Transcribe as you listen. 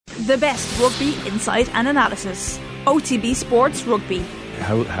The best rugby insight and analysis. OTB Sports Rugby.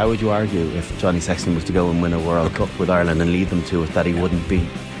 How would you argue if Johnny Sexton was to go and win a World Cup with Ireland and lead them to it that he wouldn't be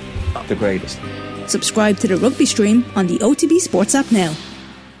the greatest? Subscribe to the Rugby Stream on the OTB Sports app now.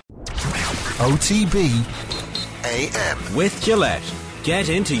 OTB AM. With Gillette. Get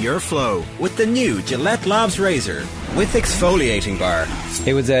into your flow with the new Gillette Labs Razor with exfoliating bar.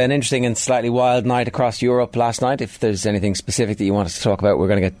 It was an interesting and slightly wild night across Europe last night. If there's anything specific that you want us to talk about, we're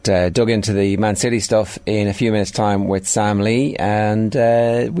going to get dug into the Man City stuff in a few minutes' time with Sam Lee. And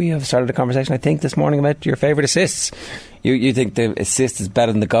we have started a conversation, I think, this morning about your favourite assists. You think the assist is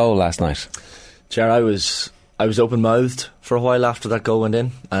better than the goal last night? Ger, I was open-mouthed for a while after that goal went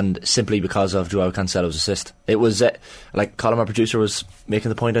in, and simply because of Joao Cancelo's assist. It was like Colin, our producer, was making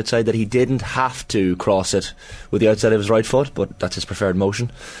the point outside that he didn't have to cross it with the outside of his right foot, but that's his preferred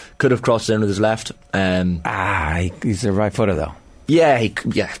motion. Could have crossed it in with his left. He's a right footer though. Yeah,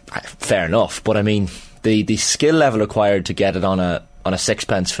 fair enough. But I mean, the skill level required to get it on a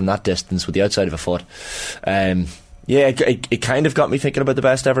sixpence from that distance with the outside of a foot. It kind of got me thinking about the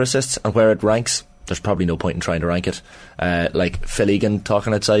best ever assists and where it ranks. There's probably no point in trying to rank it. Like Phil Egan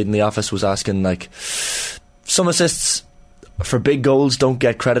talking outside in the office was asking, like, some assists for big goals don't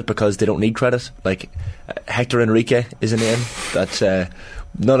get credit because they don't need credit. Like Hector Enrique is a name that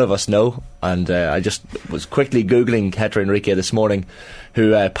none of us know, and I just was quickly googling Hector Enrique this morning,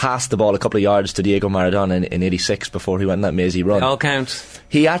 who passed the ball a couple of yards to Diego Maradona in 86 before he went on that mazy run. They all count.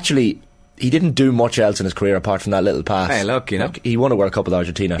 He didn't do much else in his career apart from that little pass. Hey, look, he won a World Cup with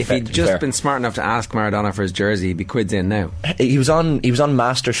Argentina. If he'd just been smart enough to ask Maradona for his jersey, he'd be quids in now. He was on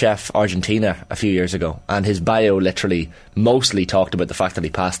MasterChef Argentina a few years ago, and his bio literally mostly talked about the fact that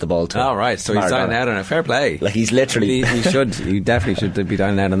he passed the ball to. Oh, right, so Maradona. He's dining out on a fair play. Like, he's literally. He definitely should be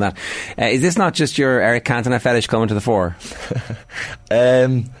dining out on that. Is this not just your Eric Cantona fetish coming to the fore?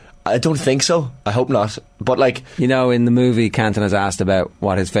 I don't think so. I hope not. But, like, you know, in the movie, Cantona's asked about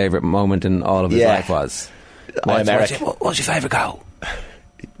what his favourite moment in all of his life was. What's your favourite goal?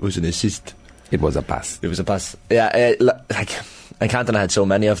 It was an assist. It was a pass. Yeah, and Cantona had so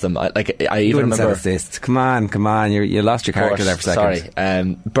many of them. I even remember assists. Come on, you lost your character there for a second.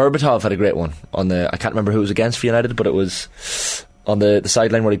 Sorry. Berbatov had a great one on I can't remember who it was against for United, but it was on the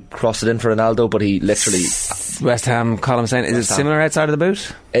sideline where he crossed it in for Ronaldo, but he literally. West Ham column saying, is it similar outside of the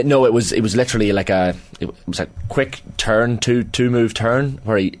boot? No, it was literally like a quick turn, two move turn,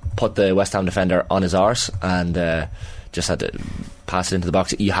 where he put the West Ham defender on his arse and just had to pass it into the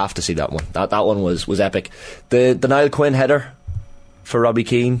box. You have to see that one. That one was epic. The Niall Quinn header for Robbie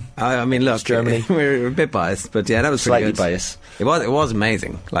Keane. I mean, look, Germany. We're a bit biased, but yeah, that was pretty slightly good. Biased. It was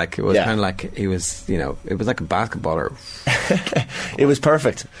amazing. Like, it was kind of like he was, it was like a basketballer. It was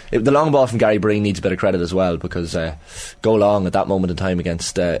perfect. The long ball from Gary Breen needs a bit of credit as well, because go long at that moment in time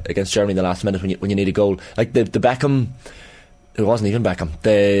against Germany in the last minute when you need a goal. Like the Beckham. It wasn't even Beckham.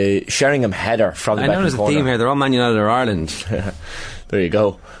 The Sheringham header from the Beckham corner. I know there's a theme here. They're all Man United or Ireland. There you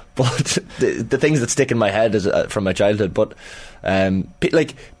go. But the things that stick in my head is from my childhood. But I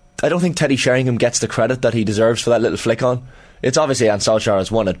don't think Teddy Sheringham gets the credit that he deserves for that little flick on. It's obviously Ant Solskjaer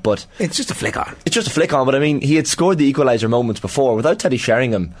has won it, but it's just a flick on. But I mean, he had scored the equaliser moments before. Without Teddy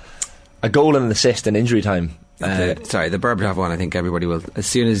Sheringham, a goal and an assist in injury time. The Berbatov one, I think everybody will, as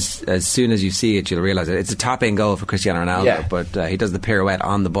soon as you see it, you'll realise it. It's a top-end goal for Cristiano Ronaldo, but he does the pirouette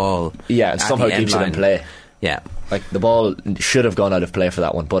on the ball. Yeah, and somehow keeps it in play. Yeah. Like, the ball should have gone out of play for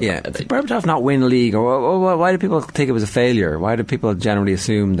that one. But yeah, did Berbatov not win league? Or why do people think it was a failure? Why do people generally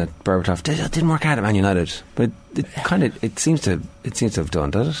assume that Berbatov didn't work out at Man United? But it seems to have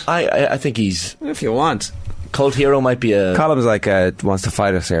done, does it? I think he's, if you want, cult hero might be a. Column's wants to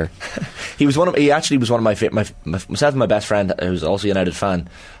fight us here. He actually was one of myself and my best friend, who's also a United fan,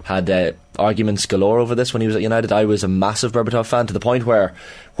 had arguments galore over this when he was at United. I was a massive Berbatov fan, to the point where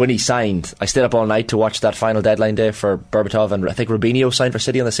when he signed, I stayed up all night to watch that final deadline day for Berbatov, and I think Robinho signed for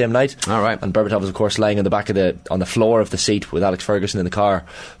City on the same night. All right. And Berbatov was, of course, lying on the floor of the seat with Alex Ferguson in the car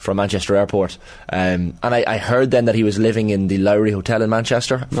from Manchester Airport. And I heard then that he was living in the Lowry Hotel in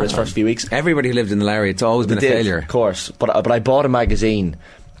Manchester for his first few weeks. Everybody who lived in the Lowry. It's always been a failure, of course. But I bought a magazine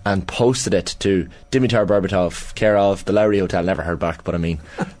and posted it to Dimitar Berbatov, care of the Lowry Hotel. Never heard back, but I mean,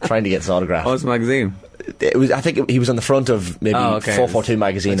 trying to get his autograph. What's the magazine? It was. I think he was on the front of maybe 442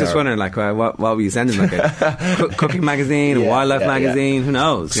 magazine. I was just wondering, like, what were you sending? Like a cooking magazine, a wildlife magazine? Yeah. Who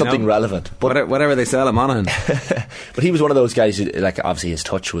knows? Something relevant. But whatever they sell, I'm on it. But he was one of those guys who, like, obviously his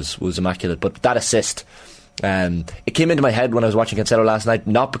touch was immaculate. But that assist, it came into my head when I was watching Cancelo last night.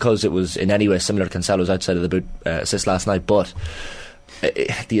 Not because it was in any way similar to Cancelo's outside of the boot assist last night, but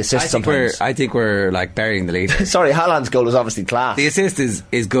the assist sometimes. I think we're like burying the lead. Sorry, Haaland's goal was obviously class. The assist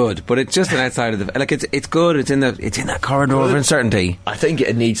is good, but it's just an outside of the like. It's good. It's in that corridor of uncertainty. I think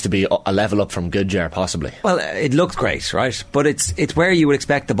it needs to be a level up from Goodyear, possibly. Well, it looks great, right? But it's where you would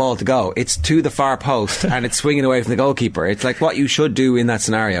expect the ball to go. It's to the far post and it's swinging away from the goalkeeper. It's like what you should do in that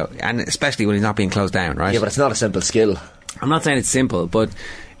scenario, and especially when he's not being closed down, right? Yeah, but it's not a simple skill. I'm not saying it's simple, but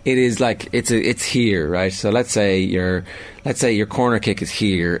it is like it's here, right? So let's say your corner kick is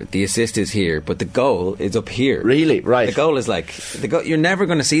here, the assist is here, but the goal is up here. Really, right? The goal is like you're never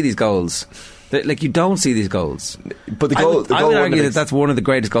going to see these goals. Like you don't see these goals. But the goal, I would argue that's one of the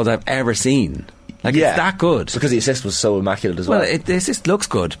greatest goals I've ever seen. Like it's that good because the assist was so immaculate as well. Well, the assist looks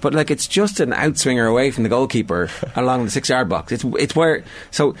good, but like it's just an outswinger away from the goalkeeper along the 6-yard box. It's where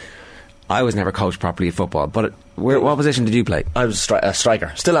so. I was never coached properly at football, but what position did you play? I was a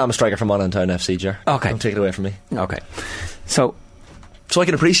striker. Still am a striker for Monaghan Town FC, Ger. Okay. Don't take it away from me. Okay. So I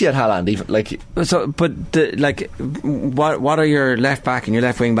can appreciate Haaland, even like. So, but what are your left back and your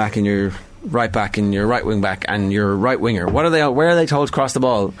left wing back and your right back and your right wing back and your right winger? What are they? Where are they told to cross the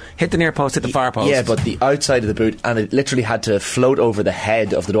ball? Hit the near post, hit the far post. Yeah, but the outside of the boot, and it literally had to float over the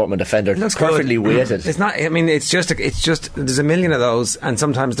head of the Dortmund defender. It looks perfectly weighted. It's not. I mean, it's just. There's a million of those, and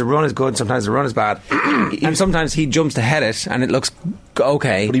sometimes the run is good, sometimes the run is bad, and sometimes he jumps to head it, and it looks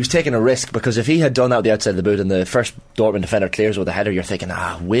okay. But he was taking a risk because if he had done that with the outside of the boot, and the first Dortmund defender clears with a header, you're thinking,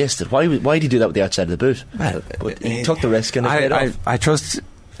 wasted. Why did he do that with the outside of the boot? Well, but he took the risk, and it paid off. I trust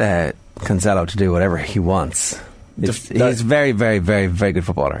Cancelo to do whatever he wants. He's a very, very, very, very good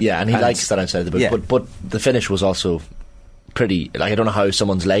footballer. Yeah, and he likes that outside of the boot. Yeah. But the finish was also pretty. Like, I don't know how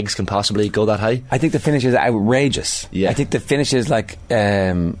someone's legs can possibly go that high. I think the finish is outrageous. Yeah. I think the finish is like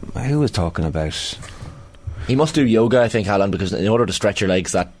who was talking about? He must do yoga, I think, Haaland, because in order to stretch your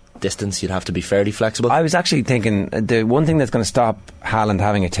legs that distance, you'd have to be fairly flexible. I was actually thinking the one thing that's going to stop Haaland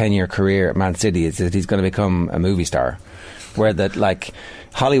having a 10-year career at Man City is that he's going to become a movie star, where that like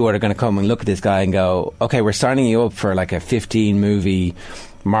Hollywood are going to come and look at this guy and go, okay, we're signing you up for like a 15 movie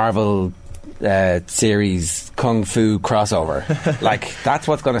Marvel series kung fu crossover. Like that's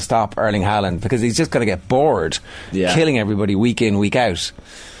what's going to stop Erling Haaland, because he's just going to get bored killing everybody week in, week out.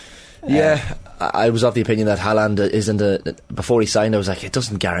 Yeah, I was of the opinion that Haaland before he signed, I was like, it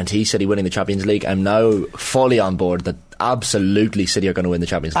doesn't guarantee City winning the Champions League. I'm now fully on board that absolutely City are going to win the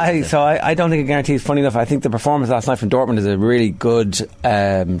Champions League. I don't think it guarantees. Funny enough, I think the performance last night from Dortmund is a really good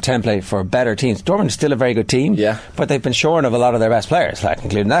template for better teams. Dortmund is still a very good team, but they've been shorn of a lot of their best players, like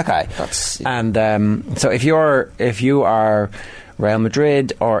including that guy. So if you are Real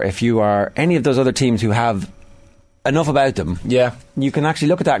Madrid, or if you are any of those other teams who have enough about them, you can actually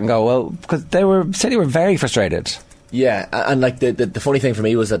look at that and go, well, because City were very frustrated. Yeah, and like the funny thing for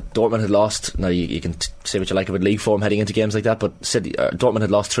me was that Dortmund had lost. Now you can say what you like about league form heading into games like that, but Dortmund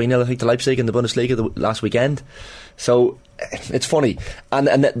had lost 3-0, I think, to Leipzig in the Bundesliga the last weekend. So it's funny, and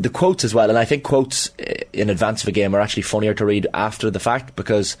the quotes as well. And I think quotes in advance of a game are actually funnier to read after the fact,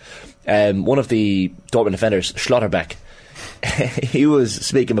 because one of the Dortmund defenders, Schlotterbeck, he was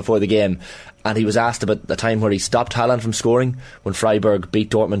speaking before the game, and he was asked about the time where he stopped Haaland from scoring when Freiburg beat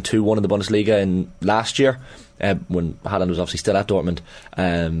Dortmund 2-1 in the Bundesliga in last year, when Haaland was obviously still at Dortmund.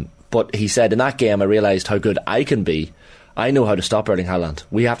 But he said, in that game I realised how good I can be. I know how to stop Erling Haaland.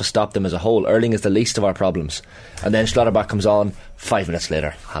 We have to stop them as a whole. Erling is the least of our problems. And then Schlotterbeck comes on. 5 minutes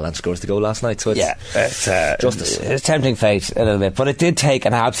later, Haaland scores the goal last night. So it's justice. It's tempting fate a little bit, but it did take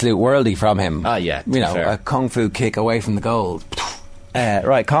an absolute worldie from him. Fair. A kung fu kick away from the goal.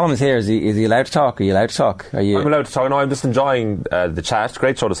 Right, Colin is here. Is he allowed to talk? Are you allowed to talk? I'm allowed to talk. No, I'm just enjoying the chat.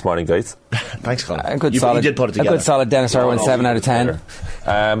 Great show this morning, guys. Thanks, Colin. You did put it together. A good solid Dennis Irwin, 7 out of 10.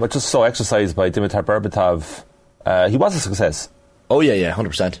 I just saw exercise by Dimitar Berbatov. He was a success. Oh yeah,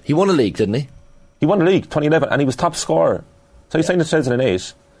 100%. He won a league, didn't he? He won the league 2011, and he was top scorer. So he signed in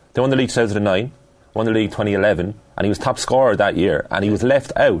 2008. They won the league 2009. Won the league 2011, and he was top scorer that year, and he was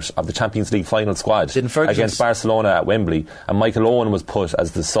left out of the Champions League final squad against Barcelona at Wembley, and Michael Owen was put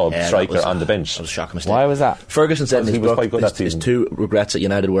as the sub striker on the bench. That was a shocking mistake. Why was that? Ferguson said he was quite good that season. His two regrets at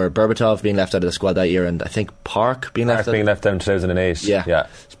United were Berbatov being left out of the squad that year, and I think Park being left out in 2008. Yeah.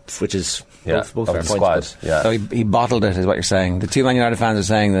 Which is both fair squad. So he bottled it, is what you're saying. The two Man United fans are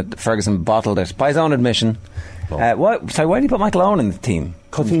saying that Ferguson bottled it by his own admission. Why did he put Michael Owen in the team?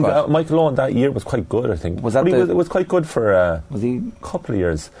 Because Michael Owen that year was quite good, I think. It was quite good for a couple of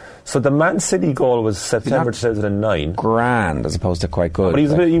years. So the Man City goal was September 2009. Grand, as opposed to quite good.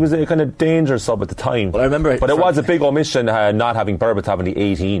 But he was a kind of danger sub at the time. Well, I remember, but it was a big omission not having Berbatov in the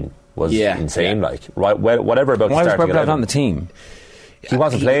 18 was insane. Like, right, whatever about. Why the was starting Berbatov on the team? he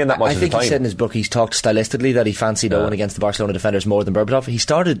wasn't playing that much I at think the time. he said in his book he's talked stylistically that he fancied Owen against the Barcelona defenders more than Berbatov. He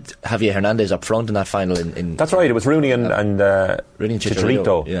started Javier Hernandez up front in that final. That's right, it was Rooney and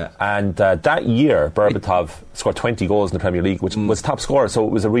Chicharito. Yeah. And that year, Berbatov scored 20 goals in the Premier League, which was top scorer, so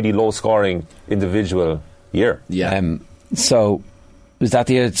it was a really low-scoring individual year. Yeah. So was that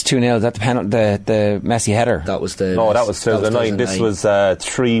the year it's 2-0? Is that the penalty, the Messi header? That was the... No, that was 2009. This was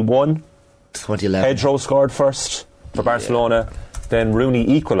 3-1. 2011. Pedro scored first for Barcelona. Then Rooney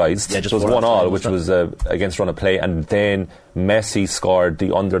equalised. It was 1-1, which was against run of play. And then Messi scored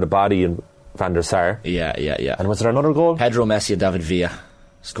the under the body in Van der Sar. Yeah. And was there another goal? Pedro, Messi and David Villa.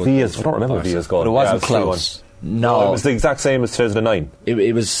 Villa's, I don't remember Villa's goal. But it wasn't Yeah, close. No, it was the exact same as 2009.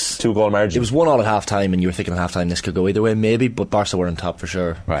 It was 2-goal margin. It was 1-1 at half time, and you were thinking at half time this could go either way, maybe. But Barca were on top for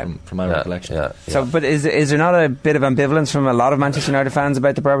sure, Right. From my recollection. Yeah. So, but is there not a bit of ambivalence from a lot of Manchester United fans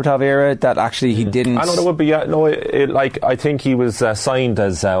about the Berbatov era that actually he didn't? I know there would be. I think he was signed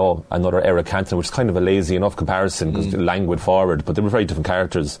as another Eric Cantona, which is kind of a lazy enough comparison because languid forward, but they were very different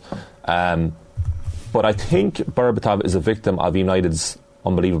characters. But I think Berbatov is a victim of United's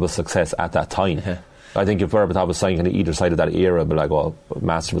unbelievable success at that time. I think if Berbatov was signing on either side of that era, it'd be like, well,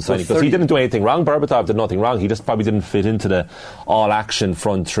 Master was signing. Because he didn't do anything wrong. Berbatov did nothing wrong. He just probably didn't fit into the all-action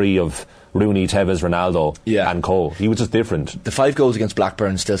front three of Rooney, Tevez, Ronaldo and co. He was just different. The 5 goals against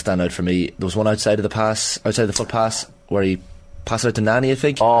Blackburn still stand out for me. There was one outside the foot pass, where he passed it out to Nani, I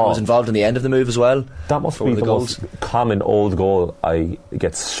think. Oh. He was involved in the end of the move as well. That must be the most common old goal I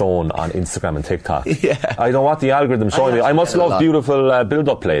gets shown on Instagram and TikTok. Yeah. I know what the algorithm's showing me. I must love beautiful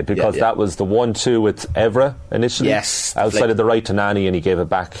build-up play because that was the 1-2 with Evra initially. Yes. Outside of the right to Nani, and he gave it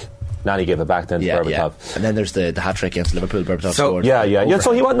back. Nani gave it back then to Berbatov. Yeah. And then there's the hat-trick against Liverpool. Berbatov scored. Yeah.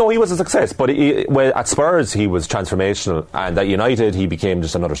 So he was a success, but at Spurs he was transformational, and at United he became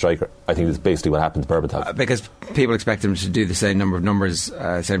just another striker. I think that's basically what happened to Berbatov. Because people expect him to do the same number of numbers,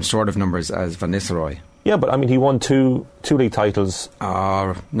 same sort of numbers as Van Nistelrooy. Yeah, but I mean, he won two league titles.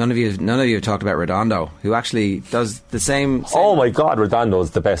 None of you have talked about Redondo, who actually does the same. Oh my God,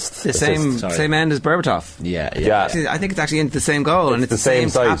 Redondo's the best. The same end as Berbatov. Yeah. Actually, I think it's actually into the same goal, and it's the same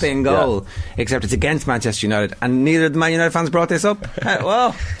tapping goal, except it's against Manchester United, and neither of the Man United fans brought this up.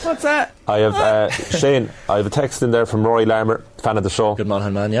 Well, what's that? I have Shane. I have a text in there from Rory Larmer, fan of the show. Good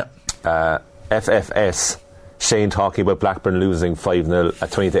man, yeah. FFS. Shane talking about Blackburn losing 5-0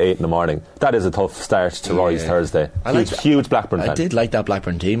 at 20-8 in the morning. That is a tough start to Rory's Thursday. Huge Blackburn fan. I did like that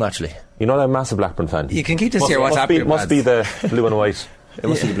Blackburn team, actually. You know, I'm a massive Blackburn fan. You can keep this to your WhatsApp group. Must be the blue and white. It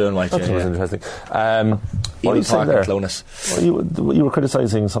must be the blue and white. That was interesting. What are you saying there? You were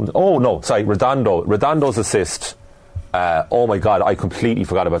criticising something. Oh no, sorry, Redondo's assist. Oh my God, I completely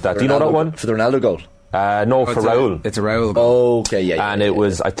forgot about that. Do you know that one? For the Ronaldo goal? No, for Raul. It's a Raul goal. Okay, yeah. And it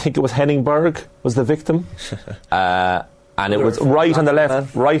was, I think it was Henningberg was the victim. And it was right on the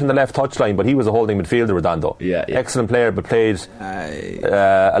left touchline, but he was a holding midfielder, Redondo. Yeah. Excellent player, but played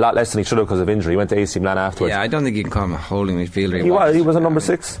a lot less than he should have because of injury. He went to AC Milan afterwards. Yeah, I don't think you can call him a holding midfielder. He was a number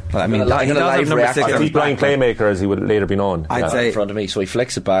 6. Well, I mean, he does have number 6. He's blind playmaker, as he would later be known. I'd say in front of me, so he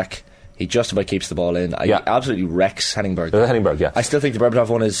flicks it back. He just about keeps the ball in. He absolutely wrecks Henningberg. Henningberg, yeah. I still think the Berbatov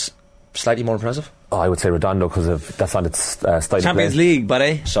one is slightly more impressive. Oh, I would say Redondo because that's on its style of play. Champions League,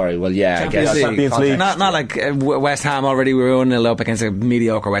 buddy. Sorry, well, yeah, Champions I guess. Champions League. Not like West Ham already were 1-0 up against a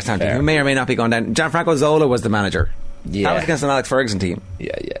mediocre West Ham team who may or may not be going down. Gianfranco Zola was the manager. Yeah. That was against an Alex Ferguson team.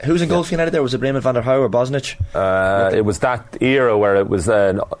 Yeah. Who's in goal for United there? Was it Bremen van der Hauw or Bosnich? It was that era where it was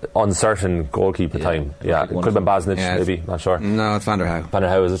an uncertain goalkeeper time. Yeah, it could have been Bosnich, maybe. Not sure. No, it's Van der Hauw. Van der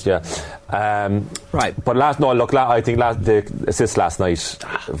Hauw is it? Yeah. Right. But I think the assist last night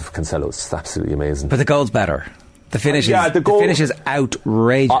of Cancelo was absolutely amazing. But the goal's better. The finish is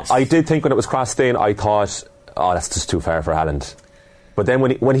outrageous. I did think when it was crossed in, I thought, that's just too far for Haaland. But then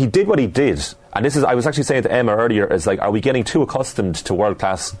when he did what he did, and I was actually saying to Emma earlier, is like, are we getting too accustomed to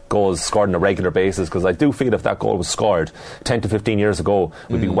world-class goals scored on a regular basis? Because I do feel if that goal was scored 10 to 15 15 years ago,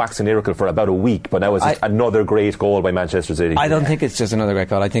 we'd be waxing lyrical for about a week, but now it's another great goal by Manchester City. I don't think it's just another great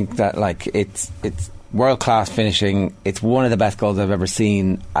goal. I think that it's world-class finishing. It's one of the best goals I've ever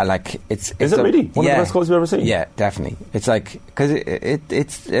seen. Is it really one of the best goals you've ever seen? Yeah, definitely. It's like, because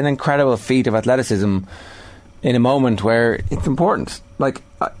it's an incredible feat of athleticism in a moment where it's important. Like,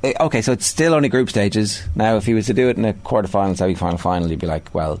 okay, so it's still only group stages. Now, if he was to do it in a quarter-final, semi-final, final, you'd be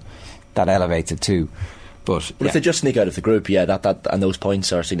like, well, that elevates it too. But if they just sneak out of the group, that and those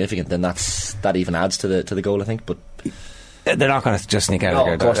points are significant, then that even adds to the goal, I think. But They're not going to just sneak out No, of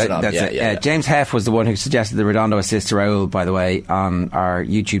the of course they're not. That's Yeah, it. yeah. James Heff was the one who suggested the Redondo assist to Raul, by the way, on our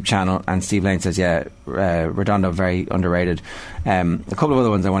YouTube channel, and Steve Lane says, Redondo very underrated. A couple of other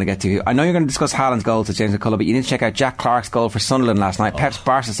ones I want to get to. I know you're going to discuss Haaland's goal to James McCullough, but you need to check out Jack Clark's goal for Sunderland last night. Pep's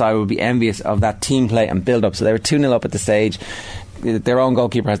Barca side would be envious of that team play and build-up. So they were 2-0 up at the stage. Their own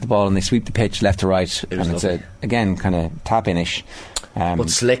goalkeeper has the ball and they sweep the pitch left to right, and it's again kind of tap-in-ish. But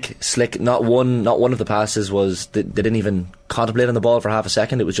slick. Not one of the passes was. They didn't even contemplate on the ball for half a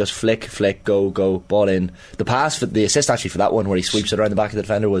second. It was just flick, go, ball in. The pass, for the assist actually for that one where he sweeps it around the back of the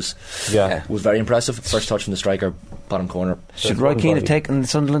defender was very impressive. First touch from the striker, bottom corner. Should Roy Keane have taken the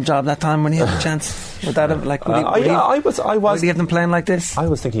Sunderland job that time when he had the chance? Without him, like, would he have them playing like this? I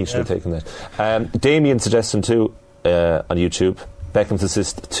was thinking he should have taken it. Damien suggested too on YouTube. Beckham's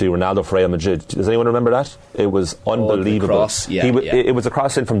assist to Ronaldo for Real Madrid. Does anyone remember that? It was unbelievable. Cross, It was a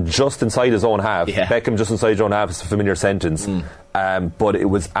cross in from just inside his own half. Yeah. Beckham just inside his own half is a familiar sentence. But it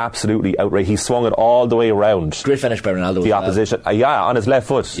was absolutely outrageous. He swung it all the way around. Great finish by Ronaldo. The opposition. On his left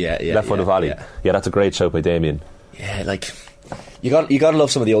foot. Left foot of volley. Yeah, that's a great shout by Damien. Yeah, like... You got to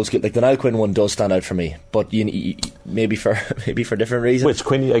love some of the old school. Like the Niall Quinn one does stand out for me, but you maybe for different reasons. Which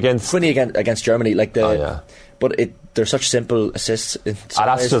Quinny against Germany? Like but they're such simple assists.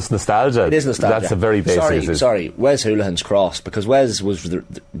 That's just nostalgia. It is nostalgia. That's a very basic assist. Sorry, Wes Hoolahan's cross, because Wes was the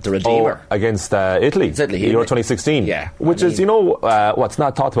redeemer against Italy. Euro 2016. Yeah, which is what's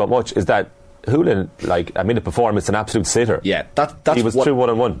not talked about much is that Hoolan, like a minute before him, it's an absolute sitter. Yeah, that's he was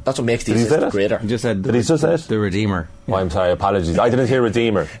 2-1-1. That's what makes the assist greater. He just said, did he just say it? The redeemer. Oh, I'm sorry, apologies. I didn't hear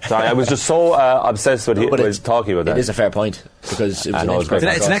redeemer. Sorry, I was just so obsessed with talking about that. It is a fair point because it was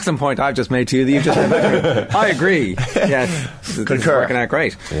it's an excellent point I've just made to you that you've just made back to me. I agree. Yes, concur. It's working out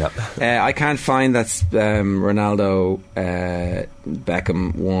great. Yeah. I can't find that's Ronaldo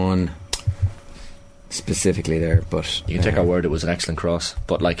Beckham one specifically there, but you can take our word it was an excellent cross.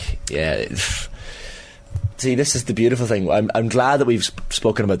 But see, this is the beautiful thing. I'm glad that we've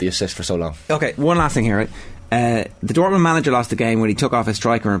spoken about the assist for so long. Okay, one last thing here, right? The Dortmund manager lost the game when he took off his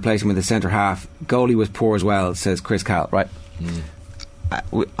striker and replaced him with a centre half. Goalie was poor as well, says Chris Cal, right? I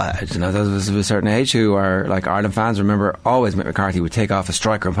don't know, those of a certain age who are like Ireland fans remember always Mick McCarthy would take off a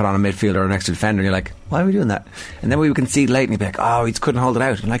striker and put on a midfielder or an extra defender, and you're like, why are we doing that? And then we would concede late and he'd be like, oh, he just couldn't hold it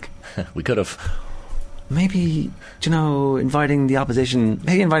out. And like, we could have. Maybe, inviting the opposition,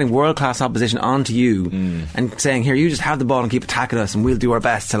 maybe inviting world-class opposition onto you and saying, here, you just have the ball and keep attacking us and we'll do our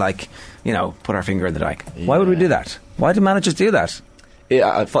best to, put our finger in the dike. Yeah. Why would we do that? Why do managers do that?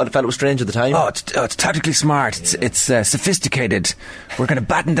 Yeah, I felt it was strange at the time. It's tactically smart. It's sophisticated. We're going to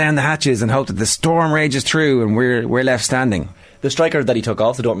batten down the hatches and hope that the storm rages through and we're left standing. The striker that he took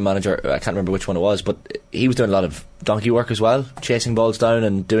off, the Dortmund manager, I can't remember which one it was, but he was doing a lot of donkey work as well, chasing balls down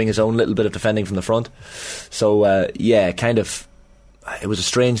and doing his own little bit of defending from the front. So, it was a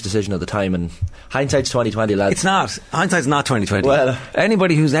strange decision at the time, and hindsight's 2020, lads. It's not. Hindsight's not 2020. Well,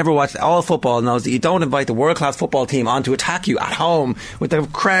 anybody who's ever watched all football knows that you don't invite the world-class football team on to attack you at home with the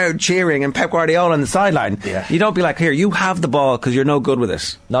crowd cheering and Pep Guardiola on the sideline. Yeah. You don't be like, here, you have the ball because you're no good with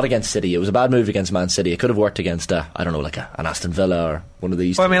it. Not against City. It was a bad move against Man City. It could have worked against, an Aston Villa or one of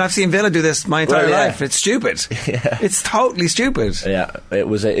these. Well, I mean, I've seen Villa do this my entire life. It's stupid. Yeah. It's totally stupid. Yeah, it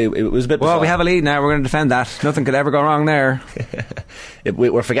was a bit bizarre. Well, we have a lead now. We're going to defend that. Nothing could ever go wrong there.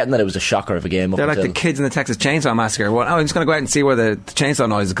 We're forgetting that it was a shocker of a game. They're like the kids in the Texas Chainsaw Massacre. Well, I'm just going to go out and see where the chainsaw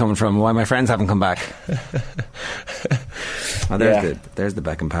noise is coming from, why my friends haven't come back. There's the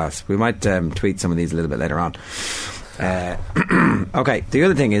Beckham pass. We might tweet some of these a little bit later on. Okay, the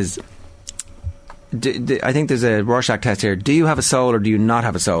other thing is, I think there's a Rorschach test here. Do you have a soul or do you not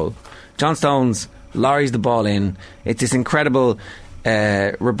have a soul? John Stones lorries the ball in. It's this incredible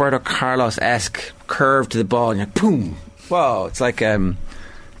Roberto Carlos-esque curve to the ball, and you're like, boom. Whoa, it's like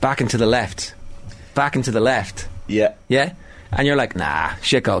back into the left. Yeah? And you're like, nah,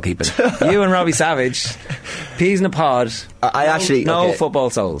 shit goalkeeping. You and Robbie Savage, peas in a pod. No football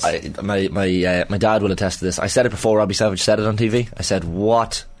souls. My dad will attest to this. I said it before Robbie Savage said it on TV. I said,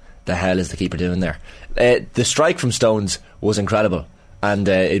 what the hell is the keeper doing there? The strike from Stones was incredible, and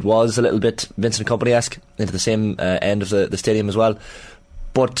it was a little bit Vincent Kompany-esque into the same end of the stadium as well.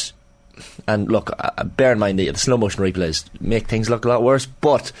 But, and look, bear in mind the slow motion replays make things look a lot worse,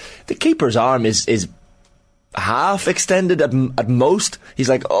 but the keeper's arm is half extended at most. He's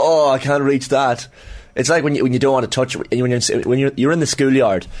like, oh, I can't reach that. It's like when you don't want to touch it, when you're in the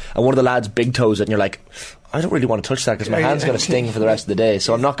schoolyard and one of the lads big toes it and you're like, I don't really want to touch that because my hand's going to sting for the rest of the day,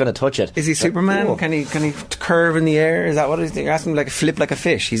 so I'm not going to touch it. Is he Superman? Oh. Can he curve in the air? Is that what you're asking him? Like flip like a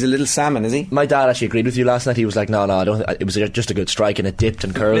fish? He's a little salmon, is he? My dad actually agreed with you last night. He was like, no, I don't. It was just a good strike and it dipped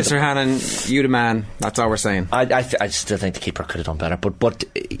and curled. Mr. Hannon, you the man. That's all we're saying. I still think the keeper could have done better, but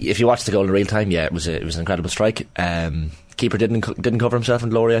if you watch the goal in real time, yeah, it was an incredible strike. Keeper didn't cover himself in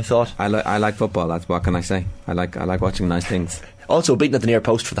glory, I thought. I like football. That's what can I say. I like watching nice things. Also beaten at the near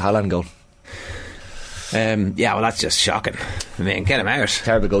post for the Haaland goal. Yeah, well, that's just shocking. I mean, get him out.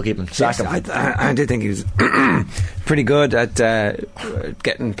 Terrible goalkeeping. Sack him. I did think he was pretty good at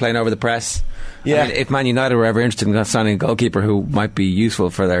playing over the press. Yeah. I mean, if Man United were ever interested in signing a goalkeeper who might be useful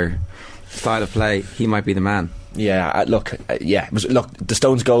for their style of play, he might be the man. Yeah, look, the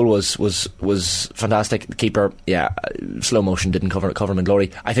Stones goal was fantastic. The keeper, slow motion didn't cover him in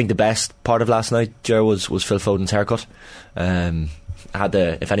glory. I think the best part of last night, Ger, was Phil Foden's haircut.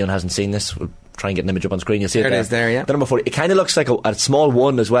 If anyone hasn't seen this, we'll try and get an image up on screen. You'll see it is there, yeah. The number 40. It kind of looks like a small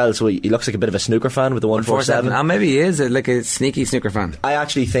one as well, so he looks like a bit of a snooker fan with the 147. And maybe he is like a sneaky snooker fan. I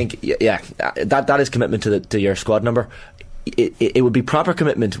actually think, that is commitment to your squad number. It would be proper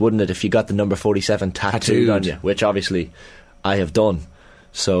commitment, wouldn't it, if you got the number 47 tattooed on you, which obviously I have done.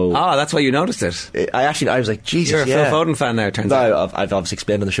 So that's why you noticed it. I was like, Jesus, you're a Phil Foden fan now, it turns out. I've obviously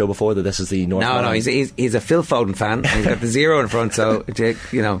explained on the show before that this is the North. No, he's a Phil Foden fan. He's got the 0 in front, so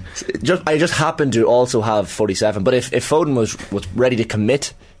you know. I just happen to also have 47. But if Foden was ready to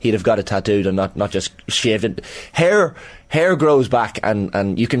commit, he'd have got it tattooed and not just shaved it. Hair grows back,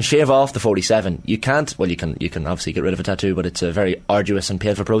 and you can shave off the 47. You can't. Well, you can obviously get rid of a tattoo, but it's a very arduous and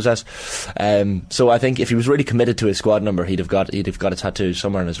painful process. So I think if he was really committed to his squad number, he'd have got a tattoo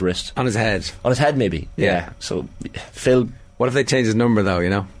somewhere on his wrist, on his head, maybe. Yeah. So Phil. What if they change his number though? You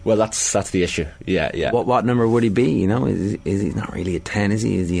know. Well, that's the issue. Yeah. What number would he be? You know, is he not really a 10? Is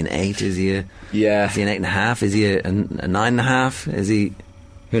he? Is he an 8? Is he an 8.5? Is he a 9.5? Is he?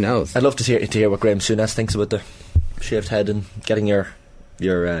 Who knows? I'd love to hear what Graham Souness thinks about the shaved head and getting your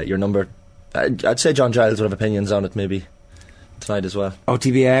number. I'd say John Giles would have opinions on it maybe tonight as well.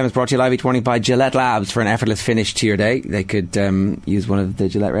 OTBAM is brought to you live each morning by Gillette Labs. For an effortless finish to your day, they could use one of the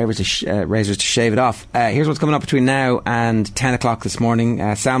Gillette razors to shave it off. Here's what's coming up between now and 10 o'clock this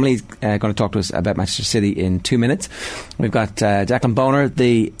morning. Sam Lee's going to talk to us about Manchester City in 2 minutes. We've got Declan Boner,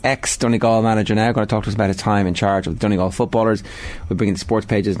 the ex-Donegal manager now, going to talk to us about his time in charge of the Donegal footballers. We'll bring in the sports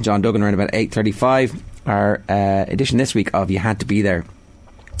pages and John Duggan around about 8:35. Our edition this week of You Had to Be There.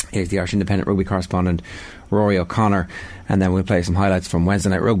 Here's the Irish Independent rugby correspondent Rory O'Connor, and then we'll play some highlights from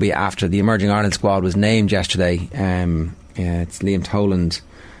Wednesday Night Rugby after the Emerging Ireland squad was named yesterday. It's Liam Toland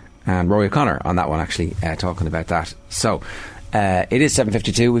and Rory O'Connor on that one, actually, talking about that. So it is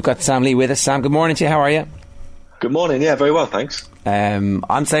 7:52. We've got Sam Lee with us. Sam, good morning to you. How are you? Good morning. Yeah, very well, thanks.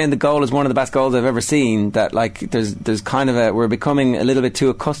 I'm saying the goal is one of the best goals I've ever seen. That there's kind of we're becoming a little bit too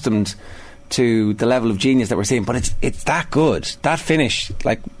accustomed to the level of genius that we're seeing, but it's that good. That finish,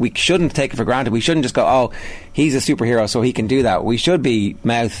 we shouldn't take it for granted. We shouldn't just go, oh, he's a superhero so he can do that. We should be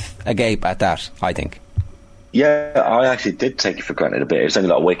mouth agape at that, I think. Yeah, I actually did take it for granted a bit. It was only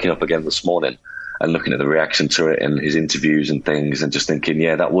like waking up again this morning and looking at the reaction to it and his interviews and things and just thinking,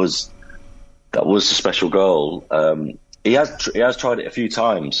 yeah, that was a special goal. He has tried it a few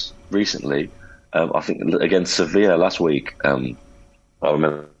times recently. I think against Sevilla last week, I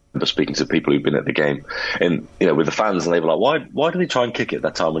remember speaking to people who've been at the game and with the fans, and they were like, why did he try and kick it at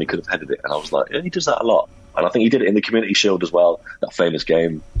that time when he could have headed it? And I was like, yeah, he does that a lot. And I think he did it in the Community Shield as well, that famous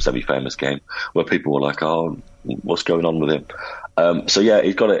game, semi-famous game, where people were like, oh, what's going on with him? So yeah,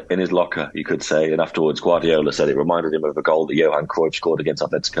 he's got it in his locker, you could say. And afterwards, Guardiola said it reminded him of a goal that Johan Cruyff scored against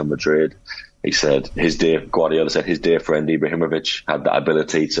Atletico Madrid. He said Guardiola said his dear friend Ibrahimovic had that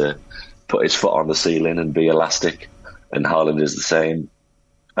ability to put his foot on the ceiling and be elastic, and Haaland is the same.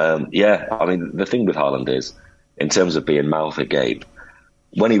 I mean, the thing with Haaland is, in terms of being mouth agape,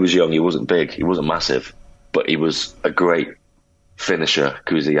 when he was young, he wasn't big, he wasn't massive, but he was a great finisher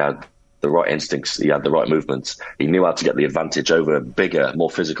because he had the right instincts, he had the right movements, he knew how to get the advantage over bigger,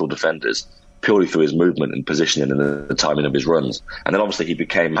 more physical defenders purely through his movement and positioning and the timing of his runs. And then obviously he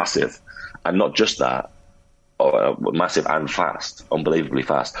became massive, and not just that, massive and fast, unbelievably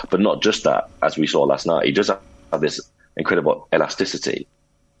fast, but not just that, as we saw last night, he does have this incredible elasticity.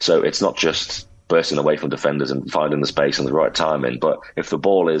 So it's not just bursting away from defenders and finding the space and the right timing, but if the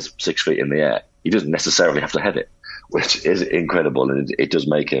ball is 6 feet in the air, he doesn't necessarily have to head it, which is incredible, and it does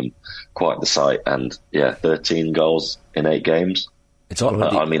make him quite the sight. And yeah, 13 goals in 8 games. It's all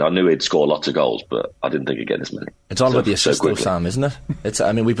about I mean, I knew he'd score lots of goals, but I didn't think he'd get this many. It's all about the assist, though, Sam, isn't it?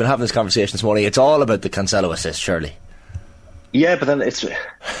 I mean, we've been having this conversation this morning. It's all about the Cancelo assist, surely. Yeah, but then it's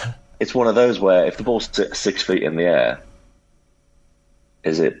one of those where if the ball's 6 feet in the air,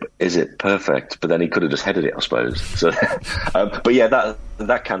 is it perfect? But then he could have just headed it, I suppose. So, but yeah,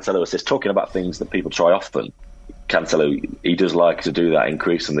 that Cancelo assist. Talking about things that people try often, Cancelo, he does like to do that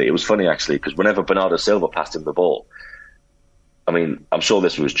increasingly. It was funny actually because whenever Bernardo Silva passed him the ball, I mean, I'm sure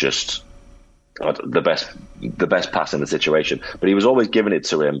this was just the best pass in the situation, but he was always giving it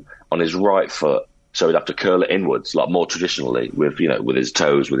to him on his right foot, so he'd have to curl it inwards, like more traditionally, with his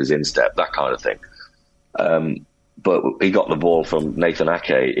toes, with his instep, that kind of thing. But he got the ball from Nathan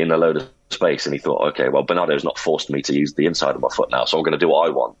Ake in a load of space, and he thought, okay, well, Bernardo's not forced me to use the inside of my foot now, so I'm going to do what I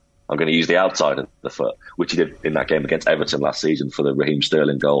want. I'm going to use the outside of the foot, which he did in that game against Everton last season for the Raheem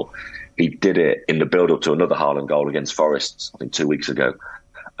Sterling goal. He did it in the build-up to another Haaland goal against Forest, I think 2 weeks ago.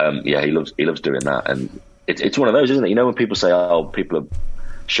 Yeah, he loves doing that, and it's one of those, isn't it? You know, when people say, "Oh, people are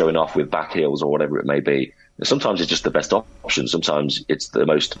showing off with back heels" or whatever it may be. Sometimes it's just the best option. Sometimes it's the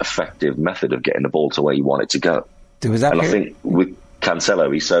most effective method of getting the ball to where you want it to go. I think with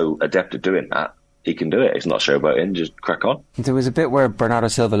Cancelo, he's so adept at doing that. He can do it. It's not showboating, just crack on. There was a bit where Bernardo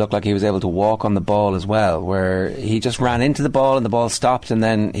Silva looked like he was able to walk on the ball as well, where he just ran into the ball and the ball stopped and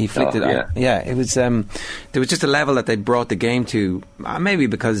then he flicked it. Yeah, it was. There was just a level that they brought the game to, maybe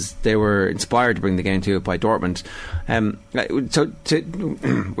because they were inspired to bring the game to it by Dortmund.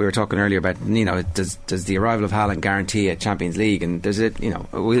 We were talking earlier about, does the arrival of Haaland guarantee a Champions League? And does it,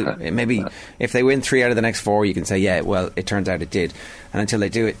 maybe if they win 3 out of the next 4, you can say, yeah, well, it turns out it did. And until they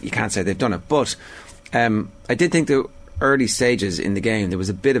do it, you can't say they've done it. But I did think the early stages in the game, there was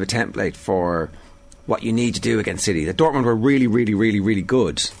a bit of a template for what you need to do against City. That Dortmund were really, really, really, really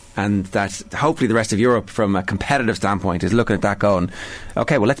good, and that hopefully the rest of Europe, from a competitive standpoint, is looking at that going,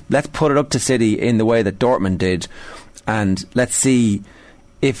 okay, well, let's put it up to City in the way that Dortmund did, and let's see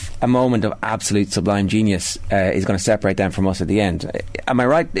if a moment of absolute sublime genius is going to separate them from us at the end. Am I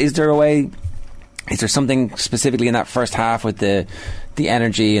right? Is there a way? Is there something specifically in that first half with the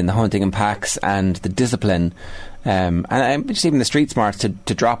energy and the hunting in packs and the discipline, and just even the street smarts to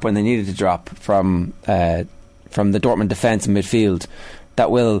drop when they needed to drop from the Dortmund defence and midfield, that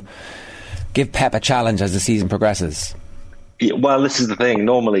will give Pep a challenge as the season progresses? Yeah, well, this is the thing.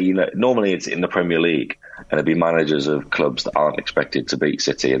 Normally it's in the Premier League, and it'd be managers of clubs that aren't expected to beat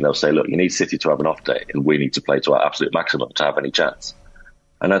City, and they'll say, look, you need City to have an off day, and we need to play to our absolute maximum to have any chance.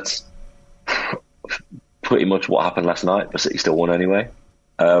 And that's pretty much what happened last night, but City still won anyway.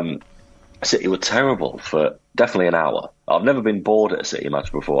 City were terrible for definitely an hour. I've never been bored at a City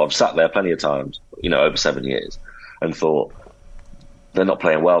match before. I've sat there plenty of times, over 7 years, and thought, they're not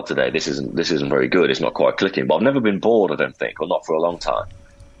playing well today. This isn't very good. It's not quite clicking. But I've never been bored, I don't think, or not for a long time.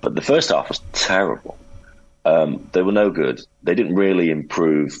 But the first half was terrible. They were no good. They didn't really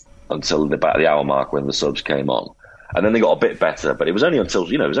improve until about the hour mark when the subs came on. And then they got a bit better, but it was only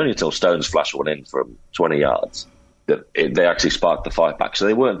until Stones flashed one in from 20 yards that they actually sparked the fight back. So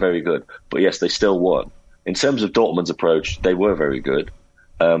they weren't very good, but yes, they still won. In terms of Dortmund's approach, they were very good.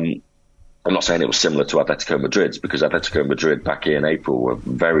 I'm not saying it was similar to Atletico Madrid's, because Atletico Madrid back in April were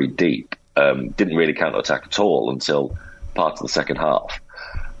very deep, didn't really counter-attack at all until part of the second half.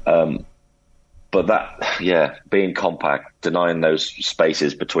 But that, being compact, denying those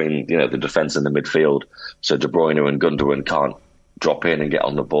spaces between, the defence and the midfield, so De Bruyne and Gundogan can't drop in and get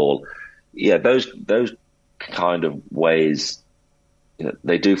on the ball. Yeah, those kind of ways,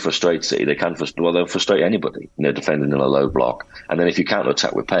 they do frustrate City. They'll frustrate anybody, defending in a low block. And then if you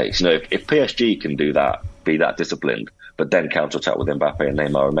counter-attack with pace, if PSG can do that, be that disciplined, but then counter-attack with Mbappe and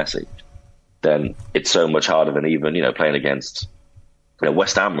Neymar and Messi, then it's so much harder than even, playing against...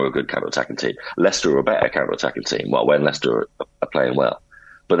 West Ham were a good counter-attacking team. Leicester were a better counter-attacking team, when Leicester are playing well.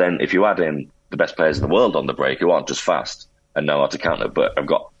 But then if you add in the best players in the world on the break who aren't just fast and know how to counter, but have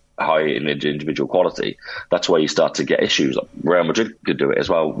got high individual quality, that's where you start to get issues. Real Madrid could do it as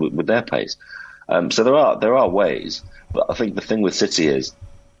well with their pace. So there are ways. But I think the thing with City is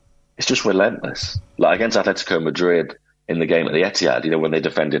it's just relentless. Like against Atletico Madrid in the game at the Etihad, when they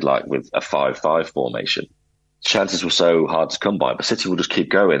defended with a 5-5 formation, chances were so hard to come by, but City will just keep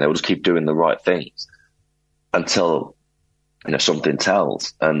going. They will just keep doing the right things until something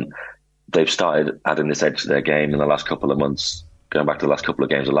tells. And they've started adding this edge to their game in the last couple of months, going back to the last couple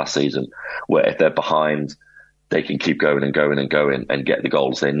of games of last season, where if they're behind, they can keep going and going and going and get the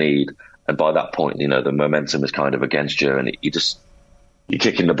goals they need. And by that point, the momentum is kind of against you, and you're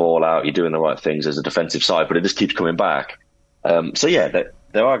kicking the ball out, you're doing the right things as a defensive side, but it just keeps coming back.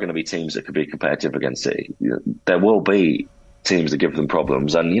 There are going to be teams that could be competitive against City. There will be teams that give them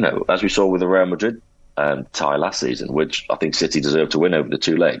problems. And, you know, as we saw with the Real Madrid tie last season, which I think City deserved to win over the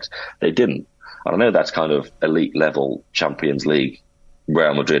two legs, they didn't. And I know that's kind of elite level Champions League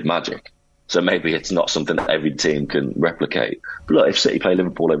Real Madrid magic. So maybe it's not something that every team can replicate. But look, if City play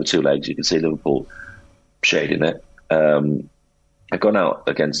Liverpool over two legs, you can see Liverpool shading it. They've gone out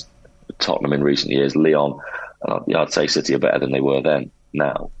against Tottenham in recent years, Lyon. I'd say City are better than they were then,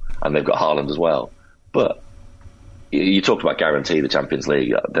 now. And they've got Haaland as well. But you talked about guarantee the Champions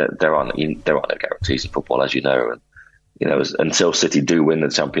League. There aren't no guarantees in football, as you know. And, you know, until City do win the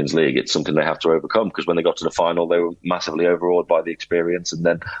Champions League, it's something they have to overcome, because when they got to the final, they were massively overawed by the experience. And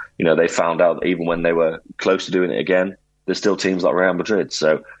then, you know, they found out that even when they were close to doing it again, there's still teams like Real Madrid.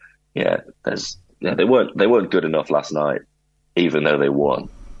 So, yeah, they weren't good enough last night, even though they won,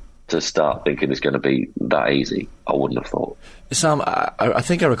 to start thinking it's going to be that easy. I wouldn't have thought. Sam, I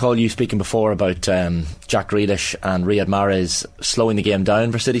think I recall you speaking before about Jack Grealish and Riyad Mahrez slowing the game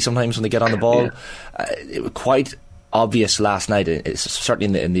down for City sometimes when they get on the ball. Yeah. It was quite obvious last night, it's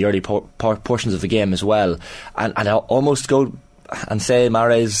certainly in the early portions of the game as well. And I almost go and say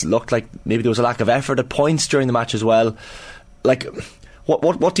Mahrez looked like maybe there was a lack of effort at points during the match as well. Like,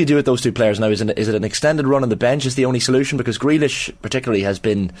 what do you do with those two players now? Is it an extended run on the bench is the only solution? Because Grealish particularly has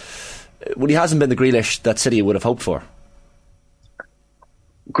been, well, he hasn't been the Grealish that City would have hoped for.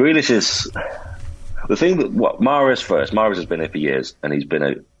 Grealish is the thing that Mahrez first. Mahrez has been here for years, and he's been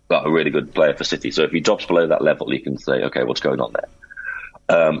a really good player for City. So if he drops below that level, you can say, okay, what's going on there?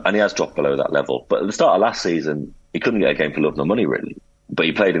 And he has dropped below that level. But at the start of last season, he couldn't get a game for love nor money, really. But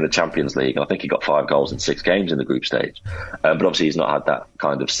he played in the Champions League, and I think he got 5 goals in 6 games in the group stage. But obviously he's not had that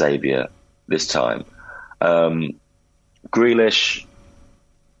kind of saviour this time. Grealish,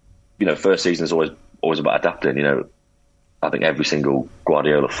 you know, first season is always about adapting. You know, I think every single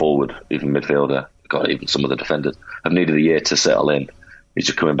Guardiola forward, even midfielder, even some of the defenders, have needed a year to settle in. He's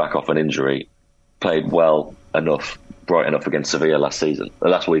just coming back off an injury, played well enough, bright enough against Sevilla last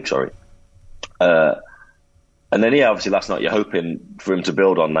week. And then, obviously last night you're hoping for him to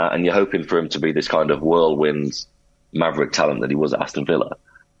build on that, and you're hoping for him to be this kind of whirlwind maverick talent that he was at Aston Villa.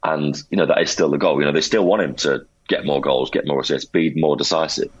 And, you know, that is still the goal. You know, they still want him to get more goals, get more assists, be more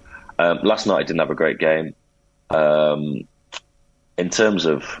decisive. Last night he didn't have a great game. In terms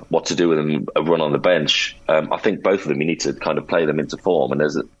of what to do with him, a run on the bench, I think both of them, you need to kind of play them into form, and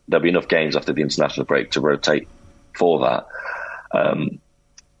there'll be enough games after the international break to rotate for that.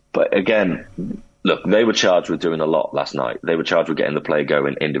 But again, look, they were charged with doing a lot last night. They were charged with getting the play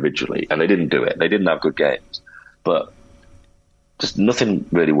going individually, and they didn't do it. They didn't have good games. But just nothing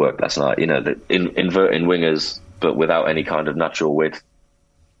really worked last night. You know, inverting wingers, but without any kind of natural width.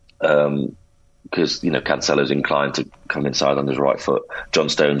 Because, you know, Cancelo's inclined to come inside on his right foot. John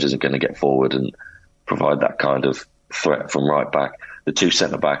Stones isn't going to get forward and provide that kind of threat from right back. The two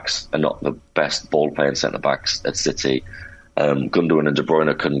centre-backs are not the best ball-playing centre-backs at City. Gundogan and De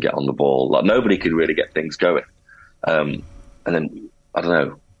Bruyne couldn't get on the ball. Like, nobody could really get things going. And then, I don't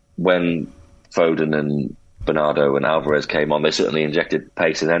know, when Foden and Bernardo and Alvarez came on, they certainly injected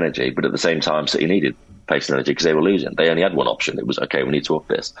pace and energy, but at the same time, City needed pace and energy because they were losing. They only had one option. It was, okay, we need to up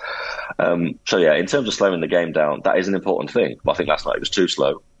this. So, yeah, in terms of slowing the game down, that is an important thing. But I think last night it was too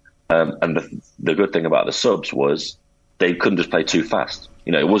slow. And the good thing about the subs was they couldn't just play too fast.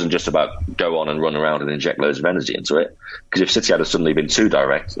 You know, it wasn't just about go on and run around and inject loads of energy into it. Because if City had suddenly been too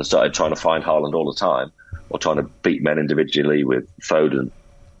direct and started trying to find Haaland all the time, or trying to beat men individually with Foden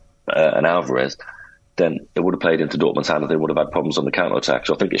and Alvarez, then it would have played into Dortmund's hand and they would have had problems on the counter-attack.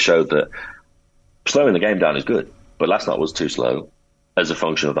 So I think it showed that slowing the game down is good. But last night was too slow as a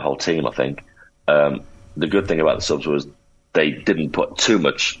function of the whole team, I think. The good thing about the subs was they didn't put too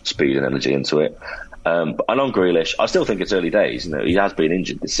much speed and energy into it. And on Grealish, I still think it's early days. You know, he has been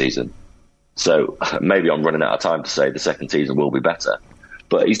injured this season, so maybe I'm running out of time to say the second season will be better.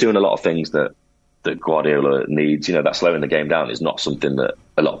 But he's doing a lot of things that Guardiola needs. You know, that slowing the game down is not something that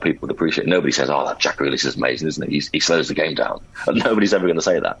a lot of people would appreciate. Nobody says, "Oh, that Jack Grealish is amazing, isn't it? He slows the game down." And nobody's ever going to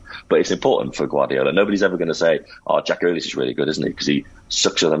say that. But it's important for Guardiola. Nobody's ever going to say, "Oh, Jack Grealish is really good, isn't he?" Because he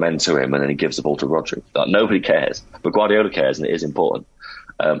sucks other men to him and then he gives the ball to Rodri. Like, nobody cares, but Guardiola cares, and it is important.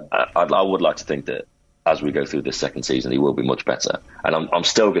 I would like to think that as we go through this second season, he will be much better. And I'm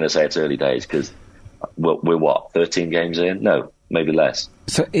still going to say it's early days because we're what, 13 games in? No, maybe less.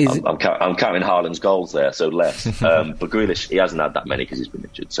 So I'm counting Haaland's goals there, so less. But Grealish, he hasn't had that many because he's been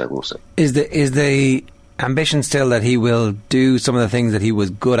injured, so we'll see. Is the ambition still that he will do some of the things that he was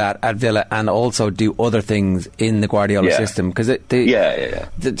good at Villa and also do other things in the Guardiola system? Because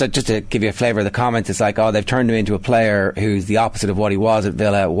just to give you a flavour of the comments, it's like, oh, they've turned him into a player who's the opposite of what he was at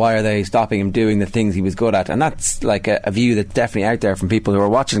Villa. Why are they stopping him doing the things he was good at? And that's like a view that's definitely out there from people who are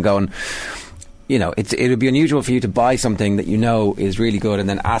watching going, you know, it would be unusual for you to buy something that you know is really good and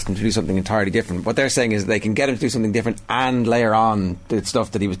then ask him to do something entirely different. What they're saying is they can get him to do something different and layer on the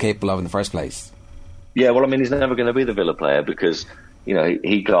stuff that he was capable of in the first place. Yeah, well, I mean, he's never going to be the Villa player because, you know,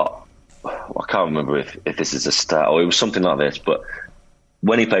 he got... I can't remember if this is a stat or it was something like this, but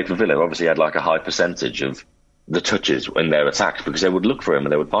when he played for Villa, obviously he had like a high percentage of the touches in their attacks because they would look for him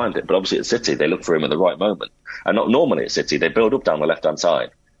and they would find it. But obviously at City, they look for him at the right moment. And not normally at City, they build up down the left-hand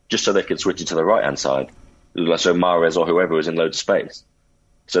side just so they could switch it to the right-hand side. So Mahrez or whoever was in loads of space.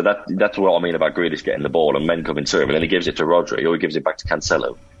 So that's what I mean about Grealish getting the ball and men coming to him, and then he gives it to Rodri or he gives it back to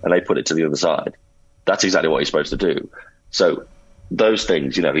Cancelo and they put it to the other side. That's exactly what he's supposed to do. So those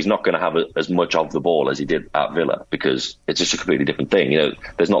things, you know, he's not going to have as much of the ball as he did at Villa because it's just a completely different thing. You know,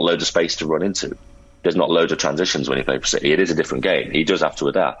 there's not loads of space to run into. There's not loads of transitions when he plays for City. It is a different game. He does have to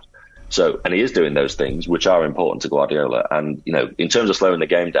adapt. So, and he is doing those things which are important to Guardiola. And, you know, in terms of slowing the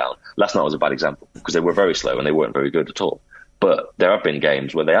game down, last night was a bad example because they were very slow and they weren't very good at all. But there have been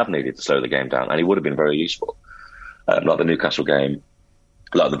games where they have needed to slow the game down and he would have been very useful. Like the Newcastle game,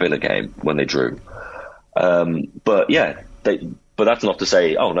 like the Villa game when they drew. But that's not to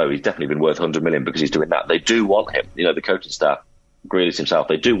say, oh no, he's definitely been worth 100 million because he's doing that. They do want him, you know, the coaching staff, Grealish himself,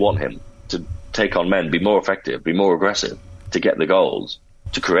 they do want him to take on men, be more effective, be more aggressive, to get the goals,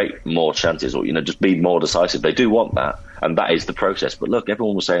 to create more chances, or, you know, just be more decisive. They do want that, and that is the process. But look,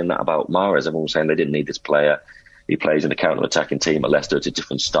 everyone was saying that about Mahrez. Everyone was saying they didn't need this player. He plays in a counter-attacking team at Leicester. It's a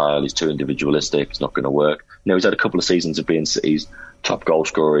different style. He's too individualistic. It's not going to work. You know, he's had a couple of seasons of being City's top goal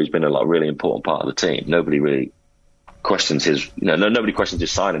scorer. He's been a really important part of the team. Nobody really questions his, nobody questions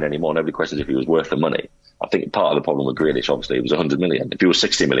his signing anymore. Nobody questions if he was worth the money. I think part of the problem with Grealish, obviously, it was 100 million. If he was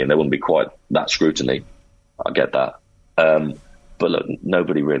 60 million, there wouldn't be quite that scrutiny. I get that. But look,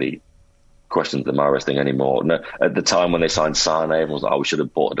 nobody really questions the Mahrez thing anymore. No, at the time when they signed Sane, everyone was like, we should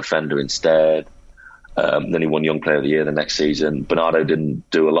have bought a defender instead. Then he won Young Player of the Year the next season. Bernardo didn't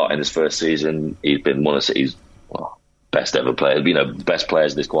do a lot in his first season. He's been one of City's best ever players, best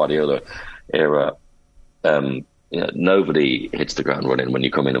players of this Guardiola era. Nobody hits the ground running when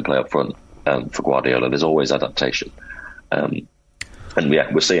you come in and play up front for Guardiola. There's always adaptation. And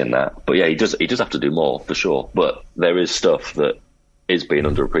we're seeing that. But yeah, he does have to do more for sure. But there is stuff that is being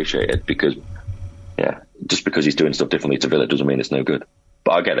underappreciated because, just because he's doing stuff differently to Villa doesn't mean it's no good.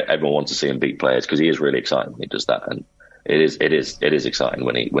 But I get it. Everyone wants to see him beat players because he is really exciting when he does that, and it is exciting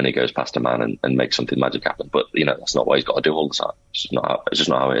when he goes past a man and makes something magic happen. But that's not what he's got to do all the time. It's just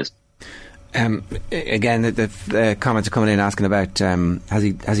not how it is. Again, the comments are coming in asking about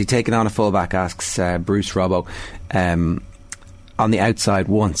has he taken on a fullback? Asks Bruce Robbo. On the outside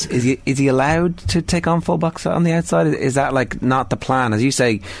once. Is he allowed to take on fullbacks on the outside? Is that like not the plan? As you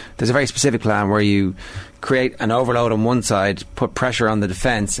say, there's a very specific plan where you create an overload on one side, put pressure on the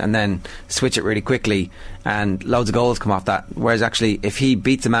defence, and then switch it really quickly, and loads of goals come off that. Whereas actually, if he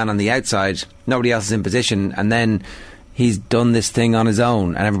beats a man on the outside, nobody else is in position, and then he's done this thing on his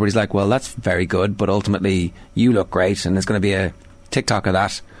own, and everybody's like, well, that's very good, but ultimately you look great, and there's going to be a TikTok of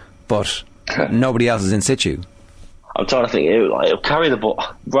that, but nobody else is in situ. I'm trying to think, he'll carry the ball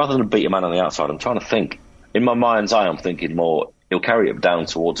rather than beat a man on the outside. I'm trying to think. In my mind's eye, I'm thinking more he'll carry it down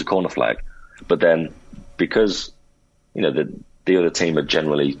towards the corner flag, but then because the other team are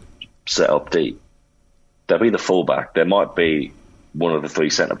generally set up deep, there'll be the fullback. There might be one of the three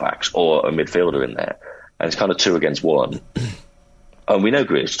centre backs or a midfielder in there, and it's kind of 2 against 1. And we know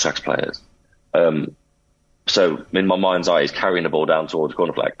Grealish attracts players. So in my mind's eye, he's carrying the ball down towards the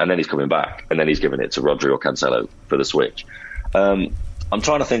corner flag, and then he's coming back, and then he's giving it to Rodri or Cancelo for the switch. I'm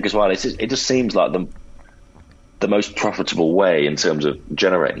trying to think as well. It just seems like the most profitable way in terms of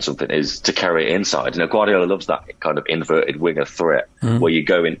generating something is to carry it inside. Guardiola loves that kind of inverted winger threat where you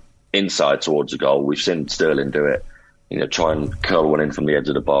go inside towards the goal. We've seen Sterling do it. Try and curl one in from the edge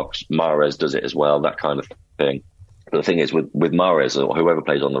of the box. Mahrez does it as well, that kind of thing. But the thing is, with Mahrez or whoever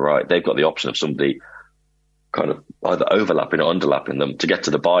plays on the right, they've got the option of somebody kind of either overlapping or underlapping them to get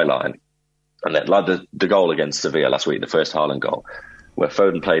to the byline. And then, like the goal against Sevilla last week, the first Haaland goal, where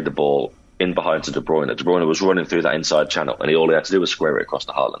Foden played the ball in behind to De Bruyne. De Bruyne was running through that inside channel, and all he had to do was square it across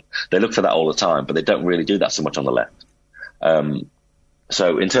to Haaland. They look for that all the time, but they don't really do that so much on the left.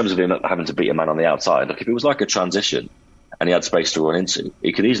 So in terms of him having to beat a man on the outside, look, if it was like a transition and he had space to run into,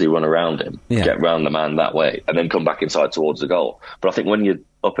 he could easily run around him, get round the man that way, and then come back inside towards the goal. But I think when you're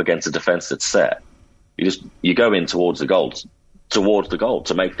up against a defence that's set, You go in towards the goal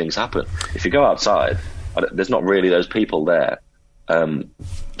to make things happen. If you go outside, there's not really those people there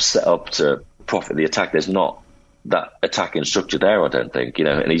set up to profit the attack. There's not that attacking structure there, I don't think,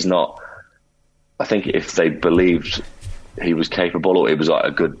 and he's not. I think if they believed he was capable, or it was like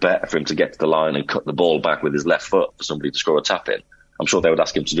a good bet for him to get to the line and cut the ball back with his left foot for somebody to score a tap in, I'm sure they would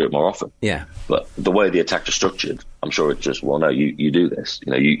ask him to do it more often. Yeah. But the way the attack is structured, I'm sure it's just, well, no, you do this.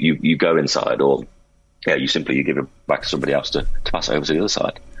 You go inside, or you give it back to somebody else to pass it over to the other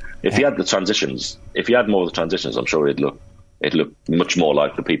side. If he had the transitions, if he had more of the transitions, I'm sure it'd look much more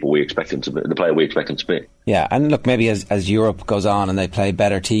like the people we expect him to be, the player we expect him to be. Yeah, and look, maybe as Europe goes on and they play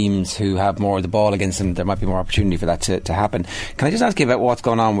better teams who have more of the ball against them, there might be more opportunity for that to happen. Can I just ask you about what's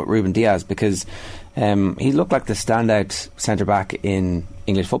going on with Ruben Diaz? Because he looked like the standout centre-back in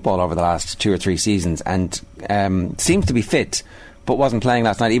English football over the last 2 or 3 seasons, and seems to be fit, but wasn't playing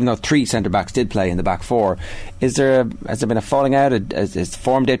last night, even though 3 centre-backs did play in the back 4. Has there been a falling out? Is the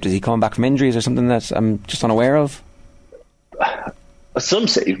form dipped? Is he coming back from injuries or something that I'm just unaware of? Some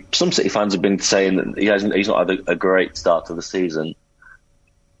City fans have been saying that he's not had a great start to the season.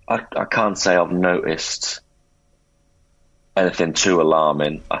 I can't say I've noticed anything too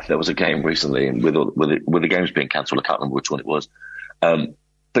alarming. There was a game recently, and with the games being cancelled, I can't remember which one it was. But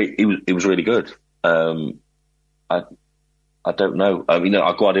he was really good. I don't know.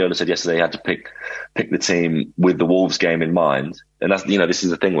 Guardiola said yesterday he had to pick the team with the Wolves game in mind, and that's this is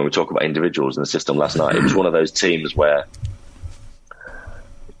the thing when we talk about individuals in the system. Last night it was one of those teams where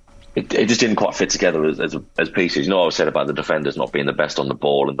it just didn't quite fit together as pieces. I was said about the defenders not being the best on the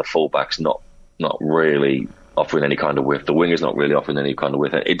ball, and the fullbacks not really offering any kind of width. The wingers not really offering any kind of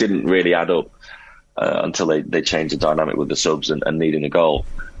width. It didn't really add up until they changed the dynamic with the subs and needing a goal.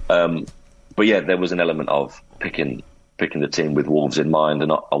 But yeah, there was an element of picking the team with Wolves in mind,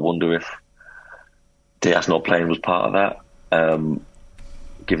 and I wonder if Diaz not playing was part of that.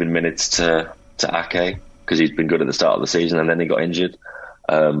 Giving minutes to Ake because he's been good at the start of the season, and then he got injured.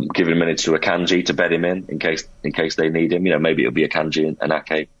 Giving minutes to Akanji to bed him in case they need him. Maybe it'll be Akanji and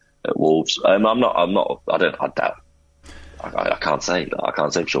Ake at Wolves. I doubt. I can't say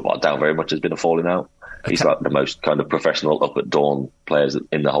for sure, but I doubt very much there's been a falling out. He's like the most kind of professional up at dawn players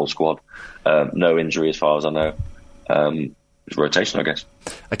in the whole squad. No injury as far as I know. It's rotation, I guess.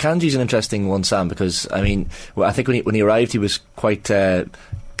 Akanji's an interesting one, Sam, because I think when he arrived, he was quite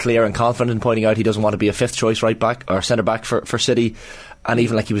clear and confident in pointing out he doesn't want to be a 5th choice right back or centre back for City, and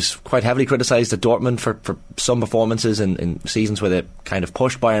even he was quite heavily criticised at Dortmund for some performances in seasons where they kind of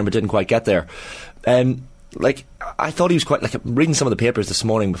pushed Bayern but didn't quite get there. I thought he was quite reading some of the papers this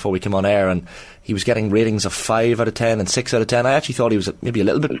morning before we came on air, and he was getting ratings of 5 out of 10 and 6 out of 10. I actually thought he was maybe a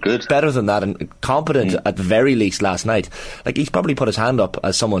little bit good, better than that, and competent at the very least last night. He's probably put his hand up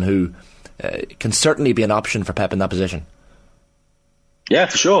as someone who can certainly be an option for Pep in that position. Yeah,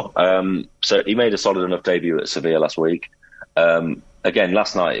 for sure. So he made a solid enough debut at Sevilla last week. Again,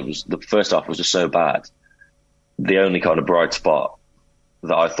 last night the first half was just so bad. The only kind of bright spot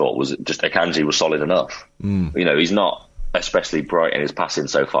that I thought was just Akanji was solid enough. He's not especially bright in his passing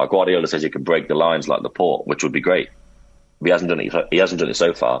so far. Guardiola says he can break the lines like Laporte, which would be great. He hasn't done it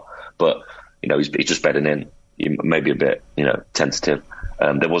so far, but he's just bedding in. Maybe a bit tentative.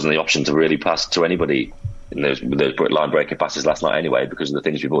 There wasn't the option to really pass to anybody in those line breaking passes last night anyway, because of the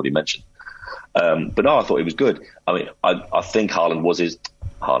things we've already mentioned. But no, I thought he was good. I think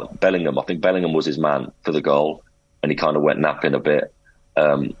Bellingham. I think Bellingham was his man for the goal, and he kind of went napping a bit.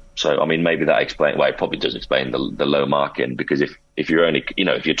 So maybe that explains. Well, it probably does explain the low marking, because if you're only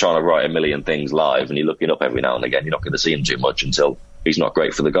if you're trying to write a million things live and you're looking up every now and again, you're not going to see him too much until he's not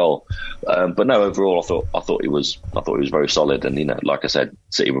great for the goal. But no, overall, I thought he was very solid, and like I said,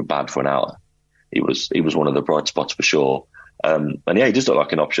 City were bad for an hour. He was one of the bright spots for sure. And yeah, he does look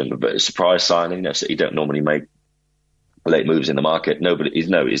like an option, but a surprise signing. City don't normally make late moves in the market. His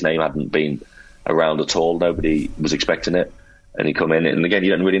name hadn't been around at all. Nobody was expecting it. And he come in, and again,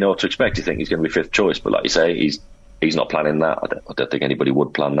 you don't really know what to expect. You think he's going to be 5th choice, but like you say, he's not planning that. I don't think anybody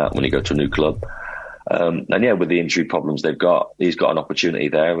would plan that when you go to a new club. And yeah, with the injury problems they've got, he's got an opportunity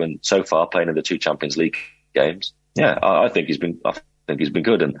there. And so far, playing in the 2 Champions League games, yeah, I think he's been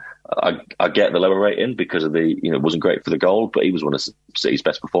good. And I get the lower rating because of it wasn't great for the goal, but he was one of City's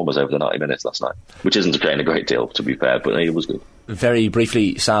best performers over the 90 minutes last night, which isn't saying a great deal, to be fair, but he was good. Very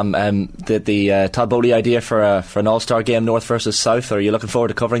briefly, Sam, the Todd Bowley idea for an All-Star game, North versus South, are you looking forward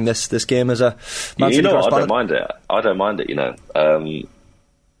to covering this game as a Man City correspondent? I don't mind it.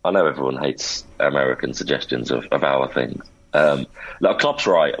 I know everyone hates American suggestions of our things, Like Klopp's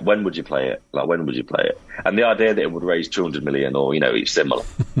right. When would you play it? And the idea that it would raise 200 million or it's similar,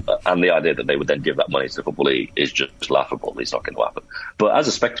 and the idea that they would then give that money to the Football League is just laughable. It's not going to happen. But as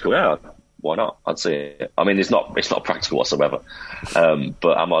a spectacle, yeah, why not? I'd see it. I mean, it's not practical whatsoever.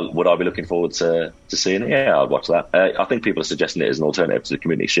 But would I be looking forward to seeing it? Yeah, I'd watch that. I think people are suggesting it as an alternative to the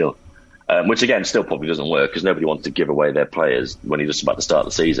Community Shield. Which again still probably doesn't work because nobody wants to give away their players when you're just about to start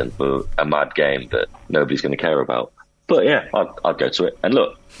the season for a mad game that nobody's going to care about. But yeah, I'd go to it. And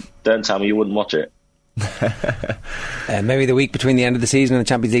look, don't tell me you wouldn't watch it. Maybe the week between the end of the season and the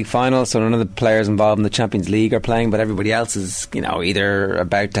Champions League final, so none of the players involved in the Champions League are playing, but everybody else is either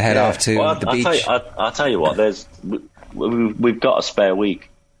about to head off to the beach. I'll tell you what, we've got a spare week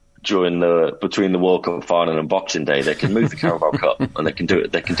between the World Cup final and Boxing Day. They can move the Carabao Cup and they can do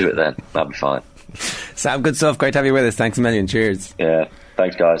it then. That'll be fine. Sam, good stuff. Great to have you with us. Thanks a million. Cheers. Yeah,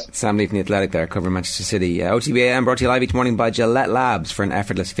 thanks guys. Sam Lee from The Athletic there, covering Manchester City. OTBAM brought to you live each morning by Gillette Labs for an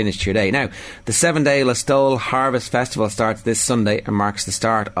effortless finish to your day. Now, the 7-day Listowel Harvest Festival starts this Sunday and marks the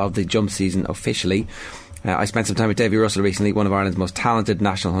start of the jump season officially. I spent some time with Davy Russell recently, one of Ireland's most talented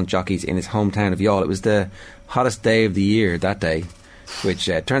national hunt jockeys, in his hometown of Youghal. It was the hottest day of the year that day, which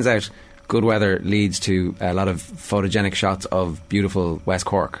turns out good weather leads to a lot of photogenic shots of beautiful West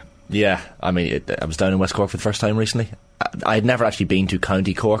Cork. Yeah, I mean, I was down in West Cork for the first time recently. I had never actually been to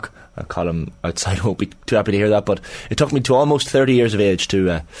County Cork. Colin outside won't be too happy to hear that, but it took me to almost 30 years of age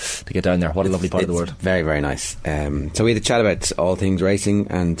to get down there. What a lovely part of the world. Very, very nice. So we had a chat about all things racing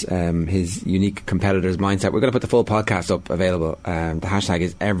and his unique competitor's mindset. We're going to put the full podcast up available. The hashtag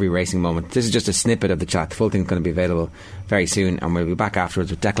is Every Racing Moment. This is just a snippet of the chat. The full thing's going to be available very soon, and we'll be back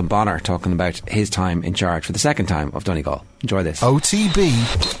afterwards with Declan Bonner talking about his time in charge for the second time of Donegal. Enjoy this.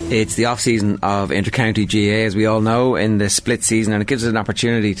 OTB. It's the off-season of Intercounty GAA, as we all know, in the split season, and it gives us an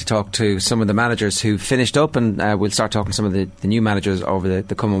opportunity to talk to some of the managers who finished up, and we'll start talking to some of the new managers over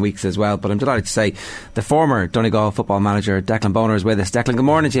the coming weeks as well. But I'm delighted to say the former Donegal football manager Declan Bonner is with us. Declan, good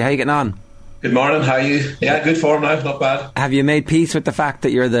morning to you. How are you getting on? Good morning, how are you? Yeah, good form now, not bad. Have you made peace with the fact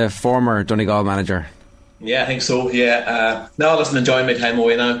that you're the former Donegal manager? Yeah, I think so, yeah. No, listen, enjoying my time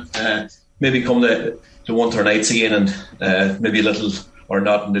away now. Maybe come to winter nights again and maybe a little or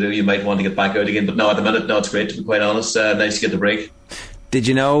nothing to do. You might want to get back out again, but no, at the minute, no, it's great, to be quite honest. Nice to get the break. Did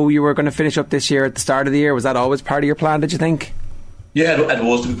you know you were going to finish up this year at the start of the year? Was that always part of your plan, did you think? Yeah, it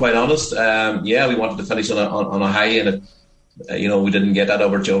was, to be quite honest. Yeah, we wanted to finish on a high, and we didn't get that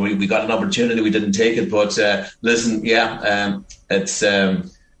opportunity. We got an opportunity, we didn't take it. But listen, yeah, it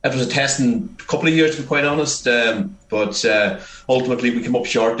was a testing couple of years, to be quite honest. But ultimately, we came up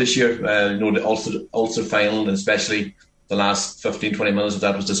short this year. The Ulster final, and especially the last 15-20 minutes of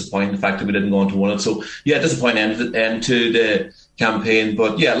that was disappointing. The fact that we didn't go on to win it. So yeah, disappointing end to the campaign.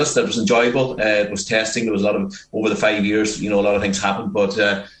 But yeah, listen, it was enjoyable. It was testing. There was a lot of, over the 5 years, a lot of things happened. But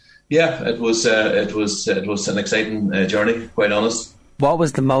yeah, it was an exciting journey, quite honest. What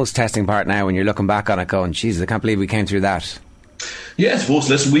was the most testing part now when you're looking back on it going, Jesus, I can't believe we came through that? Yeah, I suppose,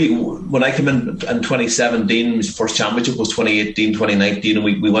 listen, when I came in 2017, my first championship was 2018, 2019, and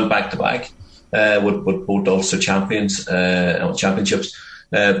we went back to back with both Ulster championships.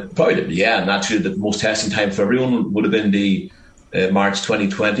 Probably, yeah, naturally the most testing time for everyone would have been the March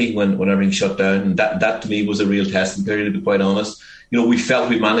 2020 when everything shut down. And that to me was a real testing period, to be quite honest. We felt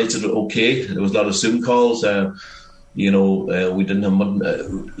we managed it okay. There was a lot of Zoom calls. We didn't have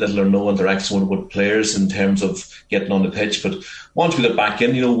little or no interaction with players in terms of getting on the pitch. But once we got back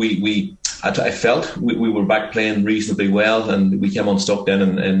in, I felt we were back playing reasonably well, and we came unstuck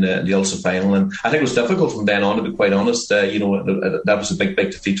then in the Ulster final. And I think it was difficult from then on, to be quite honest. That was a big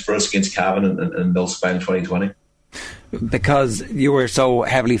defeat for us against Cavan in the Ulster final 2020. Because you were so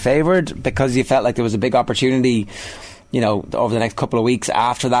heavily favoured, because you felt like there was a big opportunity, over the next couple of weeks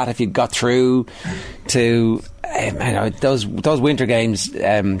after that, if you got through to those winter games,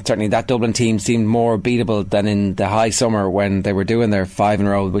 certainly that Dublin team seemed more beatable than in the high summer when they were doing their 5 in a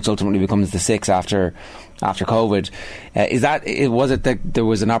row, which ultimately becomes the 6 after COVID. Was it that there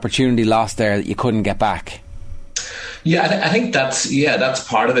was an opportunity lost there that you couldn't get back? Yeah, I think that's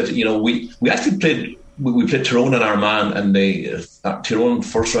part of it. We actually played. We played Tyrone and Armagh, and the Tyrone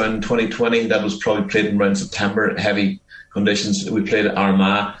first round in 2020. That was probably played in around September, heavy conditions. We played at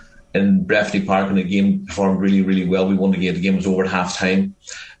Armagh in Breffni Park, and the game performed really, really well. We won the game. The game was over at half time.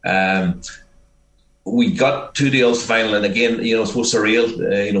 We got to the Ulster final, and again, it was so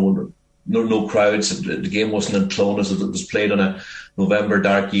surreal. no crowds. The game wasn't in Clones. It was played on a November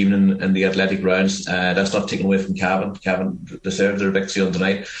dark evening in the Athletic Grounds. That's not taken away from Cavan. Cavan deserved their victory on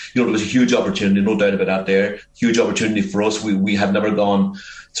tonight. There was a huge opportunity, no doubt about that there. Huge opportunity for us. We had never gone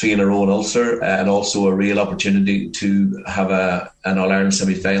 3 in a row in Ulster, and also a real opportunity to have an All-Ireland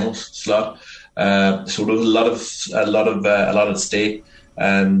semi-final slot. So there was a lot at stake,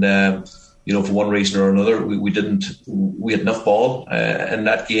 and for one reason or another, we had enough ball in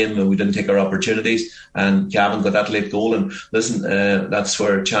that game, and we didn't take our opportunities. And Cavan got that late goal. And listen, that's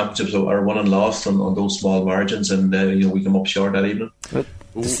where championships are won and lost on those small margins. And we come up short that evening.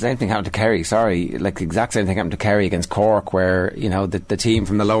 The same thing happened to Kerry. The exact same thing happened to Kerry against Cork, where the team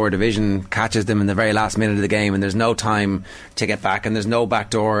from the lower division catches them in the very last minute of the game, and there's no time to get back, and there's no back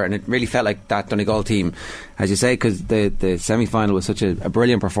door. And it really felt like that Donegal team, as you say, because the semi-final was such a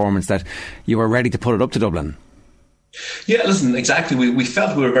brilliant performance that you were ready to put it up to Dublin. Yeah, listen, exactly. We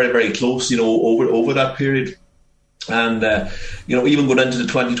felt we were very, very close, over that period. And even going into the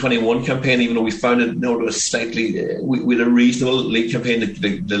 2021 campaign, even though we found it, it was slightly, we had a reasonable league campaign.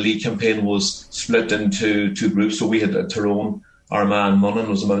 The league campaign was split into 2 groups. So we had Tyrone, Armagh, and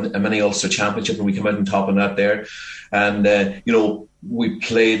Monaghan was a mini Ulster Championship, and we came out on top of that there. And we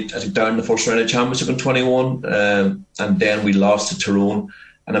played, I think, down the first round of the championship in 21, and then we lost to Tyrone.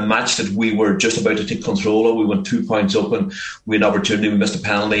 And a match that we were just about to take control of. We went 2 points up, and we had an opportunity. We missed a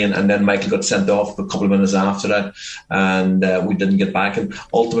penalty, and then Michael got sent off a couple of minutes after that, and we didn't get back. And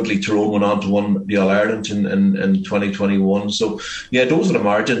ultimately, Tyrone went on to win the All-Ireland in 2021. So, yeah, those are the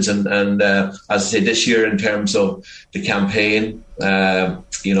margins. And as I say, this year in terms of the campaign, we'd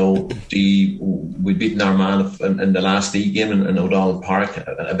beaten Armagh in the last league game in O'Donnell Park,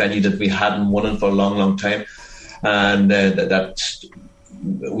 a venue that we hadn't won in for a long, long time, and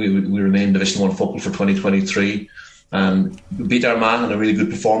we remain Division 1 football for 2023. We beat Armagh in a really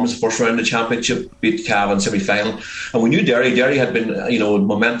good performance, first round of the championship, beat Cavan semi-final. And we knew Derry had been,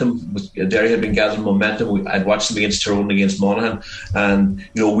 momentum. Derry had been gathering momentum. I'd watched them against Tyrone, against Monaghan. And,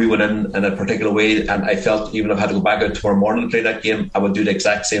 we went in a particular way. And I felt even if I had to go back out tomorrow morning to play that game, I would do the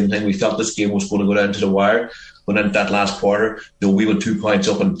exact same thing. We felt this game was going to go down to the wire. When in that last quarter, we went 2 points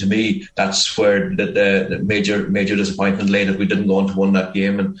up, and to me, that's where the major disappointment lay, that we didn't go on to win that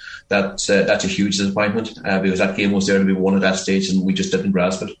game, and that's a huge disappointment because that game was there to be won at that stage, and we just didn't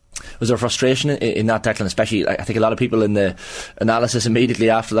grasp it. Was there frustration in that, Declan? Especially, I think a lot of people in the analysis immediately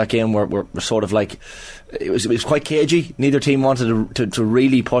after that game were sort of like, it was quite cagey. Neither team wanted to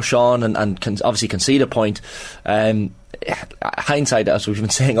really push on and obviously concede a point. Hindsight, as we've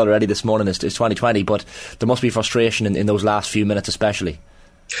been saying already this morning, is 2020, but there must be frustration in those last few minutes especially.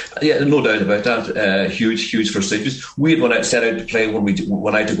 Yeah, no doubt about that. Huge frustration. We had set out to play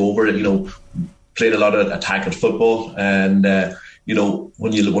when I took over, played a lot of attacking football, and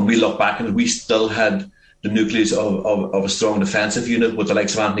when we look back, and we still had the nucleus of a strong defensive unit with the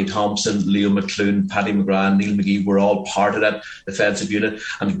likes of Anthony Thompson, Leo McClune, Paddy McGrath, Neil McGee were all part of that defensive unit.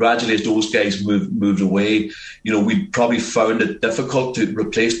 And gradually, as those guys moved away, we probably found it difficult to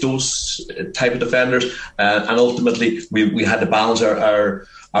replace those type of defenders. And ultimately, we had to balance our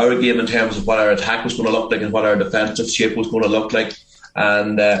game in terms of what our attack was going to look like and what our defensive shape was going to look like.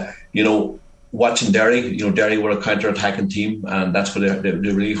 And watching Derry, Derry were a counter-attacking team, and that's where they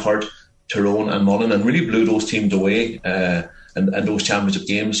really hurt Tyrone and Monaghan and really blew those teams away in those championship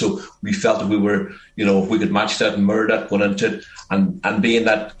games. So we felt that we were, if we could match that and mirror that going into it, and be in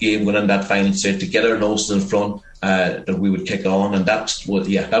that game, going in that final stage, to get our noses in front, that we would kick on. And that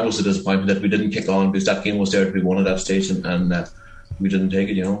was the disappointment, that we didn't kick on, because that game was there to be won at that stage, and we didn't take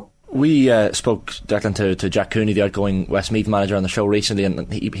it, We spoke, Declan, to Jack Cooney, the outgoing Westmeath manager, on the show recently,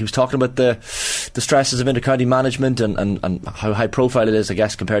 and he was talking about the stresses of intercounty management and how high profile it is, I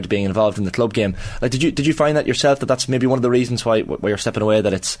guess, compared to being involved in the club game. Like, did you find that yourself, that that's maybe one of the reasons why you're stepping away,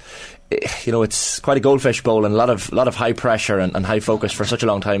 that it's quite a goldfish bowl and a lot of high pressure and high focus for such a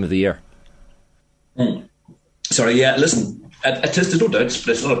long time of the year? Sorry, yeah, listen, it is, no doubt,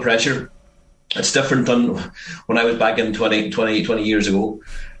 there's a lot of pressure. It's different than when I was back in 20 years ago.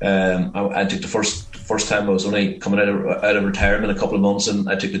 I took the first time, I was only coming out of retirement a couple of months, and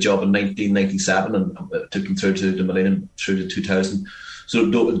I took the job in 1997 and took them through to the millennium, through to 2000.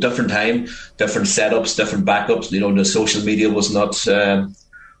 So different time, different setups, different backups. The social media was not an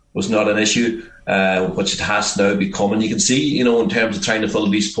issue, which it has now become. And you can see, in terms of trying to fill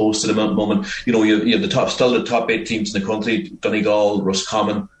these posts at the moment, you have the top 8 teams in the country: Donegal,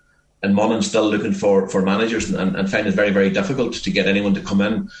 Roscommon, and Monaghan still looking for managers, and find it very, very difficult to get anyone to come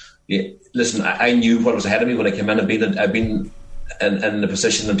in. Yeah, listen, I knew what was ahead of me when I came in. I've been in the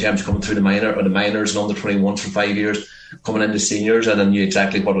position in terms of coming through the minors and under 21s for 5 years, coming into seniors, and I knew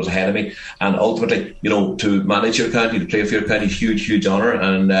exactly what was ahead of me. And ultimately, to manage your county, to play for your county, huge honour,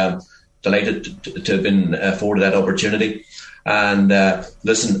 and delighted to have been afforded that opportunity. And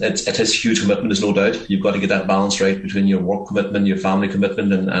listen, it is huge commitment, there's no doubt. You've got to get that balance right between your work commitment, your family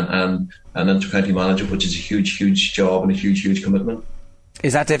commitment, and inter-county manager, which is a huge job and a huge commitment.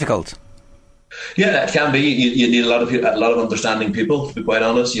 Is that difficult? Yeah, it can be. You need a lot of understanding people, to be quite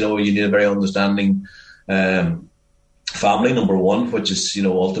honest. You need a very understanding family, number one, which is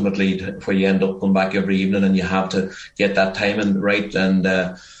ultimately where you end up going back every evening, and you have to get that timing right, and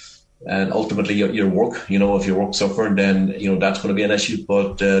ultimately your work. If your work's suffering, then that's going to be an issue.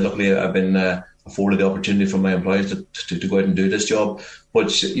 But luckily, I've been afforded the opportunity from my employees to go out and do this job,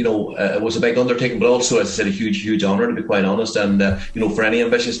 which it was a big undertaking, but also, as I said, a huge honour, to be quite honest. And for any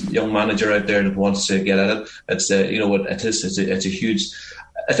ambitious young manager out there that wants to get at it, it's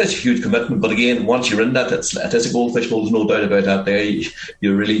it's a huge commitment. But again, once you're in that, it is a goldfish bowl. There's no doubt about that. There,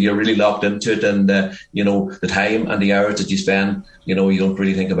 you're really locked into it, and the time and the hours that you spend, you don't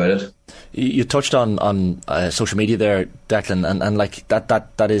really think about it. You touched on social media there, Declan, and like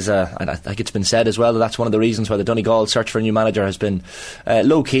that is and I think it's been said as well, that's one of the reasons why the Donegal search for a new manager has been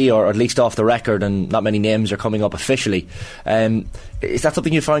low key, or at least off the record, and not many names are coming up officially. Is that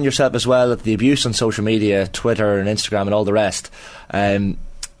something you find yourself as well, the abuse on social media, Twitter and Instagram and all the rest?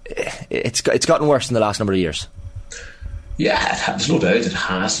 It's gotten worse in the last number of years. Yeah, there's no doubt it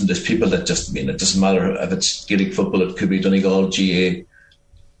has, and there's people that just, it doesn't matter if it's Gaelic football, it could be Donegal GA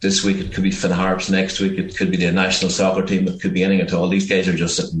this week, it could be Finn Harps next week, it could be the national soccer team, it could be anything at all. These guys are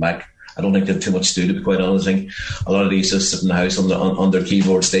just sitting back. I don't think they have too much to do, to be quite honest. I think a lot of these just sit in the house on their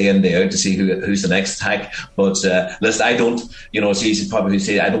keyboards day in, day out to see who's the next attack. But listen, I don't, it's easy probably to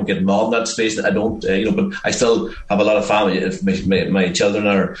say I don't get involved in that space. I don't, but I still have a lot of family. If my children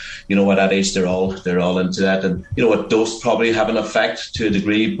are, at that age, they're all into that. And, it does probably have an effect to a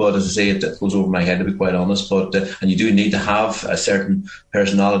degree, but as I say, it goes over my head, to be quite honest. But, and you do need to have a certain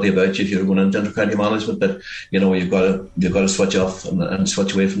personality about you if you're going into inter-county management, that, you've got to switch off and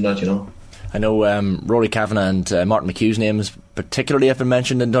switch away from that, I know Rory Kavanagh and Martin McHugh's names particularly have been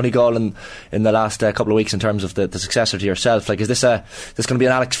mentioned in Donegal in the last couple of weeks in terms of the successor to yourself. Like, is this going to be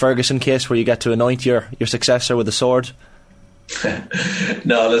an Alex Ferguson case where you get to anoint your successor with a sword?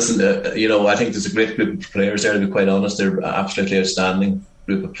 No, listen, I think there's a great group of players there, to be quite honest. They're absolutely outstanding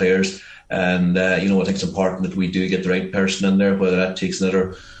group of players, and I think it's important that we do get the right person in there, whether that takes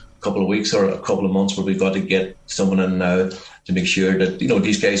another couple of weeks or a couple of months, but we've got to get someone in now to make sure that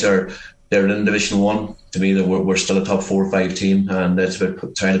these guys they're in Division 1. To me, that we're still a top 4 or 5 team, and it's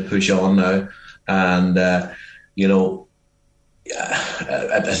about trying to push on now. And as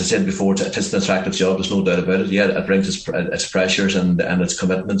I said before, it's an attractive job. There's no doubt about it. Yeah, it brings its pressures and its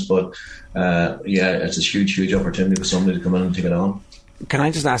commitments, but it's a huge opportunity for somebody to come in and take it on. Can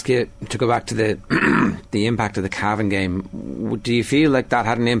I just ask you to go back to the impact of the Cavan game? Do you feel like that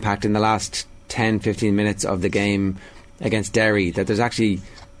had an impact in the last 10-15 minutes of the game against Derry, that there's actually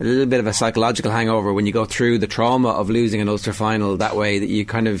a little bit of a psychological hangover when you go through the trauma of losing an Ulster final that way, that you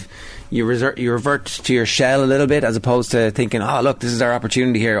kind of you revert to your shell a little bit, as opposed to thinking, oh look, this is our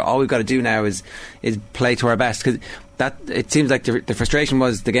opportunity here, all we've got to do now is play to our best? Because that, it seems like the frustration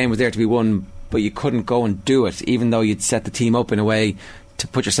was the game was there to be won, but you couldn't go and do it, even though you'd set the team up in a way to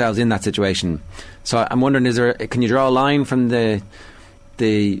put yourselves in that situation. So I'm wondering, can you draw a line from the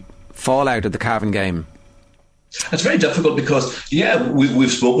fallout of the Cavan game? It's very difficult because,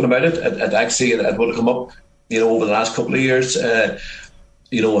 we've spoken about it at Axie, and it would have come up, over the last couple of years.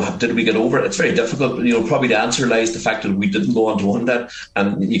 Did we get over it? It's very difficult. Probably the answer lies the fact that we didn't go on to win that,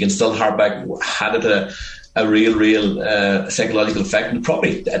 and you can still harp back, had it a real psychological effect, and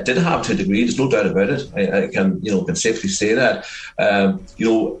probably it did have to a degree. There's no doubt about it. I can safely say that.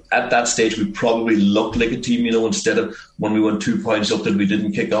 At that stage we probably looked like a team. Instead of when we went 2 points up that we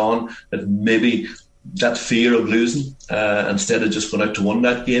didn't kick on, that maybe that fear of losing, instead of just going out to win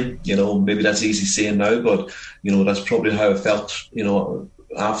that game. Maybe that's easy saying now, but that's probably how I felt.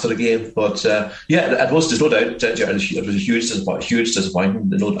 After the game, but it was. There's no doubt it was a huge disappointment.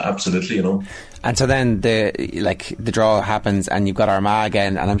 No, absolutely, And so then the draw happens, and you've got Armagh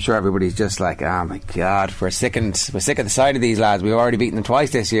again, and I'm sure everybody's just like, oh my God, we're sick of the sight of these lads. We've already beaten them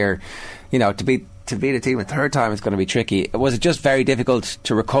twice this year. To beat a team a third time is going to be tricky. Was it just very difficult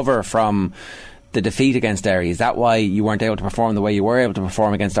to recover from the defeat against Derry? Is that why you weren't able to perform the way you were able to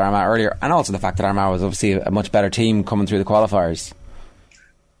perform against Armagh earlier? And also the fact that Armagh was obviously a much better team coming through the qualifiers.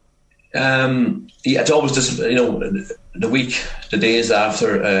 It's always just the days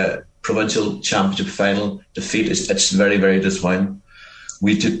after provincial championship final defeat. It's very, very disappointing.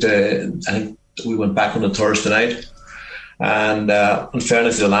 We took I think we went back on the Thursday night, and in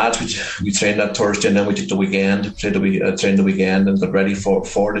fairness to the lads, we trained that Thursday, and then we took the weekend, trained the weekend, and got ready for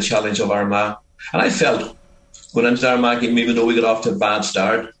the challenge of Armagh. And I felt going into the Armagh game, even though we got off to a bad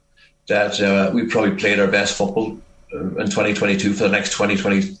start, that we probably played our best football in 2022 for the next 20,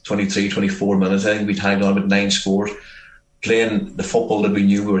 23, 24 minutes. I think we tagged on with 9 scores, playing the football that we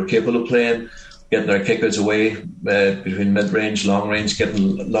knew we were capable of playing, getting our kickouts away between mid-range, long-range,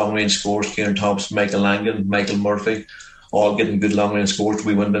 getting long-range scores. Kieran Thompson, Michael Langan, Michael Murphy, all getting good long-range scores.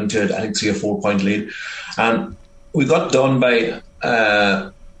 We went into it, I think, 3 or 4 point lead. And we got done by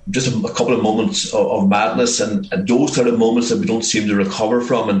just a couple of moments of madness, and those sort of moments that we don't seem to recover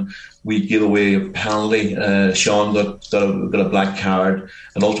from. And we gave away a penalty. Sean got a black card,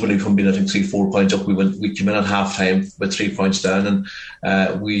 and ultimately, from being, I think, 3-4 points up, we came in at half time with 3 points down, and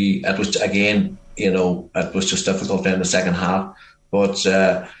it was again, it was just difficult in the second half. But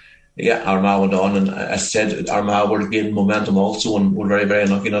Armagh went on, and as I said, Armagh were gaining momentum also, and were very, very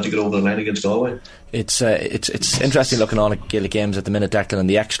unlucky not to get over the line against Galway. It's interesting looking on at Gaelic games at the minute, Declan, and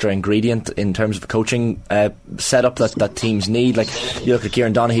the extra ingredient in terms of the coaching setup that teams need. Like, you look at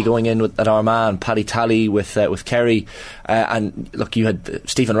Kieran Donaghy going in at Armagh, and Paddy Talley with Kerry, and look, you had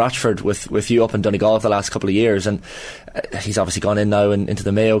Stephen Rochford with you up in Donegal the last couple of years, and he's obviously gone in now into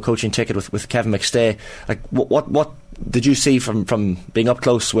the Mayo coaching ticket with Kevin McStay. Like, what did you see from being up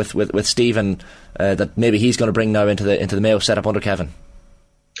close with Stephen that maybe he's going to bring now into the Mayo setup under Kevin?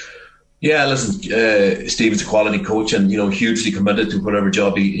 Yeah, listen, Stephen's a quality coach, and hugely committed to whatever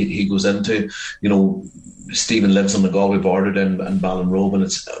job he goes into. Stephen lives on the Galway border in Ballinrobe, and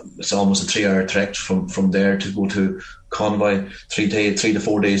it's almost a 3-hour trek from there to go to Convoy 3 to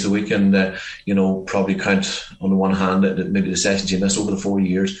 4 days a week, and probably count on the one hand maybe the sessions he missed over the 4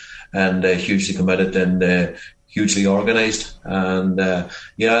 years, and hugely committed and hugely organised, and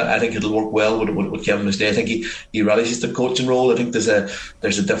I think it'll work well with Kevin McStay. I think he relishes the coaching role. I think there's a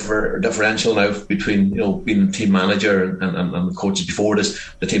differential now between being a team manager and coaches. Before this,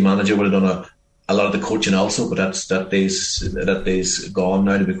 the team manager would have done a lot of the coaching also, but that day's gone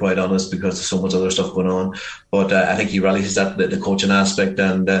now, to be quite honest, because there's so much other stuff going on. But I think he relishes the coaching aspect,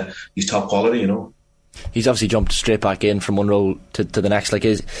 and he's top quality. He's obviously jumped straight back in from one role to the next. Like,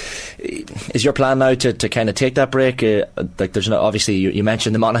 is your plan now to kind of take that break? Like, there's obviously you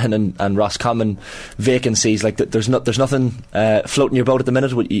mentioned the Monaghan and Roscommon vacancies. Like, there's nothing floating your boat at the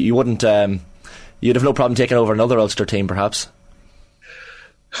minute. You wouldn't. You'd have no problem taking over another Ulster team, perhaps.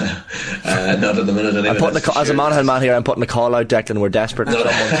 Not at the minute. Anyway, as a Monaghan man here, I'm putting a call out, Declan. We're desperate for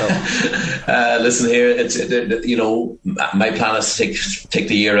someone. So. Listen here, my plan is to take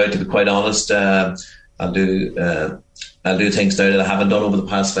the year out. To be quite honest, I'll do things now that I haven't done over the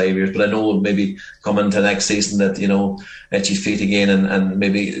past 5 years. But I know maybe coming to next season that itch his feet again and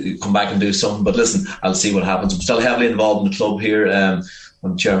maybe come back and do something. But listen, I'll see what happens. I'm still heavily involved in the club here.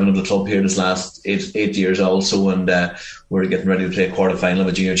 I'm chairman of the club here this last eight years also, and we're getting ready to play a quarter final of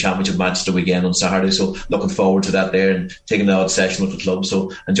a junior championship match the weekend on Saturday. So looking forward to that there, and taking the odd session with the club.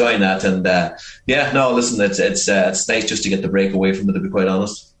 So enjoying that, and listen, it's nice just to get the break away from it, to be quite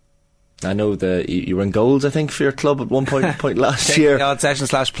honest. I know you were in goals, I think, for your club at one point last year. The odd session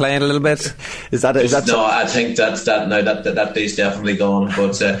 / playing a little bit. Is that no? I think that's that now. That day's definitely gone.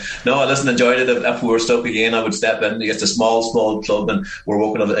 But no, I enjoyed it. If we were stuck again, I would step in. It's a small club, and we're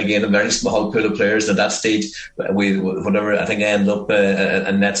working on again a very small pool of players. At that stage, whatever I think I ended up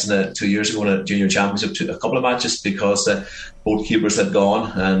in nets 2 years ago in a junior championship, a couple of matches because both keepers had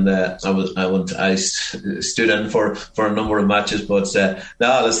gone, and I stood in for a number of matches. But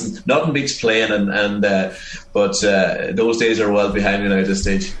no, listen, nothing beats playing, but those days are well behind me now at this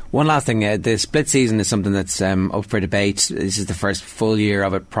stage. One last thing, the split season is something that's up for debate. This is the first full year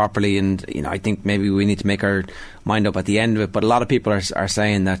of it properly, and I think maybe we need to make our mind up at the end of it. But a lot of people are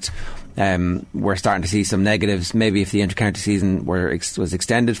saying that we're starting to see some negatives. Maybe if the inter-county season was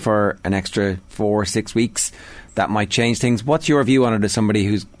extended for an extra 4 or 6 weeks, that might change things. What's your view on it as somebody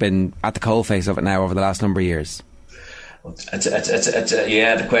who's been at the coalface of it now over the last number of years?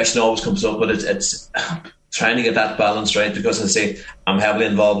 The question always comes up, but it's trying to get that balance right, because as I say, I'm heavily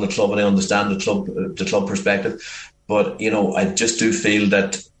involved in the club and I understand the club perspective, but I just do feel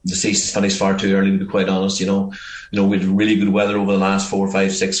that the season's finished far too early, to be quite honest. We had really good weather over the last 4,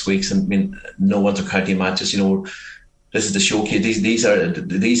 5, 6 weeks, and no inter-county matches. this is the showcase. These are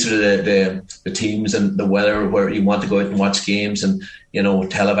the teams and the weather where you want to go out and watch games and, you know,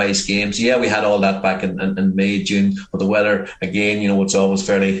 televised games. Yeah, we had all that back in May, June, but the weather, again, you know, it's always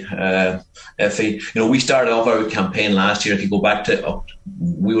fairly iffy. You know, we started off our campaign last year. If you go back to,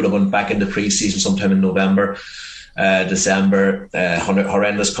 we would have went back into pre-season sometime in November, December,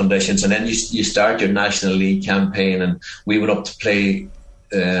 horrendous conditions, and then you start your National League campaign, and we went up to play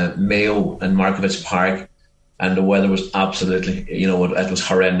Mayo and Markovitz Park, and the weather was absolutely, you know, it was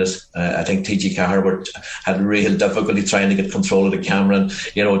horrendous. I think TG Caharbert had real difficulty trying to get control of the camera,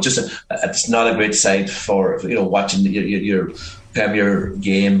 and, you know, it's not a great sight for, you know, watching your Premier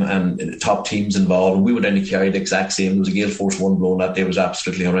game and top teams involved. And we would only carry the exact same. There was a gale force 1 blown that day. It was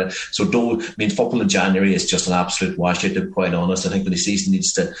absolutely horrendous. So football in January is just an absolute washout, to be quite honest. I think the season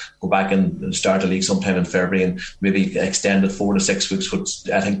needs to go back and start the league sometime in February, and maybe extend it 4 to 6 weeks, which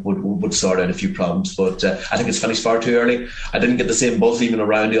I think would sort out a few problems. But I think it's finished far too early. I didn't get the same buzz even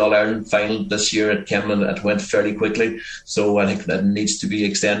around the All-Ireland final this year at Kemlin. It went fairly quickly. So I think that needs to be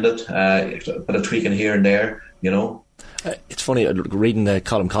extended. But a tweaking here and there, you know. It's funny reading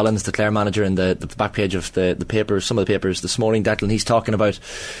Colm Collins, the Clare manager, in the back page of the papers, some of the papers this morning, Declan. He's talking about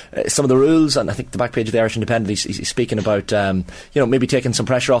some of the rules, and I think the back page of the Irish Independent, he's speaking about you know, maybe taking some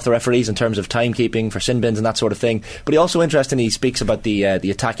pressure off the referees in terms of timekeeping for sin bins and that sort of thing. But he also, interestingly, he speaks about the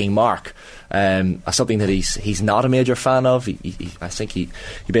attacking mark as something that he's not a major fan of. I think he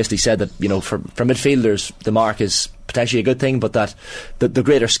basically said that, you know, for midfielders the mark is potentially a good thing, but that the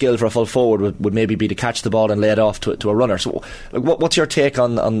greater skill for a full forward would maybe be to catch the ball and lay it off to a runner. So what's your take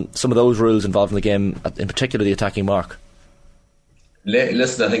on some of those rules involved in the game, in particular the attacking mark?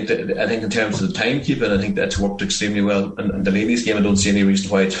 Listen, I think in terms of the timekeeping, I think that's worked extremely well. And the ladies' game, I don't see any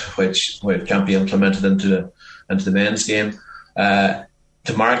reason why it can't be implemented into the men's game.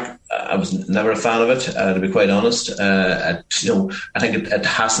 To mark, I was never a fan of it, to be quite honest. You know, I think it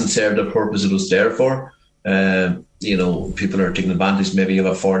hasn't served the purpose it was there for. You know, people are taking advantage. Maybe you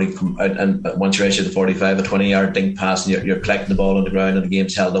have a 40 and once you're issued the 45, a 20-yard dink pass, and you're collecting the ball on the ground and the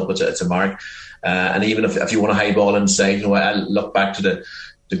game's held up, it's a mark. And even if you want a high ball inside, you know, I look back to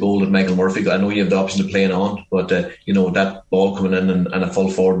the goal that Michael Murphy got. I know you have the option of playing on, but you know, that ball coming in and a full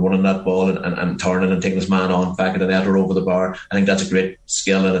forward running that ball and turning and taking his man on back of the net or over the bar, I think that's a great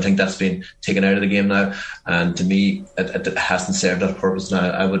skill, and I think that's been taken out of the game now. And to me, it hasn't served that purpose. Now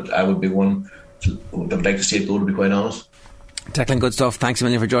I would be one would like to see it go, to be quite honest. Declan, good stuff. Thanks a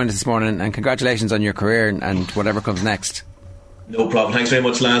million for joining us this morning, and congratulations on your career and whatever comes next. No problem. Thanks very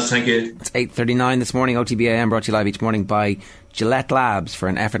much, lads. Thank you. It's 8:39 this morning. OTBAM brought to you live each morning by Gillette Labs for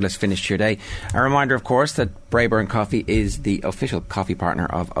an effortless finish to your day. A reminder, of course, that Braeburn Coffee is the official coffee partner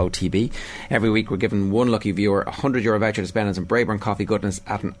of OTB. Every week we're giving one lucky viewer a €100 voucher to spend on some Braeburn coffee goodness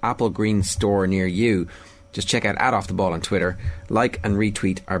at an Apple Green store near you. Just check out @OffTheBall on Twitter, like and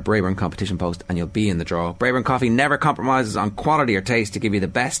retweet our Braeburn competition post, and you'll be in the draw. Braeburn Coffee never compromises on quality or taste to give you the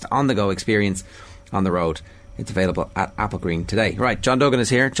best on-the-go experience on the road. It's available at Apple Green today. Right, John Duggan is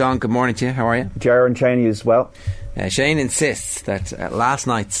here. John, good morning to you. How are you? Ger and Cheney as well. Shane insists that last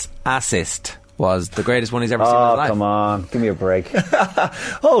night's assist was the greatest one he's ever seen in his life. Oh, come on. Give me a break.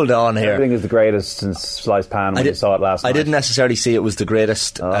 Hold on here. Everything is the greatest since sliced pan when you saw it last night. I didn't necessarily see it was the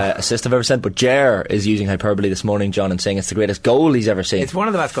greatest assist I've ever seen, but Ger is using hyperbole this morning, John, and saying it's the greatest goal he's ever seen. It's one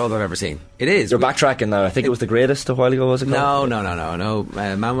of the best goals I've ever seen. It is. You're backtracking now. I think it was the greatest a while ago, was it? No. Manuel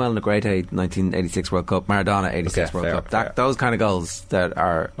Negrete, 1986 World Cup. Maradona, 86 World Cup. Those kind of goals that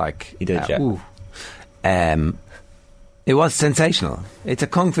are like... He did, yeah. It was sensational. It's a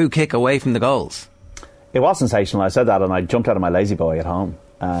kung fu kick away from the goals. It was sensational. I said that and I jumped out of my lazy boy at home.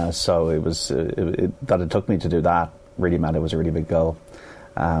 So it was that it took me to do that really meant it was a really big goal.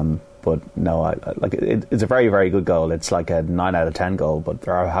 But no, it's a very, very good goal. It's like a 9 out of 10 goal, but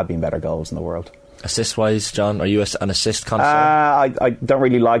there have been better goals in the world. Assist-wise, John, are you an assist connoisseur? I don't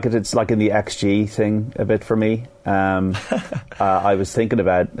really like it. It's like in the XG thing a bit for me. I was thinking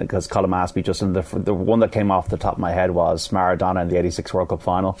about, because Colin asked me, just in the one that came off the top of my head was Maradona in the 86 World Cup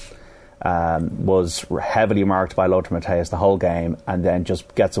final. Was heavily marked by Lothar Matthäus the whole game, and then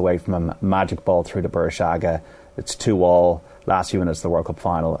just gets away from him, magic ball through to Bergshaga. It's 2-2, last few minutes of the World Cup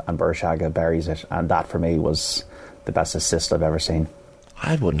final, and Bergshaga buries it, and that for me was the best assist I've ever seen.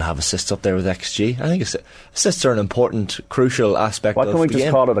 I wouldn't have assists up there with XG. I think assists are an important, crucial aspect of the game. Why can't we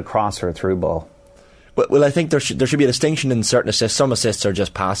just call it a cross or a through ball? Well, I think there should be a distinction in certain assists. Some assists are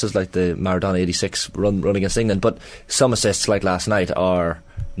just passes, like the Maradona 86 run against England, but some assists, like last night, are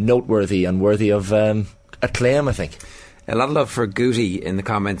noteworthy and worthy of acclaim, I think. A lot of love for Goody in the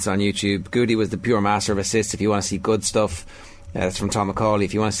comments on YouTube. Goody was the pure master of assists. If you want to see good stuff, That's from Tom McCauley.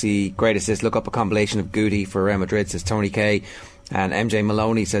 If you want to see great assists, look up a compilation of Guti for Real Madrid, says Tony Kay. And MJ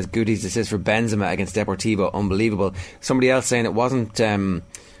Maloney says Guti's assist for Benzema against Deportivo, unbelievable. Somebody else saying it wasn't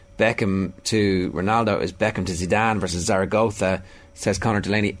Beckham to Ronaldo, it was Beckham to Zidane versus Zaragoza, says Conor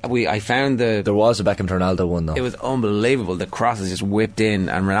Delaney. I found there was a Beckham to Ronaldo one though. It was unbelievable. The cross is just whipped in,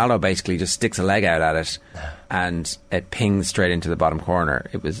 and Ronaldo basically just sticks a leg out at it, and it pings straight into the bottom corner.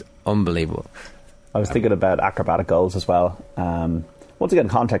 It was unbelievable. I was thinking about acrobatic goals as well. Once again,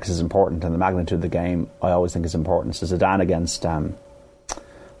 context is important, and the magnitude of the game I always think is important. So Zidane against Bayer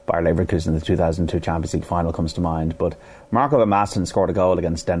Leverkusen in the 2002 Champions League final comes to mind. But Marco van Basten scored a goal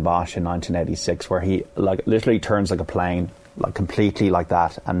against Den Bosch in 1986 where he literally turns like a plane, completely like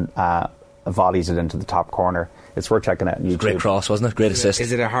that, and volleys it into the top corner. It's worth checking out on YouTube. Great cross, wasn't it? Great assist.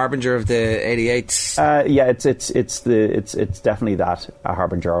 Is it a harbinger of the 88? Yeah, it's definitely that, a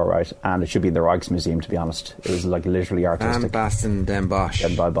harbinger, all right. And it should be in the Rijksmuseum, to be honest. It was literally artistic. Basten Den Bosch.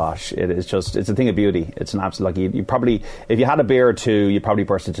 Den Bosch. It's a thing of beauty. It's an absolute, you probably, if you had a beer or two, you probably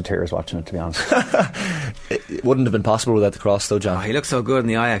burst into tears watching it, to be honest. It wouldn't have been possible without the cross, though, John. He looks so good in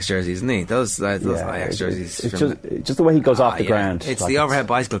the Ajax jerseys, doesn't he? Those Ajax jerseys. It's just the way he goes off the ground. It's the overhead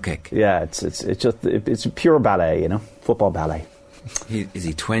bicycle kick. Yeah, it's pure ballet, football ballet. Is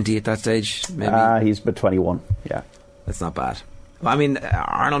he 20 at that stage? Maybe he's but 21. Yeah, that's not bad. I mean,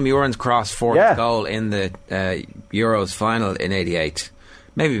 Arnold Muren's cross for his goal in the Euros final in '88.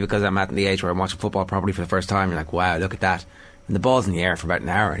 Maybe because I'm at the age where I'm watching football properly for the first time. You're like, wow, look at that, and the ball's in the air for about an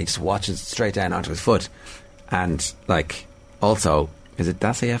hour, and he just watches straight down onto his foot. And also, is it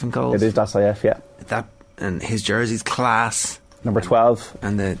Dassayev in goals? It is Dassayev, yeah. And his jersey's class. Number 12.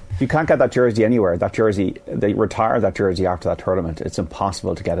 And you can't get that jersey anywhere. That jersey, they retired that jersey after that tournament. It's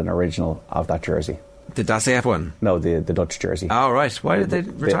impossible to get an original of that jersey. The Dassayev one? No, the Dutch jersey. Oh, right. Why did they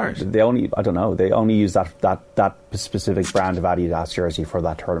retire it? They only, I don't know, they only use that specific brand of Adidas jersey for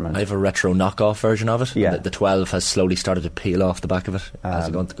that tournament. I have a retro knockoff version of it. Yeah. The 12 has slowly started to peel off the back of it as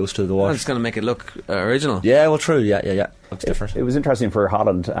it goes through the wash. It's going to make it look original. Yeah, well, true. Yeah. Looks different. It was interesting for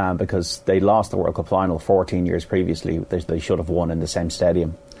Holland because they lost the World Cup final 14 years previously. They should have won in the same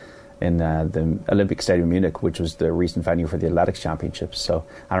stadium, in the Olympic Stadium Munich, which was the recent venue for the Athletics Championships. So,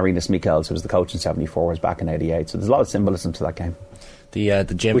 and Arenas Michels, who was the coach in '74, was back in '88. So there's a lot of symbolism to that game. The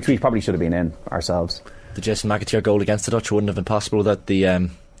Jim, which we probably should have been in ourselves. The Jason McAteer goal against the Dutch wouldn't have been possible without the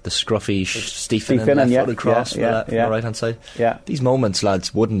scruffy Stephen left-footed cross on the right hand side. Yeah, these moments,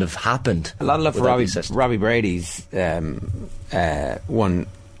 lads, wouldn't have happened. A lot of love for Robbie Brady's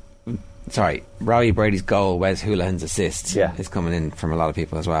Robbie Brady's goal, Wes Hoolahan's assist is coming in from a lot of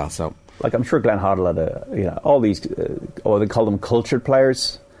people as well. So, I'm sure Glenn Hoddle had all these, they call them cultured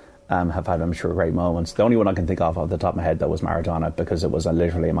players, have had, I'm sure, great moments. The only one I can think of off the top of my head that was Maradona, because it was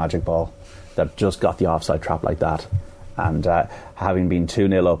literally a magic ball that just got the offside trap like that. And having been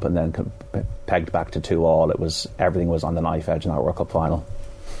 2-0 up and then pegged back to 2-2, everything was on the knife edge in that World Cup final.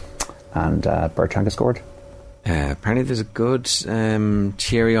 And Bertrand scored. Apparently there's a good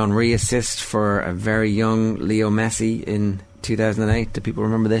Thierry Henry assist for a very young Leo Messi in 2008. Do people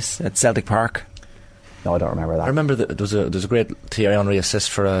remember this at Celtic Park? No, I don't remember that. I remember that there was a great Thierry Henry assist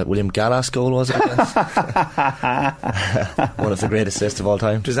for a William Gallas goal, was it? One of the great assists of all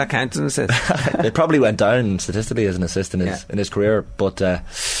time. Does that count as an assist? It probably went down statistically as an assist in his career, but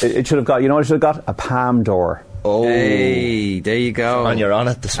it should have got. You know, what it should have got? A Palme d'Or. Oh, hey, there you go. And you're on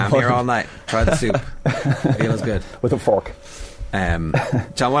it this morning. I'm here all night. Try the soup. Feels good with a fork.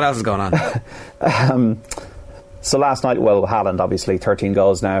 John, what else is going on? So last night, Haaland, obviously 13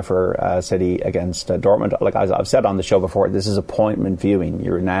 goals now for City against Dortmund. Like I've said on the show before, this is appointment viewing.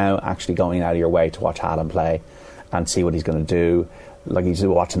 You're now actually going out of your way to watch Haaland play and see what he's going to do. Like he's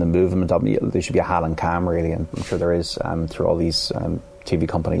watching the movement of him. There should be a Haaland cam, really, and I'm sure there is through all these TV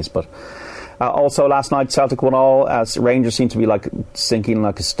companies. But also last night, Celtic won all. Rangers seem to be sinking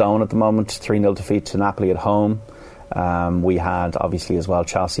like a stone at the moment. 3-0 defeat to Napoli at home. We had obviously as well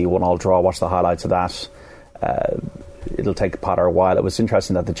Chelsea 1-1 draw. Watch the highlights of that. It'll take Potter a while. It was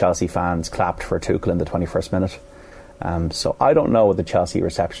interesting that the Chelsea fans clapped for Tuchel in the 21st minute. So I don't know what the Chelsea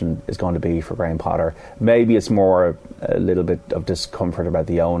reception is going to be for Graham Potter. Maybe it's more a little bit of discomfort about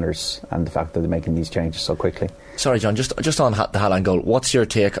the owners and the fact that they're making these changes so quickly. Sorry, John, just on the Haaland goal, what's your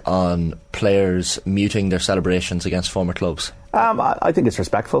take on players muting their celebrations against former clubs? I think it's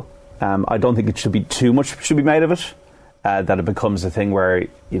respectful. I don't think it should be too much should be made of it. That it becomes a thing where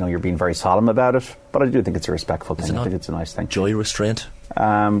you're being very solemn about it. But I do think it's a respectful thing. I think it's a nice thing. Joy restraint.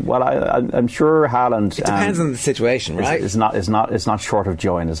 Well, I'm sure Haaland. It depends on the situation, right? Is not short of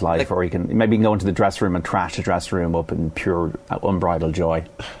joy in his life, or he can go into the dressing room and trash the dressing room up in pure unbridled joy.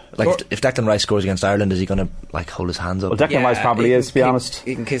 Like if Declan Rice scores against Ireland, is he going to like hold his hands up? Well, Declan Rice probably is, to be honest.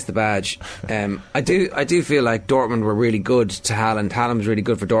 He can kiss the badge. I do feel like Dortmund were really good to Haaland. Haaland was really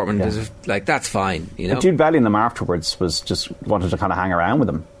good for Dortmund. Yeah. Like that's fine, you know. And Jude Bellingham afterwards was just wanted to kind of hang around with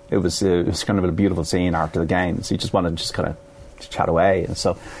him. It was kind of a beautiful scene after the game. So he just wanted to just kind of chat away, and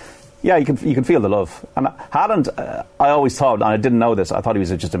so. Yeah, you can feel the love. And Haaland, I always thought, and I didn't know this, I thought he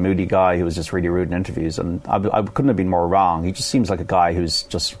was just a moody guy who was just really rude in interviews, and I couldn't have been more wrong. He just seems like a guy who's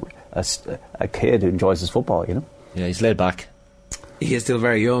just a kid who enjoys his football, you know? Yeah, he's laid back. He is still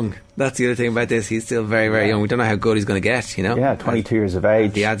very young. That's the other thing about this. He's still very, very young. We don't know how good he's going to get, you know? Yeah, 22 years of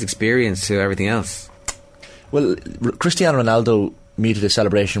age. He adds experience to everything else. Well, Cristiano Ronaldo muted his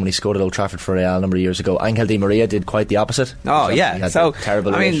celebration when he scored at Old Trafford for Real a number of years ago. Angel Di Maria did quite the opposite. Oh, yeah. So,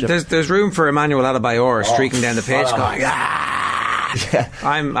 terrible there's room for Emmanuel Adebayor streaking down the pitch going, yeah.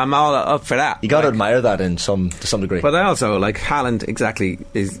 I'm all up for that. You got to admire that to some degree. But I also, like, Haaland exactly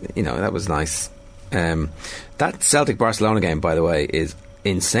is, you know, that was nice. That Celtic-Barcelona game, by the way, is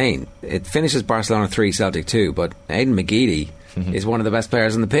insane. It finishes Barcelona 3, Celtic 2, but Aidan McGeady is one of the best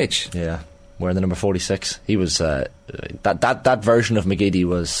players on the pitch. Yeah. Wearing the number 46, he was that version of McGeady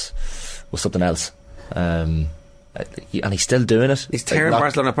was something else, and he's still doing it. He's tearing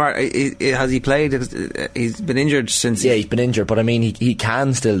Barcelona apart. Has he played? He's been injured since. Yeah, he's been injured, but I mean, he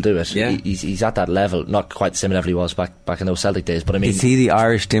can still do it. Yeah. He's at that level, not quite the same level he was back in those Celtic days. But I mean, is he the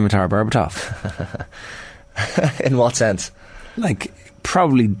Irish Dimitar Berbatov? In what sense? Like,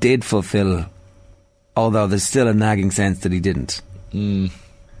 probably did fulfil, although there's still a nagging sense that he didn't.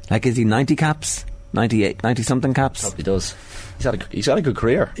 Like, is he 90 caps? 98, 90-something caps? Probably does. He's had a good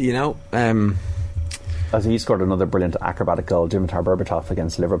career. You know, as he scored another brilliant acrobatic goal, Dimitar Berbatov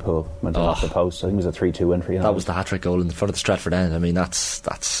against Liverpool went off the post. I think it was a 3-2 win for you. That was the hat-trick goal in front of the Stratford end. I mean, that's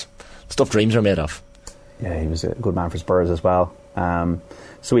stuff dreams are made of. Yeah, he was a good man for Spurs as well.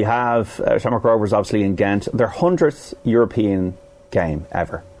 So we have Shamrock Rovers obviously in Ghent. Their 100th European game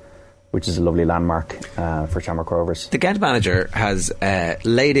ever, which is a lovely landmark for Shamrock Rovers. The Ghent manager has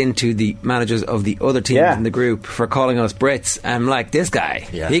laid into the managers of the other teams in the group for calling us Brits. I'm like, this guy,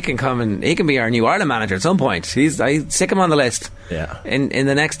 he can come and he can be our new Ireland manager at some point. I stick him on the list. Yeah. In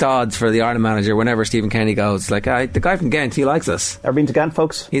the next odds for the Ireland manager, whenever Stephen Kenny goes, like, the guy from Ghent, he likes us. Ever been to Ghent,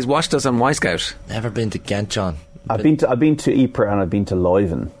 folks? He's watched us on Y-Scout. Never been to Ghent, John. I've been to Ypres and I've been to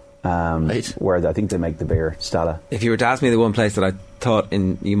Leuven. Where I think they make the beer Stella. If you were to ask me the one place that I thought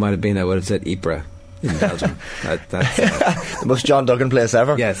you might have been, I would have said Ypres in Belgium. That's the most John Duggan place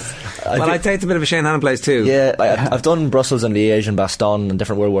ever. Yes. I'd say it's a bit of a Shane Hannon place too. Yeah, I've done Brussels and Liège and Bastogne and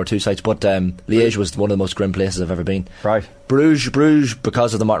different World War II sites, but Liège was one of the most grim places I've ever been. Right. Bruges,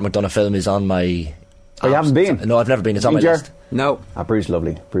 because of the Martin McDonagh film, is on my... Oh, you haven't been? No, I've never been. It's on my list. No. Bruges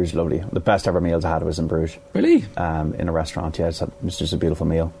lovely. The best ever meals I had was in Bruges. Really? In a restaurant, yeah. It was just a beautiful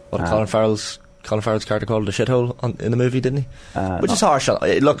meal. What Colin Farrell's character called the shithole in the movie, didn't he? Which is harsh.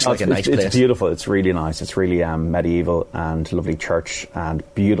 It looks like a nice place. It's beautiful. It's really nice. It's really medieval and lovely church and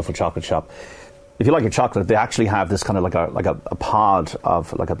beautiful chocolate shop. If you like your chocolate, they actually have this kind of like a pod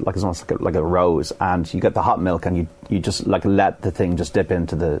of it's almost like a rose, and you get the hot milk and you just like let the thing just dip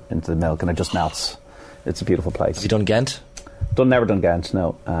into the milk and it just melts. It's a beautiful place. Have you done Ghent? Never done Ghent,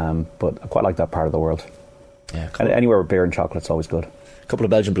 no. But I quite like that part of the world. Yeah, and anywhere with beer and chocolate's always good. A couple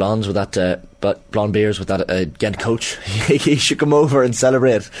of Belgian blondes with that blonde beers with that Ghent coach. He should come over and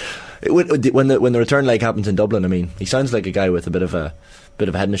celebrate when the return leg happens in Dublin. I mean, he sounds like a guy with a bit of a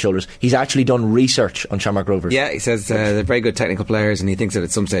head and shoulders. He's actually done research on Shamrock Rovers. Yeah, he says they're very good technical players, and he thinks that at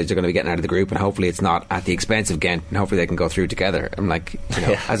some stage they're going to be getting out of the group, and hopefully it's not at the expense of Ghent, and hopefully they can go through together. I'm like,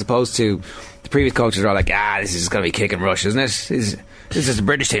 as opposed to the previous coaches are all like, this is going to be kick and rush, isn't it? This is a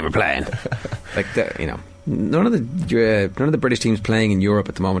British team we're playing. None of the British teams playing in Europe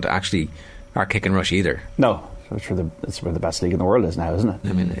at the moment actually are kick and rush either. No. It's where the best league in the world is now, isn't it?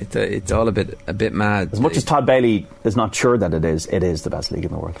 I mean, it's all a bit mad. As much as Todd Bailey is not sure that it is the best league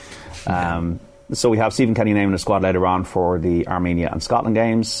in the world. So we have Stephen Kenny naming a squad later on for the Armenia and Scotland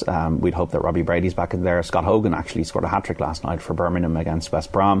games. We'd hope that Robbie Brady's back in there. Scott Hogan actually scored a hat-trick last night for Birmingham against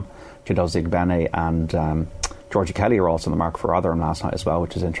West Brom. Chidozie Igbene and Georgie Kelly are also on the mark for Rotherham last night as well,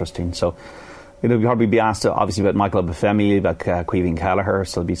 which is interesting. So You'll probably be asked, obviously, about Michael Obafemi, about Caoimhín Kelleher,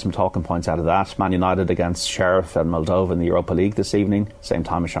 so there'll be some talking points out of that. Man United against Sheriff and Moldova in the Europa League this evening, same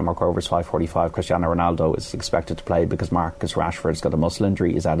time as Shamrock Rovers, 5:45. Cristiano Ronaldo is expected to play because Marcus Rashford's got a muscle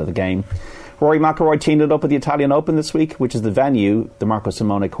injury, he's out of the game. Rory McIlroy teamed it up at the Italian Open this week, which is the venue, the Marco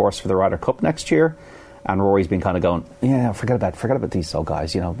Simone course for the Ryder Cup next year. And Rory's been kind of going, forget about these old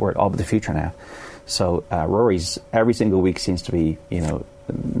guys, we're all about the future now. So Rory's every single week seems to be,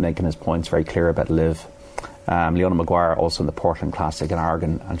 making his points very clear about Liv. Leona Maguire also in the Portland Classic in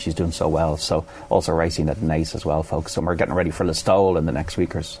Oregon, and she's doing so well. So also racing at Nace as well, folks. And we're getting ready for Listowel in the next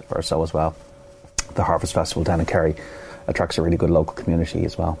week or so as well. The Harvest Festival down in Kerry attracts a really good local community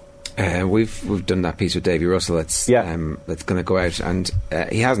as well. We've done that piece with Davy Russell that's going to go out, and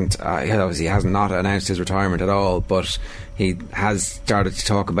he hasn't not announced his retirement at all, but he has started to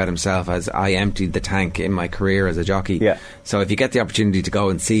talk about himself as, I emptied the tank in my career as a jockey. So if you get the opportunity to go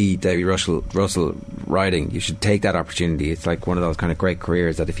and see Davy Russell riding, you should take that opportunity. It's like one of those kind of great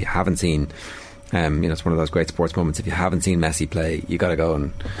careers that if you haven't seen, it's one of those great sports moments. If you haven't seen Messi play, you got to go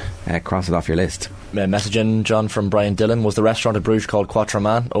and cross it off your list. Message in, John, from Brian Dillon. Was the restaurant at Bruges called Quatre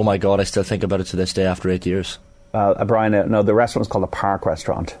Man? Oh my God, I still think about it to this day after 8 years. Brian, no, the restaurant was called the Park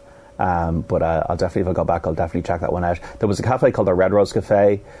Restaurant. But I'll definitely, if I go back, I'll definitely check that one out. There was a cafe called the Red Rose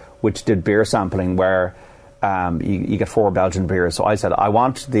Cafe, which did beer sampling where you get 4 Belgian beers. So I said, I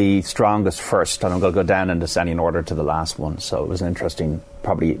want the strongest first, and I'm going to go down in descending order to the last one. So it was an interesting,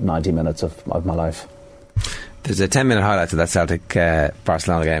 probably 90 minutes of my life. There's a 10-minute highlight to that Celtic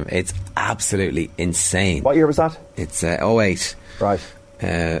Barcelona game. It's absolutely insane. What year was that? It's 08. Right.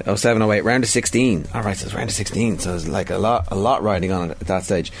 07, 08, round of 16. All right, so it's round of 16. So there's like a lot riding on it at that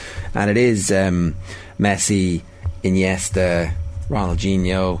stage, and it is Messi, Iniesta,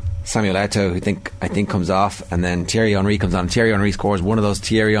 Ronaldinho, Samuel Eto'o, who I think comes off, and then Thierry Henry comes on. Thierry Henry scores one of those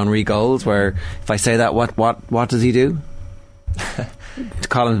Thierry Henry goals where, if I say that, what does he do?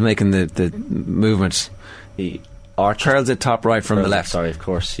 Colin's making the movement. He curls it top right from the left. Sorry, of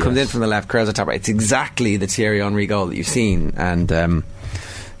course. Yes. Comes in from the left, curls it top right. It's exactly the Thierry Henry goal that you've seen, and Aidan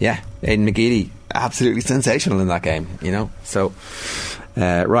McGeady, absolutely sensational in that game. So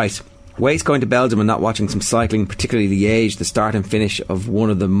right. Waste going to Belgium and not watching some cycling, particularly Liège, the start and finish of one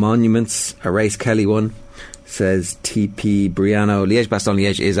of the monuments, a race Kelly won, says TP Briano.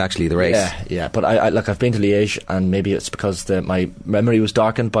 Liège-Bastogne-Liège is actually the race. Yeah, but I've been to Liège, and maybe it's because my memory was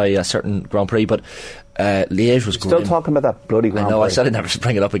darkened by a certain Grand Prix, but Liège was still talking about that bloody Grand Prix. I know, I said I'd never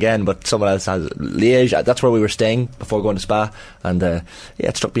bring it up again, but someone else has. Liège, that's where we were staying before going to Spa, and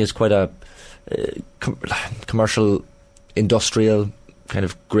it struck me as quite a commercial, industrial, kind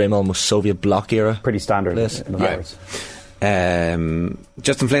of grim, almost Soviet bloc era. Pretty standard. Justin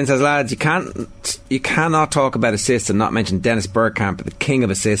Flynn says, lads, you cannot talk about assists and not mention Dennis Bergkamp, the king of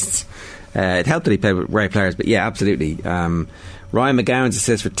assists. It helped that he played with great players, but yeah, absolutely. Ryan McGowan's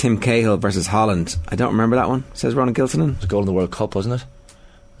assist for Tim Cahill versus Holland, I don't remember that one, says Ronan Gilsonan. It was a goal in the World Cup, wasn't it?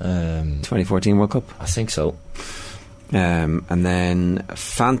 2014 World Cup, I think so. And then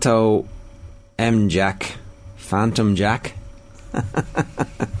Phantom Jack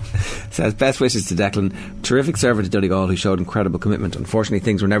says, best wishes to Declan. Terrific server to Donegal, who showed incredible commitment. Unfortunately,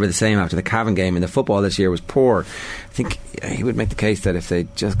 things were never the same after the Cavan game, and the football this year was poor. I think he would make the case that if they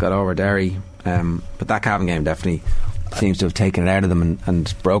just got over Derry, but that Cavan game definitely seems to have taken it out of them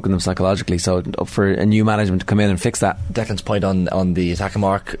and broken them psychologically, so up for a new management to come in and fix that. Declan's point on the attacking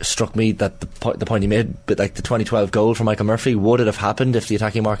mark struck me, that the point he made, but like the 2012 goal from Michael Murphy, would it have happened if the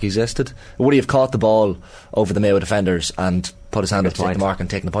attacking mark existed? Would he have caught the ball over the Mayo defenders and put his hand up to take the mark and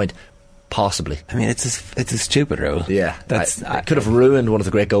taken the point? Possibly. I mean, it's a stupid rule. Yeah, it could have ruined one of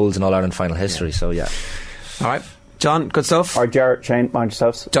the great goals in All-Ireland final history. So yeah. Alright, John, good stuff. Alright, Jarrett, Shane, mind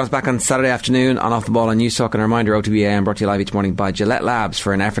yourselves. John's back on Saturday afternoon on Off the Ball on Newstalk, and a reminder, OTB AM brought to you live each morning by Gillette Labs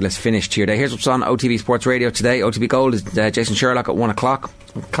for an effortless finish to your day. Here's what's on OTB Sports Radio today. OTB Gold is Jason Sherlock at 1 o'clock.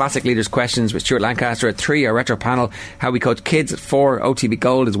 Classic Leaders Questions with Stuart Lancaster at 3. Our retro panel, How We Coach Kids, at 4. OTB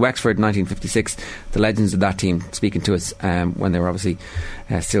Gold is Wexford 1956. The legends of that team speaking to us when they were obviously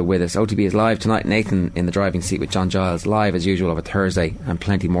still with us. OTB is live tonight. Nathan in the driving seat with John Giles, live as usual over Thursday, and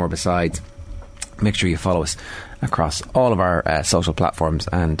plenty more besides. Make sure you follow us across all of our social platforms,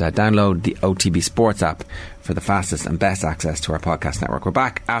 and download the OTB Sports app for the fastest and best access to our podcast network. We're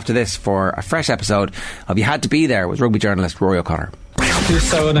back after this for a fresh episode of You Had to Be There with rugby journalist Rory O'Connor. It was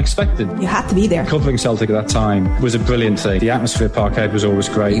so unexpected. You had to be there. Covering Celtic at that time was a brilliant thing. The atmosphere at Parkhead was always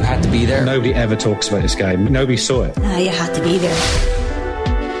great. You had to be there. Nobody ever talks about this game. Nobody saw it. You had to be there.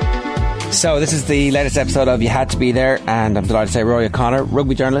 So this is the latest episode of You Had to Be There, and I'm delighted to say Rory O'Connor,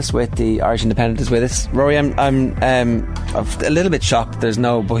 rugby journalist with the Irish Independent, is with us. Rory, I'm a little bit shocked there's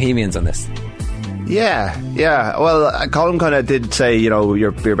no Bohemians on this. Yeah. Well, Colin kind of did say,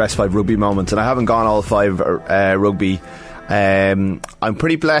 your best 5 rugby moments, and I haven't gone all 5 rugby. I'm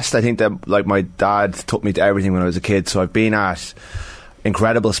pretty blessed. I think that my dad took me to everything when I was a kid, so I've been at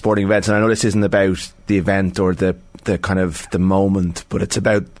incredible sporting events, and I know this isn't about the event or the kind of the moment, but it's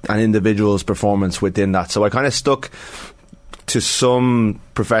about an individual's performance within that. So I kind of stuck to some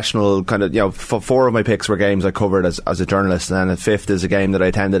professional kind of, 4 of my picks were games I covered as a journalist, and then a 5th is a game that I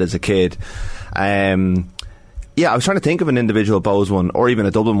attended as a kid. I was trying to think of an individual Bohs one, or even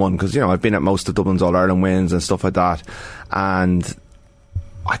a Dublin one, because I've been at most of Dublin's All-Ireland wins and stuff like that, and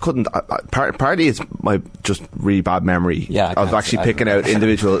I couldn't. Partly it's my just really bad memory of actually picking out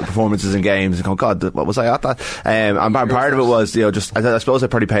individual performances in games and going, God, what was I at that? And part of it was, I suppose I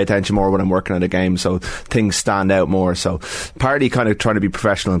probably pay attention more when I'm working at a game, so things stand out more. So partly kind of trying to be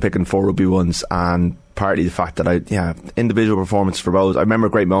professional and picking 4 rugby ones, and partly the fact that individual performance for Bohs. I remember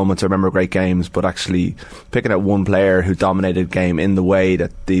great moments, I remember great games, but actually picking out one player who dominated the game in the way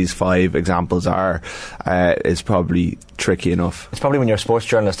that these 5 examples are is probably tricky enough. It's probably when you're a sports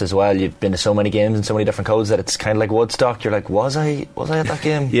journalist as well, you've been to so many games and so many different codes that it's kind of like Woodstock. You're like, was I at that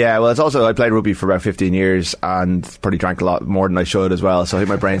game? Yeah, well, it's also, I played rugby for about 15 years and probably drank a lot more than I should as well, so I think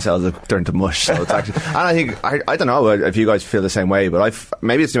my brain cells have turned to mush. So it's actually, and I think, I don't know if you guys feel the same way, but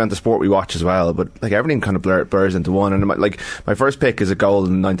maybe it's the amount of sport we watch as well, but everything kind of blurs into one. And my first pick is a goal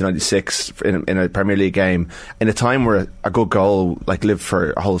in 1996 in a Premier League game, in a time where a good goal lived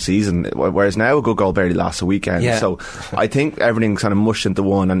for a whole season, whereas now a good goal barely lasts a weekend. So I think everything kind of mushed into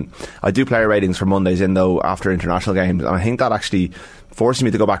one, and I do player ratings for Mondays after international games, and I think that actually forcing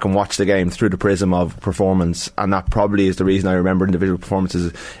me to go back and watch the game through the prism of performance, and that probably is the reason I remember individual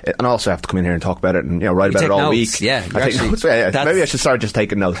performances. And also I have to come in here and talk about it and write about it all notes, week. I take notes. Maybe I should start just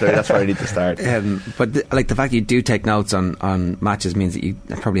taking notes. That's where I need to start. But the fact you do take notes on matches means that you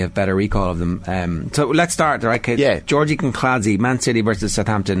probably have better recall of them. So let's start, right, Kate? Yeah. Georgie Kincladze, Man City versus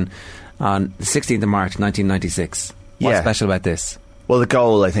Southampton on the 16th of March 1996. What's special about this? Well, the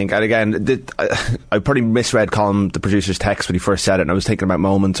goal, I think, and again, I probably misread Colin, the producer's text, when he first said it, and I was thinking about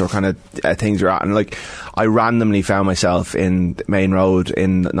moments or kind of things you're at, and I randomly found myself in Main Road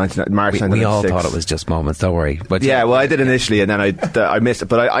in March 1996. We all thought it was just moments, don't worry. But well, I did initially, and then I missed it,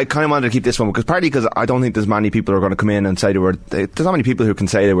 but I kind of wanted to keep this one, partly because I don't think there's many people who are going to come in and say there's not many people who can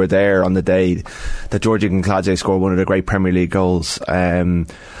say they were there on the day that Georgie Kincladze scored one of the great Premier League goals, and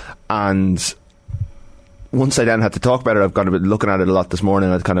once I then had to talk about it, I've kind of been looking at it a lot this morning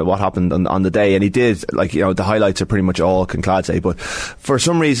at kind of what happened on the day, and he did, the highlights are pretty much all Kincladze, but for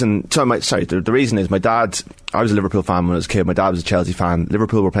some reason, the reason is my dad, I was a Liverpool fan when I was a kid, my dad was a Chelsea fan,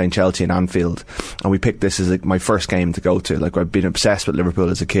 Liverpool were playing Chelsea in Anfield, and we picked this as my first game to go to. I've been obsessed with Liverpool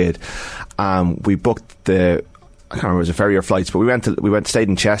as a kid. We booked I can't remember if it was a ferry or flights, but we stayed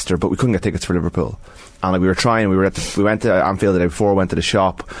in Chester, but we couldn't get tickets for Liverpool, and we were trying, we went to Anfield the day before, went to the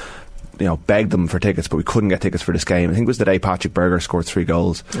shop, begged them for tickets, but we couldn't get tickets for this game. I think it was the day Patrick Berger scored 3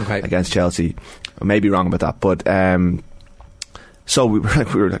 goals against Chelsea. I may be wrong about that, but so we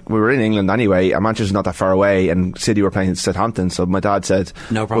were in England anyway, and Manchester's not that far away, and City were playing Southampton, so my dad said,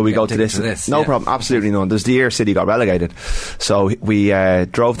 no problem, will we go to this? No problem, absolutely none. There's the year City got relegated, so we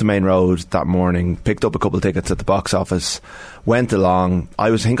drove to Main Road that morning, picked up a couple of tickets at the box office, went along.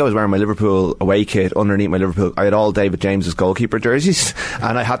 I think I was wearing my Liverpool away kit. Underneath my Liverpool, I had all David James's goalkeeper jerseys,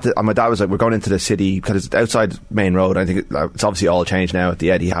 and my dad was like, we're going into the City, because it's outside Main Road. I think it's obviously all changed now at the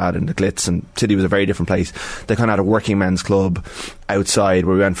Etihad and the Glitz, and City was a very different place. They kind of had a working men's club outside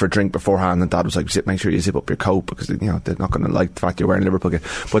where we went for a drink beforehand, and Dad was like, make sure you zip up your coat, because they're not going to like the fact you're wearing Liverpool kit.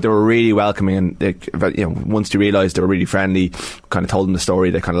 But they were really welcoming, and once they realised they were really friendly, kind of told them the story,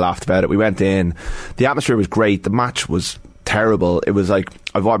 they kind of laughed about it. We went in, the atmosphere was great, the match was terrible. It was like,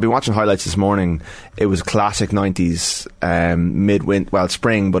 I've been watching highlights this morning. It was classic 90s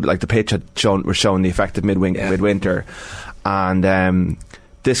spring, but the pitch was showing the effect of midwinter, and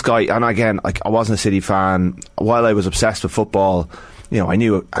this guy, and again, I wasn't a City fan. While I was obsessed with football, I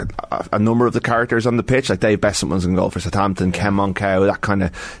knew a number of the characters on the pitch, like Dave Besant was in goal for Southampton, Ken Moncow, that kind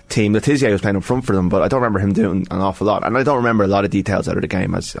of team. Letizia was playing up front for them, but I don't remember him doing an awful lot, and I don't remember a lot of details out of the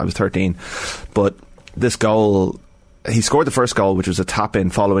game as I was 13. But this goal, he scored the first goal, which was a tap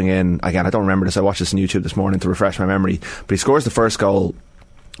in following in. Again, I don't remember this, I watched this on YouTube this morning to refresh my memory, but he scores the first goal,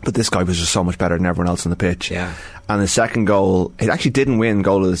 but this guy was just so much better than everyone else on the pitch. And the second goal, he actually didn't win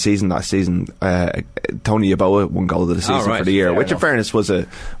goal of the season last season. Tony Yeboah won goal of the season for the year, which in fairness was a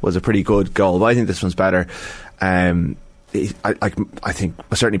pretty good goal, but I think this one's better. I think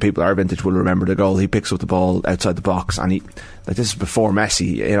certainly people our vintage will remember the goal. He picks up the ball outside the box, and this is before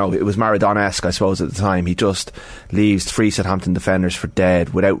Messi. It was Maradona-esque, I suppose, at the time. He just leaves 3 Southampton defenders for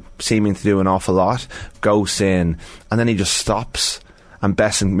dead without seeming to do an awful lot. Goes in, and then he just stops. And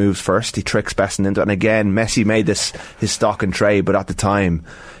Besson moves first. He tricks Besson into it. And again, Messi made this his stock and trade, but at the time,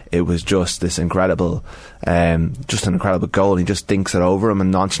 it was just this incredible, just an incredible goal. He just dinks it over him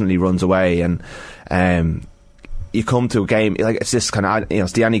and nonchalantly runs away. And you come to a game like it's this kind of,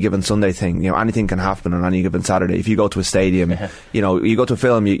 it's the any given Sunday thing. Anything can happen on any given Saturday. If you go to a stadium, you go to a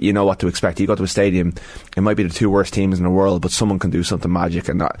film, you know what to expect. You go to a stadium, it might be the 2 worst teams in the world, but someone can do something magic,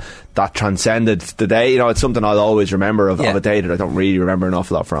 and that transcended the day. It's something I'll always remember of a day that I don't really remember an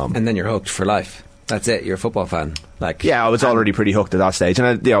awful lot from. And then you're hooked for life. That's it. You're a football fan. I was already pretty hooked at that stage,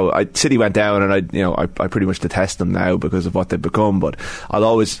 and City went down, and I pretty much detest them now because of what they've become. But I'll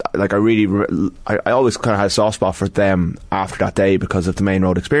always I always kind of had a soft spot for them after that day because of the Main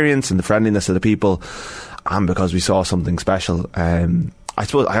Road experience and the friendliness of the people, and because we saw something special. I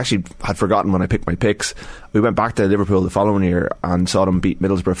suppose I actually had forgotten when I picked my picks. We went back to Liverpool the following year and saw them beat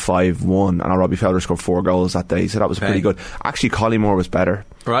Middlesbrough 5-1, and Robbie Fowler scored 4 goals that day, so that was pretty good. Actually, Collymore was better.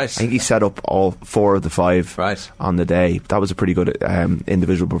 Right. I think he set up all 4 of the 5 on the day. That was a pretty good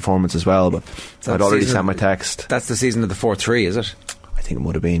individual performance as well, but I'd already sent my text. That's the season of the 4-3, is it? I think it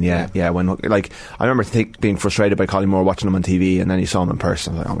would have been, yeah. When I remember being frustrated by Collymore, watching him on TV, and then you saw him in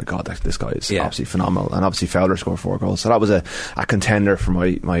person. I was like, oh my god, this guy is absolutely phenomenal. And obviously Fowler scored 4 goals, so that was a contender for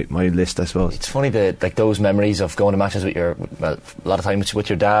my list, I suppose. It's funny those memories of going to matches with a lot of times with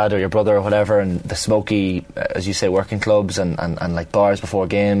your dad or your brother or whatever, and the smoky, as you say, working clubs and like bars before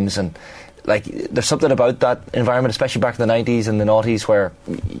games, and there's something about that environment, especially back in the 90s and the noughties, where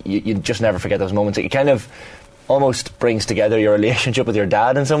you just never forget those moments. It kind of almost brings together your relationship with your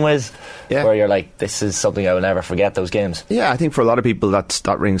dad in some ways, where you're like, this is something I will never forget, those games. I think for a lot of people that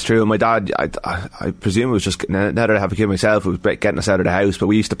rings true. And my dad, I presume it was just, now that I have a kid myself, it was getting us out of the house, but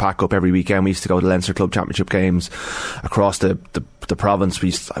we used to pack up every weekend. We used to go to Leinster Club Championship games across the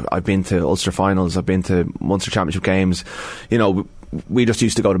province. I've been to Ulster finals, I've been to Munster Championship games. We just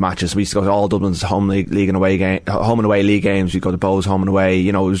used to go to matches. We used to go to all Dublin's home and away league games. We'd go to Bows home and away.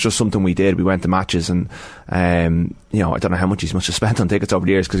 It was just something we did. We went to matches, and I don't know how much he must have spent on tickets over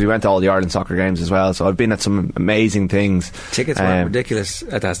the years, because we went to all the Ireland soccer games as well. So I've been at some amazing things. Tickets weren't ridiculous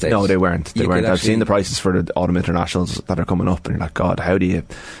at that stage. No, they weren't. I've seen the prices for the autumn internationals that are coming up, and you're like, God, how do you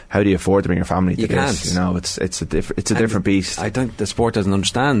afford to bring your family to this? It's a different beast. I think the sport doesn't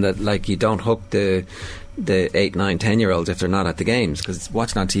understand that. You don't hook the 8, 9, 10-year-olds if they're not at the games, because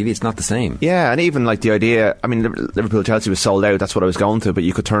watching on TV, it's not the same. Yeah, and even the idea, I mean, Liverpool-Chelsea was sold out, that's what I was going to, but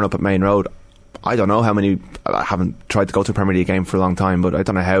you could turn up at Main Road. I don't know how many, I haven't tried to go to a Premier League game for a long time, but I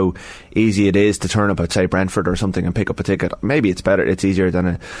don't know how easy it is to turn up at, say, Brentford or something and pick up a ticket. Maybe it's easier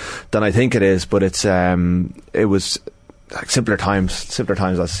than I think it is, but it was simpler times.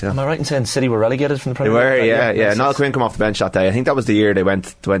 Am I right in saying City were relegated from the Premier League? They were, yeah. Niall Quinn come off the bench that day. I think that was the year they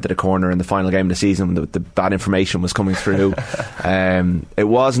went to the corner in the final game of the season when the bad information was coming through. It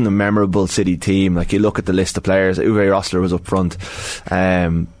wasn't a memorable City team. You look at the list of players, Uwe Rosler was up front,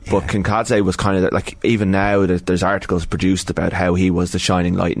 but Kinkadze was kind of even now there's articles produced about how he was the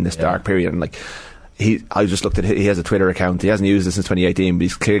shining light in this dark period, and I just looked at he has a Twitter account. He hasn't used it since 2018, but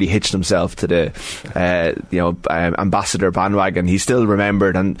he's clearly hitched himself to the ambassador bandwagon. He's still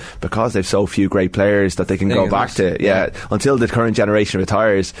remembered, and because they've so few great players that they can go back to, until the current generation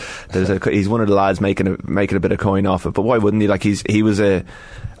retires, he's one of the lads making a bit of coin off it. But why wouldn't he? He was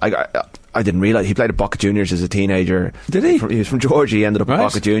I didn't realise he played at Boca Juniors as a teenager. Did he? He was from Georgia. He ended up at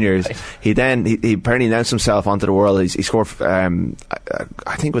Boca Juniors. Right. He apparently announced himself onto the world. He scored, I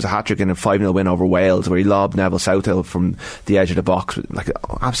think it was a hat-trick in a 5-0 win over Wales, where he lobbed Neville Southall from the edge of the box, an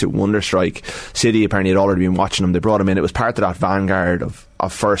absolute wonder strike. City apparently had already been watching him. They brought him in. It was part of that vanguard of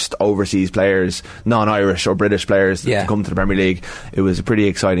first overseas players, non-Irish or British players to come to the Premier League. It was a pretty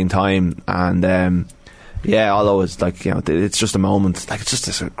exciting time, and although it's it's just a moment. It's just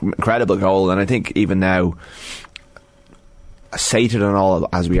this incredible goal, and I think even now, sated and all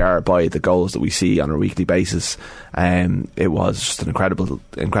as we are by the goals that we see on a weekly basis, it was just an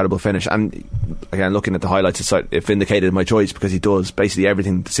incredible finish. And again, looking at the highlights, it vindicated my choice, because he does basically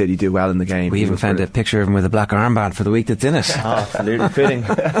everything the City do well in the game. We even found a picture of him with a black armband for the week that's in it. Absolutely fitting.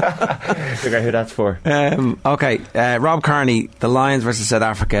 Figure out who that's for. Okay, Rob Kearney, the Lions versus South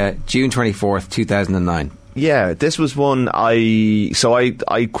Africa, June 24th 2009. Yeah, this was one I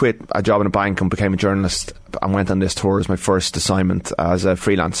quit a job in a bank and became a journalist and went on this tour as my first assignment as a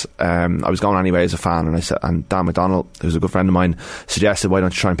freelance. I was going anyway as a fan, and Dan McDonnell, who's a good friend of mine, suggested, why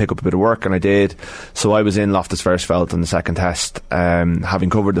don't you try and pick up a bit of work, and I did. So I was in Loftus Versfeld on the second test, having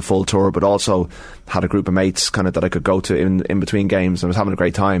covered the full tour, but also had a group of mates kind of that I could go to in between games. I was having a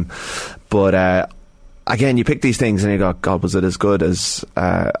great time, but again, you pick these things and you go, God, was it as good as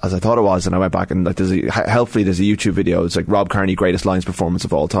I thought it was? And I went back and helpfully there's a YouTube video. It's like Rob Kearney greatest Lions performance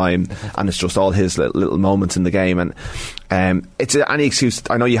of all time, and it's just all his little moments in the game. And it's any excuse.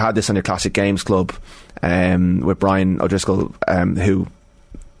 I know you had this on your Classic Games Club with Brian O'Driscoll, who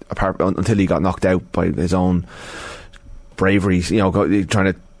until he got knocked out by his own bravery, trying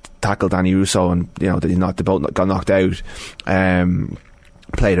to tackle Danny Russo, and they both got knocked out.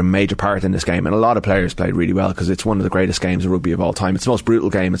 Played a major part in this game, and a lot of players played really well, because it's one of the greatest games of rugby of all time. It's the most brutal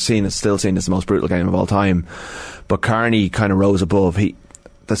game. It's still seen as the most brutal game of all time. But Kearney kind of rose above. He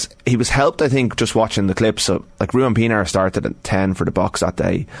was helped, I think, just watching the clips. So, like, Ruan Pienaar started at 10 for the Boks that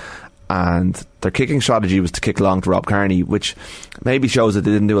day, and their kicking strategy was to kick long to Rob Kearney, which maybe shows that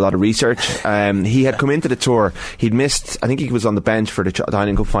they didn't do a lot of research. He had come into the tour, he'd missed, I think he was on the bench for the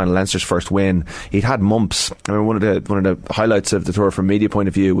Heineken Cup final, Leinster's first win. He'd had mumps. I mean, one of the highlights of the tour from a media point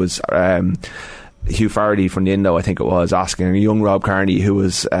of view was Hugh Faraday from the Indo, I think it was, asking a young Rob Kearney, who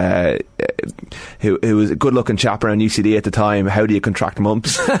was a good looking chap around UCD at the time, how do you contract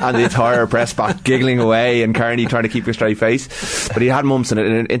mumps? And the entire press back giggling away, and Kearney trying to keep a straight face. But he had mumps, and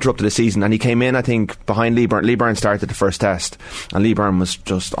it interrupted the season, and he came in, I think, behind Lee Byrne. Lee Byrne started the first test, and Lee Byrne was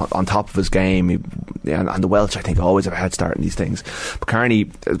just on top of his game. And the Welsh, I think, always have a head start in these things. But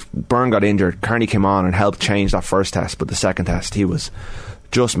Byrne got injured. Kearney came on and helped change that first test, but the second test he was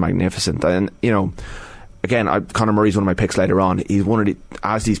just magnificent. And again, Conor Murray's one of my picks later on. He's one of the,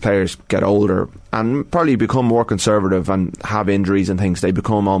 as these players get older and probably become more conservative and have injuries and things, they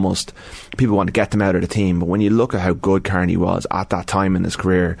become almost, people want to get them out of the team. But when you look at how good Kearney was at that time in his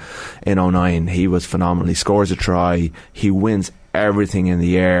career in 2009, he was phenomenal. He scores a try, he wins everything in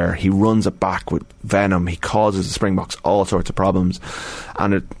the air, he runs it back with venom, he causes the Springboks all sorts of problems.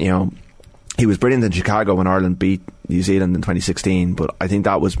 And he was brilliant in Chicago when Ireland beat New Zealand in 2016, but I think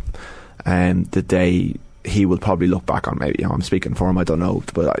that was the day he will probably look back on. Maybe I'm speaking for him, I don't know,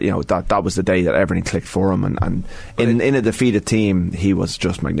 but that was the day that everything clicked for him, and in a defeated team he was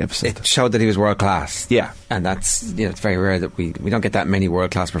just magnificent. It showed that he was world class. Yeah, and that's it's very rare that we don't get that many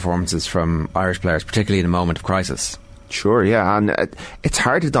world class performances from Irish players, particularly in a moment of crisis. Sure, yeah, and it's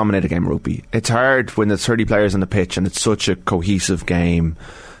hard to dominate a game of rugby. It's hard when there's 30 players on the pitch and it's such a cohesive game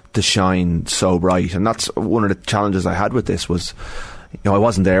to shine so bright. And that's one of the challenges I had with this was, I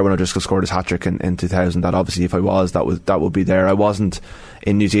wasn't there when O'Driscoll scored his hat-trick in 2000. That obviously, if I was, that would be there. I wasn't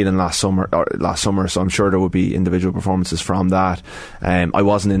in New Zealand last summer, so I'm sure there would be individual performances from that. I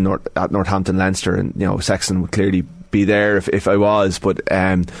wasn't at Northampton Leinster, and Sexton would clearly be there if I was, but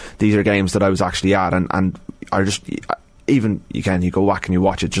these are games that I was actually at, and I just, even you go back and you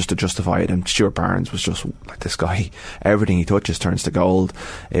watch it just to justify it, and Stuart Barnes was just like this guy. Everything he touches turns to gold.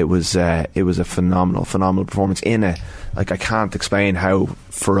 It was a phenomenal performance I can't explain how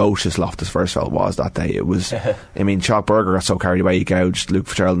ferocious Loftus Versfeld was that day. It was, I mean, Chalk Berger got so carried away he gouged Luke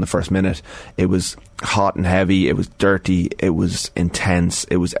Fitzgerald in the first minute. It was hot and heavy, it was dirty, it was intense,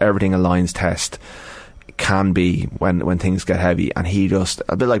 it was everything a Lions test can be when things get heavy. And he just,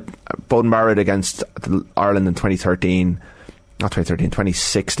 a bit like Bowden Barrett against Ireland in 2016,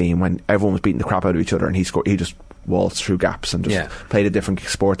 when everyone was beating the crap out of each other, and he just waltzed through gaps and just played a different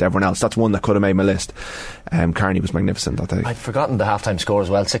sport to everyone else. That's one that could have made my list. Kearney was magnificent that day. I'd forgotten the half-time score as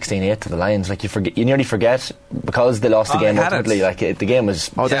well, 16-8 to the Lions. Like, you nearly forget, because they lost the game ultimately. Like, the game was,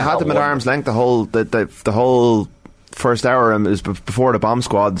 they had them at arm's length the whole first hour. It was before the bomb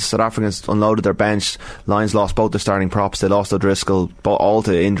squad. South Africans unloaded their bench. Lions lost both their starting props. They lost O'Driscoll, all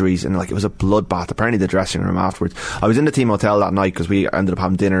to injuries, and it was a bloodbath. Apparently the dressing room afterwards, I was in the team hotel that night because we ended up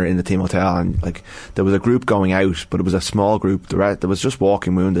having dinner in the team hotel, and there was a group going out, but it was a small group. There was just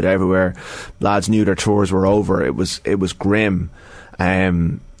walking wounded everywhere. Lads knew their tours were over. It was grim,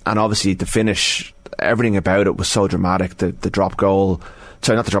 and obviously the finish, everything about it was so dramatic. The drop goal,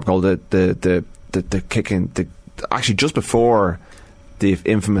 sorry, not the drop goal, the kicking, actually just before the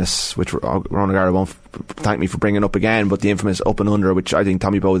infamous, which Ron O'Gara won't thank me for bringing up again, but the infamous up and under, which I think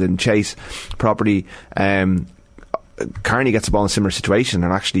Tommy Bowe didn't chase properly. Kearney gets the ball in a similar situation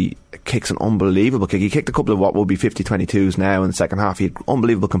and actually kicks an unbelievable kick. He kicked a couple of what will be 50-22s now in the second half. He had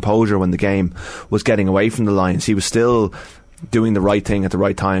unbelievable composure when the game was getting away from the Lions. He was still doing the right thing at the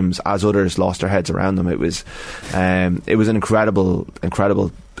right times as others lost their heads around them. It was an incredible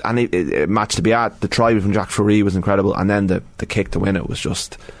and it match to be at. The try from Jack Fourie was incredible, and then the kick to win it was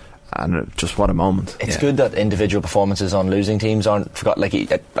just what a moment. It's good that individual performances on losing teams aren't forgot. Like,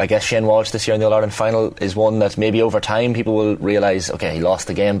 I guess Shane Walsh this year in the All-Ireland final is one that maybe over time people will realise, okay, he lost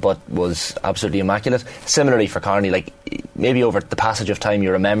the game but was absolutely immaculate. Similarly for Carney, like, maybe over the passage of time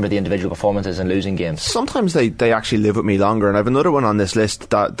you remember the individual performances in losing games. Sometimes they actually live with me longer, and I have another one on this list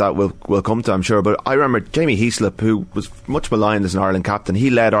that will come to, I'm sure. But I remember Jamie Heaslip, who was much maligned as an Ireland captain. He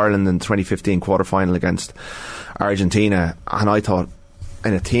led Ireland in the 2015 quarter-final against Argentina, and I thought,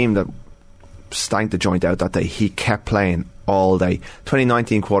 in a team that stank the joint out that day, he kept playing all day.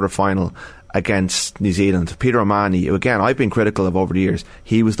 2019 quarter-final against New Zealand, Peter O'Mahony, who again I've been critical of over the years,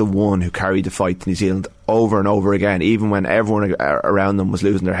 he was the one who carried the fight to New Zealand over and over again. Even when everyone around them was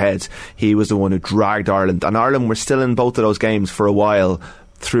losing their heads, he was the one who dragged Ireland, and Ireland were still in both of those games for a while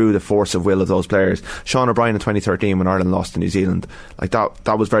through the force of will of those players. Sean O'Brien in 2013 when Ireland lost to New Zealand, like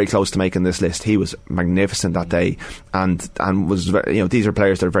that was very close to making this list. He was magnificent that day, and was very, these are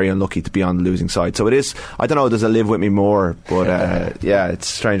players that are very unlucky to be on the losing side. So it is, I don't know, does it live with me more, but yeah, it's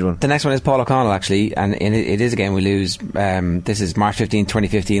a strange one. The next one is Paul O'Connell, actually, and it is a game we lose. This is March 15,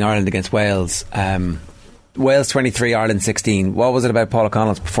 2015, Ireland against Wales. Wales 23, Ireland 16. What was it about Paul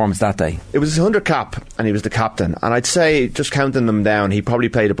O'Connell's performance that day? It was his 100 cap, and he was the captain, and I'd say, just counting them down, he probably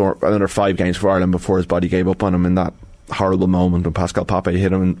played another 5 games for Ireland before his body gave up on him in that horrible moment when Pascal Pape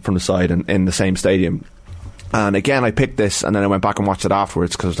hit him from the side in the same stadium. And again, I picked this, and then I went back and watched it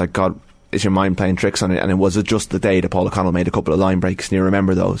afterwards, because I was like, God, is your mind playing tricks on it? And it was just the day that Paul O'Connell made a couple of line breaks, and you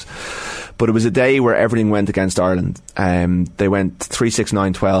remember those. But it was a day where everything went against Ireland. They went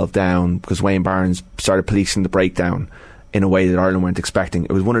 3-6-9-12 down because Wayne Barnes started policing the breakdown in a way that Ireland weren't expecting.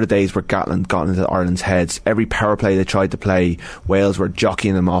 It was one of the days where Gatland got into Ireland's heads. Every power play they tried to play, Wales were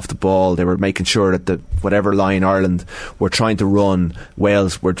jockeying them off the ball. They were making sure that whatever line Ireland were trying to run,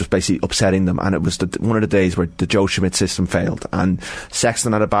 Wales were just basically upsetting them. And it was one of the days where the Joe Schmidt system failed. And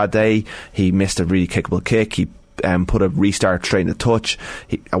Sexton had a bad day. He missed a really kickable kick. He put a restart straight in the touch.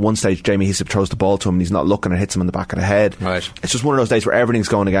 At one stage, Jamie Heaslip throws the ball to him and he's not looking and hits him in the back of the head. Right. It's just one of those days where everything's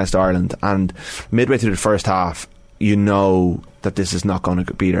going against Ireland, and midway through the first half, you know that this is not going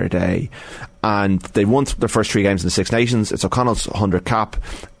to be their day. And they won their first 3 games in the Six Nations. It's O'Connell's 100 cap.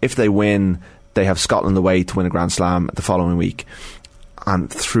 If they win, they have Scotland away to win a Grand Slam the following week. And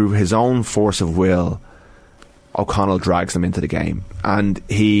through his own force of will, O'Connell drags them into the game. And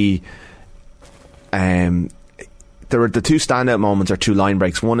he there were the 2 standout moments, or 2 line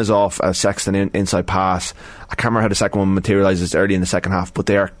breaks. One is off a Sexton inside pass. I can't remember how the second one materialises early in the second half, but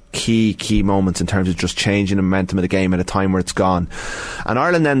they are key moments in terms of just changing the momentum of the game at a time where it's gone. And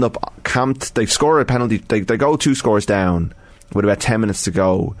Ireland end up camped. They score a penalty. They go 2 scores down with about 10 minutes to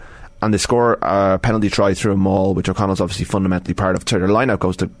go, and they score a penalty try through a maul, which O'Connell's obviously fundamentally part of. So their line-out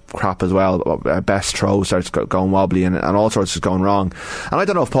goes to crap as well. Best throw starts going wobbly, and all sorts is going wrong. And I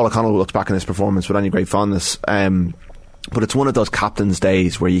don't know if Paul O'Connell looks back on this performance with any great fondness, but it's one of those captain's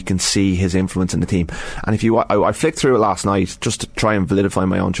days where you can see his influence in the team. And if I flicked through it last night just to try and validify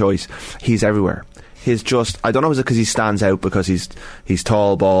my own choice. He's everywhere. He's just, I don't know, is it because he stands out because he's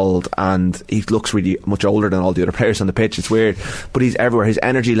tall, bald, and he looks really much older than all the other players on the pitch. It's weird, but he's everywhere. His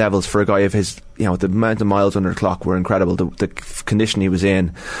energy levels for a guy of his, the amount of miles under the clock were incredible. The condition he was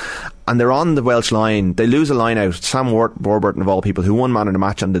in. And they're on the Welsh line. They lose a line out. Sam Warburton, of all people, who won man of the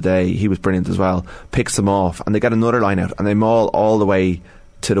match on the day, he was brilliant as well, picks them off, and they get another line out, and they maul all the way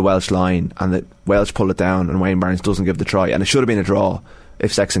to the Welsh line, and the Welsh pull it down, and Wayne Barnes doesn't give the try, and it should have been a draw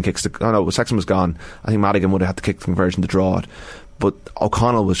if Sexton kicks Sexton was gone. I think Madigan would have had to kick the conversion to draw it. But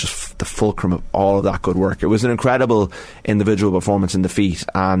O'Connell was just the fulcrum of all of that good work. It was an incredible individual performance in defeat,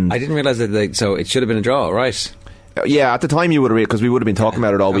 and I didn't realise that. So it should have been a draw, right? Yeah, at the time you would have, because we would have been talking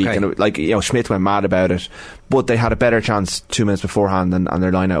about it all week, and it, Schmidt went mad about it, but they had a better chance 2 minutes beforehand, and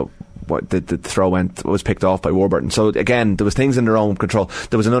their line out, the throw was picked off by Warburton. So again, there was things in their own control.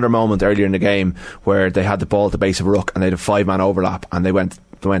 There was another moment earlier in the game where they had the ball at the base of a ruck and they had a 5-man overlap, and they went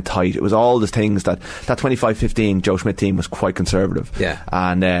tight. It was all the things that 25-15 Joe Schmidt team was quite conservative. Yeah.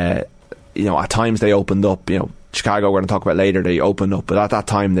 And at times they opened up. Chicago, we're going to talk about later, they opened up, but at that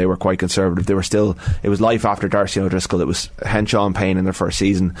time they were quite conservative. They were still, it was life after Darcy O'Driscoll. It was Henshaw and Payne in their first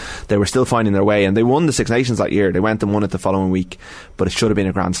season. They were still finding their way, and they won the Six Nations that year. They went and won it the following week, but it should have been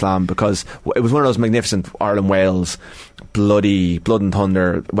a Grand Slam, because it was one of those magnificent Ireland-Wales blood and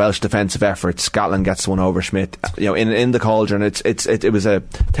thunder Welsh defensive efforts. Scotland gets one over Schmidt, in the cauldron. It was a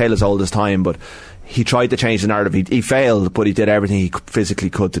tale as old as time, but he tried to change the narrative. He failed, but he did everything he physically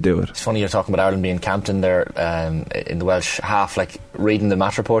could to do it. It's funny you're talking about Ireland being camped in there in the Welsh half. Like, reading the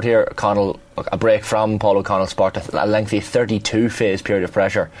match report here, O'Connell, a break from Paul O'Connell sparked a lengthy 32 phase period of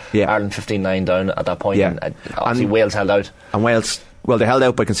pressure. Ireland 15-9 down at that point, and obviously Wales held out. And Wales, well, they held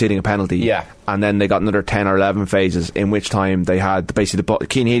out by conceding a penalty, and then they got another 10 or 11 phases, in which time they had basically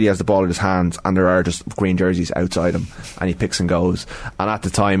Cian Healy has the ball in his hands, and there are just green jerseys outside him, and he picks and goes. And at the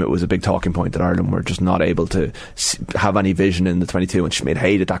time, it was a big talking point that Ireland were just not able to have any vision in the 22, and Schmidt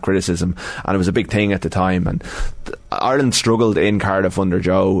hated that criticism, and it was a big thing at the time. And Ireland struggled in Cardiff under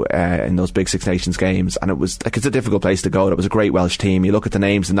Joe in those big Six Nations games, and it was like, it's a difficult place to go. That was a great Welsh team. You look at the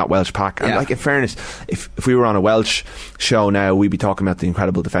names in that Welsh pack, and like, in fairness, if we were on a Welsh show now, we'd be talking about the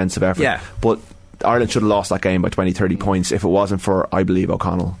incredible defensive effort. But Ireland should have lost that game by 20-30 points if it wasn't for, I believe,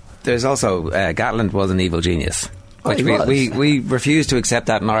 O'Connell. There's also Gatland was an evil genius. Which we refuse to accept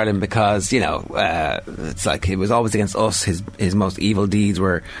that in Ireland, because, you know, it's like it was always against us. His most evil deeds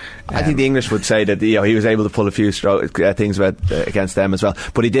were. I think the English would say that, you know, he was able to pull a few things against them as well.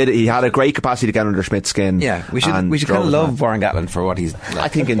 But he had a great capacity to get under Schmidt's skin. Yeah, we should kind of love Warren Gatland for what he's. I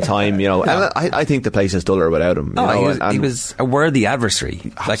think in time, you know, I think the place is duller without him. He was a worthy adversary.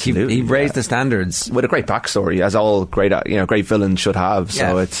 Absolutely, like he raised the standards with a great backstory, as all great villains should have.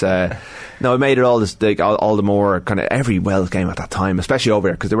 So it's. No, it made it all the more kind of every Wales game at that time, especially over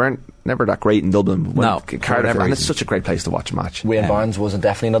here, because they weren't never that great in Dublin. Cardiff, and it's such a great place to watch a match. Wayne Barnes wasn't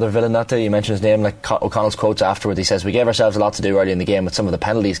definitely another villain that day. You mentioned his name, like O'Connell's quotes afterwards. He says, "We gave ourselves a lot to do early in the game with some of the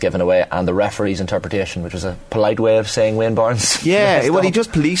penalties given away and the referee's interpretation," which was a polite way of saying Wayne Barnes. Yeah, well, he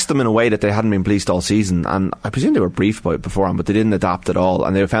just policed them in a way that they hadn't been policed all season, and I presume they were briefed by it beforehand, but they didn't adapt at all,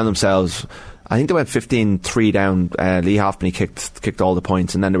 and they found themselves. I think they went 15-3 down. Lee Halfpenny kicked all the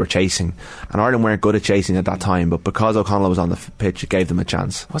points, and then they were chasing. And Ireland weren't good at chasing at that time, but because O'Connell was on the pitch, it gave them a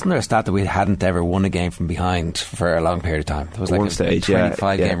chance. Wasn't there a stat that we hadn't ever won a game from behind for a long period of time? It was like one a stage,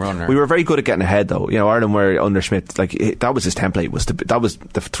 25-game run. We were very good at getting ahead, though. You know, Ireland were under Schmidt. That was his template. That was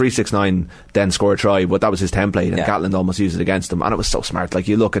the 3-6-9, then score a try. But that was his template, and Gatland almost used it against them. And it was so smart. Like,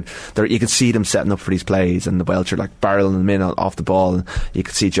 you look at you could see them setting up for these plays, and the Welsh are like barreling them in off the ball, and you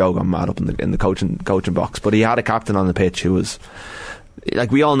could see Joe going mad up in the coaching box. But he had a captain on the pitch who was,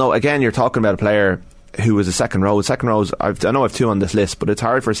 like, we all know, again, you're talking about a player who was a second row. Second rows, I know I've two on this list, but it's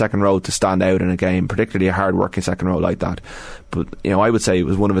hard for a second row to stand out in a game, particularly a hard working second row like that. But, you know, I would say it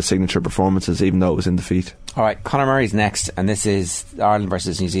was one of his signature performances, even though it was in defeat. Alright, Conor Murray's next, and this is Ireland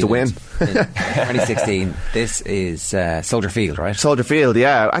versus New Zealand. To win. In 2016. This is Soldier Field, right? Soldier Field,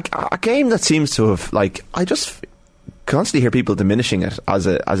 yeah. A game that seems to have, like, I just constantly hear people diminishing it as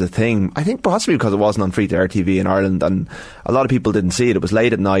a thing. I think possibly because it wasn't on free-to-air TV in Ireland, and a lot of people didn't see it. It was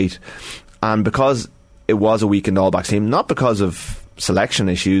late at night, and because it was a weakened All Blacks team, not because of selection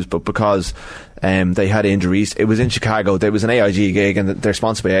issues, but because they had injuries. It was in Chicago. There was an AIG gig, and they're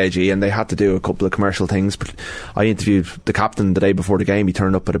sponsored by AIG, and they had to do a couple of commercial things. But I interviewed the captain the day before the game. He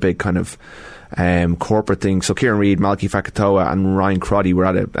turned up at a big kind of corporate thing. So Kieran Reid, Malky Fakatoa and Ryan Crotty were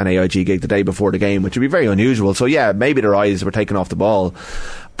at an AIG gig the day before the game, which would be very unusual. So yeah, maybe their eyes were taken off the ball.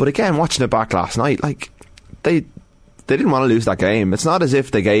 But again, watching it back last night, like, they didn't want to lose that game. It's not as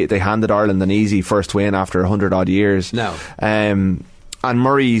if they handed Ireland an easy first win after 100 odd years. No. And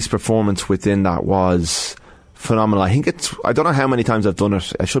Murray's performance within that was phenomenal. I don't know how many times I've done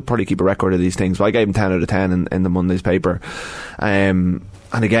it. I should probably keep a record of these things, but I gave him 10 out of 10 in the Monday's paper.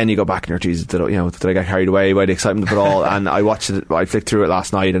 And again, you go back and you're, Jesus, did I get carried away by the excitement of it all? And I watched it, I flicked through it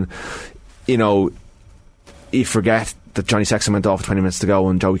last night, and, you know, you forget that Johnny Sexton went off with 20 minutes to go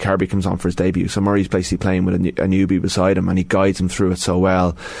and Joey Carbery comes on for his debut. So Murray's basically playing with a newbie beside him, and he guides him through it so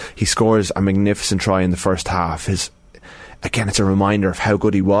well. He scores a magnificent try in the first half. Again, it's a reminder of how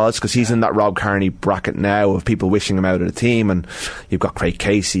good he was, because he's in that Rob Kearney bracket now of people wishing him out of the team, and you've got Craig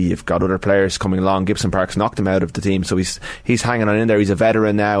Casey, you've got other players coming along. Gibson Parks knocked him out of the team, so he's hanging on in there. He's a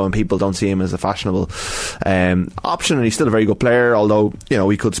veteran now, and people don't see him as a fashionable option, and he's still a very good player, although, you know,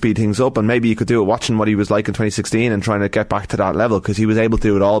 he could speed things up, and maybe you could do it watching what he was like in 2016 and trying to get back to that level, because he was able to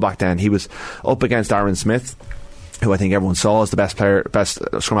do it all back then. He was up against Aaron Smith, who I think everyone saw as the best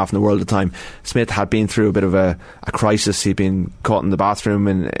scrum half in the world at the time. Smith had been through a bit of a crisis. He'd been caught in the bathroom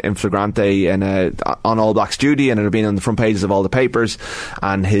in flagrante and on All Blacks duty, and it had been on the front pages of all the papers,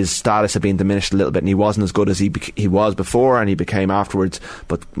 and his status had been diminished a little bit, and he wasn't as good as he was before, and he became afterwards.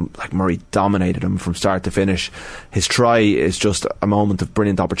 But like, Murray dominated him from start to finish. His try is just a moment of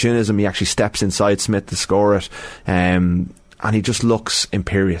brilliant opportunism. He actually steps inside Smith to score it, and he just looks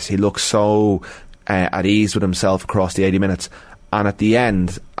imperious. He looks so at ease with himself across the 80 minutes. And at the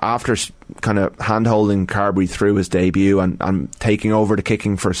end, after kind of hand-holding Carbery through his debut and taking over the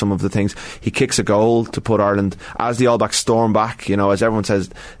kicking for some of the things, he kicks a goal to put Ireland, as the All Blacks storm back, you know, as everyone says,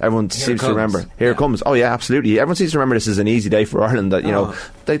 everyone seems to remember. Here it comes. Oh yeah, absolutely. Everyone seems to remember this is an easy day for Ireland, that, you know,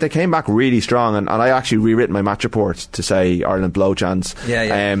 they came back really strong, and I actually rewritten my match report to say Ireland blow chance.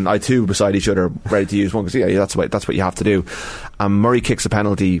 I two beside each other, ready to use one, because that's what you have to do. Murray kicks a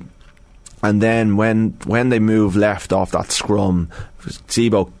penalty. And then when they move left off that scrum,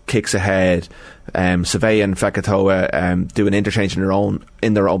 Zebo kicks ahead. Savea and Fekitoa do an interchange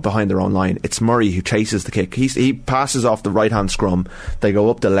behind their own line. It's Murray who chases the kick. He passes off the right hand scrum. They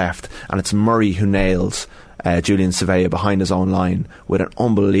go up the left, and it's Murray who nails Julian Savea behind his own line with an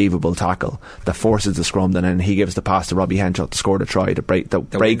unbelievable tackle that forces the scrum. And then he gives the pass to Robbie Henshaw to score the try that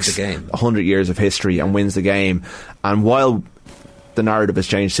breaks 100 years of history and wins the game. And while the narrative has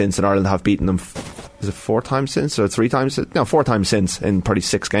changed since, and Ireland have beaten them, is it 4 times since, or 3 times? No, 4 times since, in probably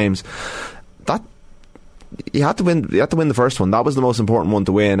 6 games. That you had to win the first one. That was the most important one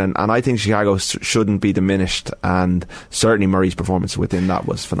to win, and I think Chicago shouldn't be diminished, and certainly Murray's performance within that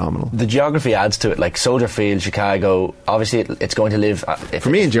was phenomenal. The geography adds to it, like Soldier Field, Chicago, obviously it's going to live for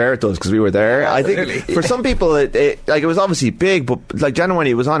me and Jared does, because we were there. I think for some people it was obviously big, but like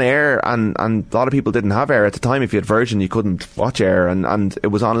genuinely it was on air, and a lot of people didn't have air at the time. If you had Virgin, you couldn't watch air, and it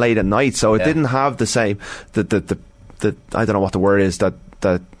was on late at night, so it didn't have the same the I don't know what the word is, that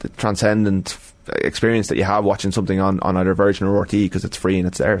the transcendent experience that you have watching something on either Virgin or RTÉ, because it's free and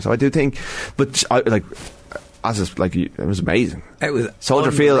it's there. So I do think, but it was amazing. It was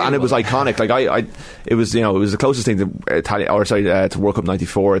Soldier Field, and it was iconic. Like it was the closest thing to World Cup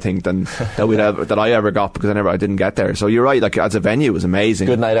 '94, I think, that I ever got, because I didn't get there. So you're right. Like, as a venue, it was amazing.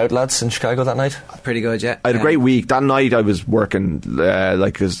 Good night out, lads, in Chicago that night. Pretty good, yeah. I had a great week that night. I was working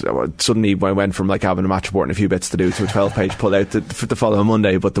because suddenly I went from like having a match report and a few bits to do to a 12-page pull out the following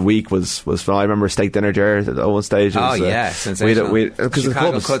Monday. But the week was fun. I remember a steak dinner, Jared, at one stage. Sensational. Because the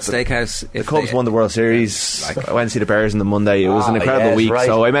Cubs Steakhouse. The Cubs won the World Series. I went to see the Bears on the Monday. It was an incredible week. Right.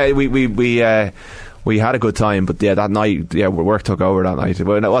 So we had a good time, but that night, work took over that night.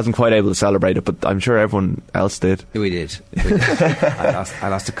 I wasn't quite able to celebrate it, but I'm sure everyone else did. We did. I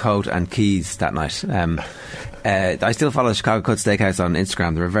lost a coat and keys that night. I still follow Chicago Cut Steakhouse on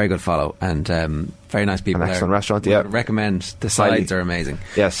Instagram. They're a very good follow, and very nice people. An excellent there. restaurant. Yeah, recommend. The sides are amazing.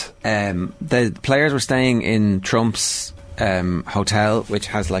 Yes. The players were staying in Trump's hotel, which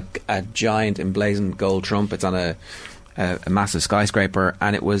has like a giant emblazoned gold Trump. It's on a massive skyscraper,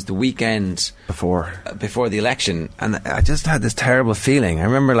 and it was the weekend before the election, and I just had this terrible feeling. I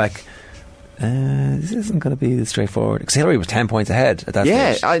remember this isn't going to be straightforward, because Hillary was 10 points ahead at that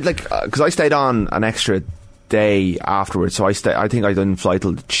stage. Because I stayed on an extra day afterwards, so I think I didn't fly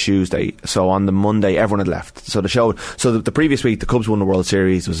till Tuesday. So on the Monday, everyone had left. So the previous week, the Cubs won the World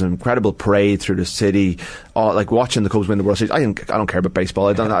Series. There was an incredible parade through the city. Watching the Cubs win the World Series. I don't care about baseball.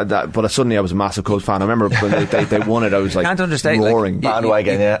 I don't know that, but suddenly I was a massive Cubs fan. I remember when they won it, I was like, can't understand, roaring.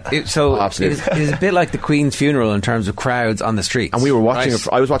 Bandwagon, absolutely. It was a bit like the Queen's funeral in terms of crowds on the streets. And we were watching it.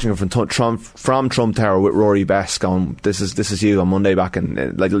 I was watching it from Trump Tower with Rory Best going, "This is you" on Monday back,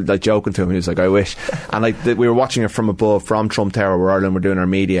 and like joking to him. He was like, "I wish," and we were watching it from above, from Trump Tower, where Ireland were doing our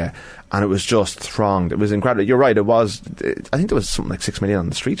media, and it was just thronged. It was incredible. You're right, it was. I think there was something like 6 million on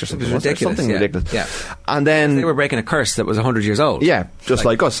the streets or something. It was ridiculous. Something ridiculous. Yeah. And then they were breaking a curse that was 100 years old. Yeah, just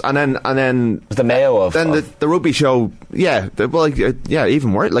like us. And then the Mayo of the rugby show. Yeah,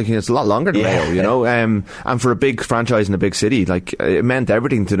 even worse. Like, it's a lot longer than Mayo, you know. And for a big franchise in a big city, like, it meant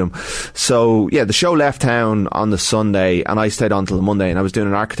everything to them. So the show left town on the Sunday, and I stayed on till the Monday, and I was doing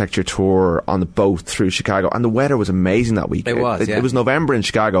an architecture tour on the boat through Chicago, and the weather was amazing that week. It was November in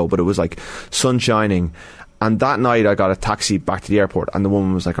Chicago, but it was like sun shining. And that night I got a taxi back to the airport, and the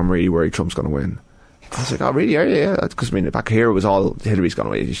woman was like, "I'm really worried Trump's going to win." I was like, "Oh, really? Are you?" Yeah, because back here it was all Hillary's going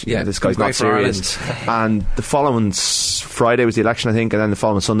to win. This guy's not serious. And the following Friday was the election, I think, and then the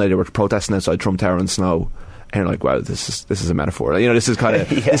following Sunday they were protesting outside Trump Tower in snow. And you're like, wow, this is a metaphor. You know, this is kind of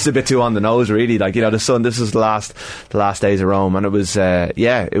this is a bit too on the nose, really. Like, you know, the sun. This is the last days of Rome, and it was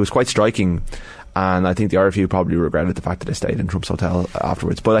it was quite striking. And I think the RFU probably regretted the fact that they stayed in Trump's hotel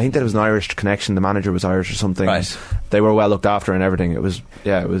afterwards. But I think that it was an Irish connection. The manager was Irish or something. Right. They were well looked after and everything. It was.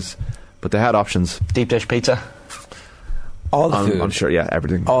 But they had options. Deep dish pizza. All the food. I'm sure,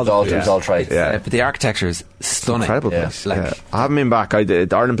 everything. All the food was all tried. But the architecture is stunning. Incredible place. I haven't been back.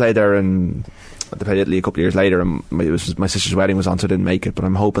 Ireland played there in they played Italy a couple of years later, and my sister's wedding was on, so I didn't make it. But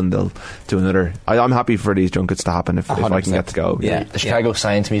I'm hoping they'll do another. I'm happy for these junkets to happen if I can get to go. Yeah, the Chicago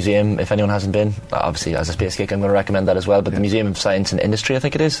Science Museum, if anyone hasn't been, obviously as a space geek I'm going to recommend that as well. But the Museum of Science and Industry, I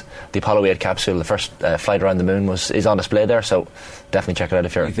think it is, the Apollo 8 capsule, the first flight around the moon is on display there, so definitely check it out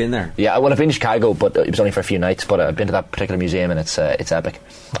if you're... You've been there? Yeah, well, I've been to Chicago, but it was only for a few nights, but I've been to that particular museum, and it's epic.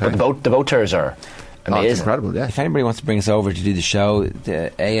 Okay. But the boat tours are amazing. It's incredible, yeah. If anybody wants to bring us over to do the show,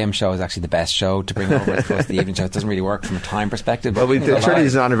 the AM show is actually the best show to bring over as opposed to the evening show. It doesn't really work from a time perspective. Well,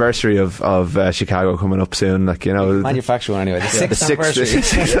 there's an anniversary of Chicago coming up soon, manufacturer one anyway, the 6th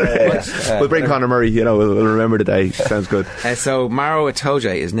anniversary. We'll bring Conor Murray, we'll remember the day. Sounds good. So Maro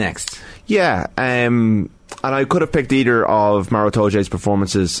Itoje is next. Yeah, and I could have picked either of Maro Itoje's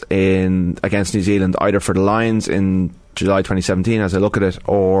performances against New Zealand, either for the Lions in July 2017 as I look at it,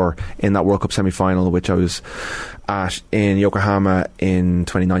 or in that World Cup semi-final which I was at in Yokohama in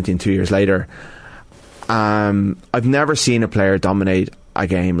 2019, 2 years later. I've never seen a player dominate a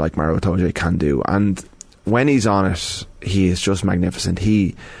game like Maro Itoje can do, and when he's on it he is just magnificent.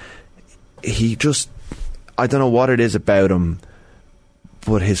 He just, I don't know what it is about him,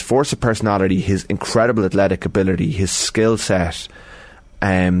 but his force of personality, his incredible athletic ability, his skill set,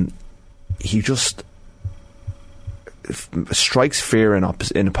 he just strikes fear in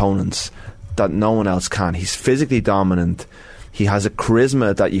opponents that no one else can. He's physically dominant. He has a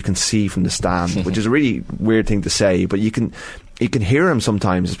charisma that you can see from the stand, which is a really weird thing to say, but you can hear him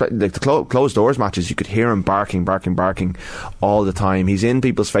sometimes, like the closed doors matches. You could hear him barking all the time. He's in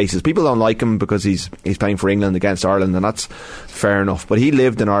people's faces. People don't like him because he's playing for England against Ireland, and that's fair enough. But he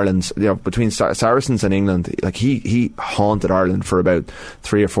lived in Ireland, between Saracens and England. Like he haunted Ireland for about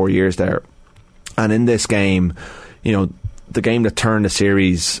 3 or 4 years there. And in this game, the game that turned the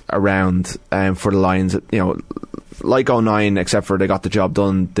series around for the Lions, like 2009, except for they got the job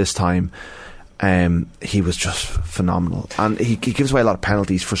done this time. He was just phenomenal, and he gives away a lot of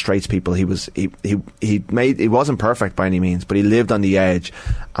penalties, frustrates people. He wasn't perfect by any means, but he lived on the edge,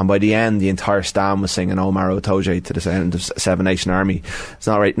 and by the end the entire stand was singing "Oh Maro Itoje" to the sound of Seven Nation Army. It's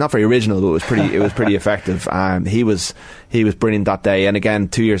not very original, but it was pretty effective. He was brilliant that day, and again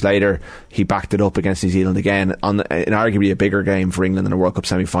 2 years later he backed it up against New Zealand again in arguably a bigger game for England in a World Cup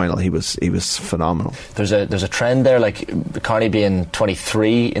semi-final. He was phenomenal. There's a trend there, like Carney being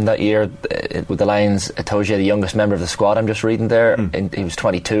 23 in that year with the Lions. Itoje, the youngest member of the squad, I'm just reading there, and he was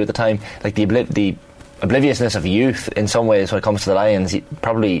 22 at the time. Like the obliviousness of youth in some ways when it comes to the Lions.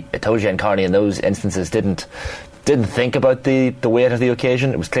 Probably Itoje and Carney in those instances didn't think about the weight of the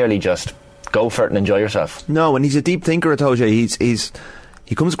occasion. It was clearly just go for it and enjoy yourself. No, and he's a deep thinker, Itoje.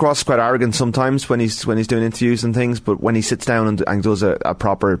 He comes across as quite arrogant sometimes when he's doing interviews and things, but when he sits down and does a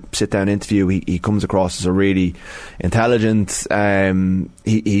proper sit-down interview, he comes across as a really intelligent,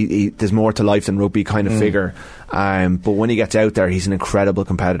 there's more to life than rugby kind of figure. But when he gets out there, he's an incredible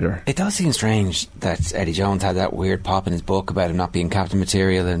competitor. It does seem strange that Eddie Jones had that weird pop in his book about him not being captain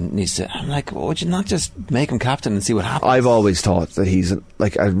material and needs to... I'm like, well, would you not just make him captain and see what happens? I've always thought that he's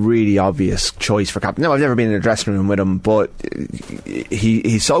like a really obvious choice for captain. No, I've never been in a dressing room with him, but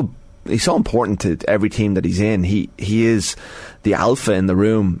he's so important to every team that he's in. He is the alpha in the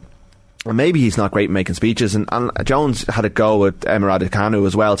room. And maybe he's not great at making speeches, and Jones had a go at Emma Raducanu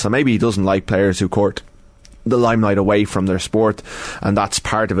as well, so maybe he doesn't like players who court the limelight away from their sport, and that's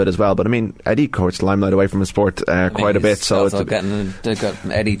part of it as well. But I mean, Eddie courts the limelight away from his sport quite a bit. So they've got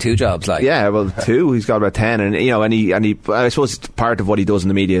Eddie 2 jobs, like. Yeah, well, 2. He's got about 10, and he. I suppose part of what he does in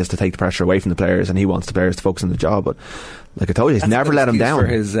the media is to take the pressure away from the players, and he wants the players to focus on the job. But like Itoje's never let him down.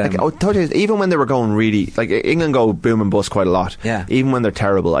 Itoje, even when they were going really, like England go boom and bust quite a lot. Yeah. Even when they're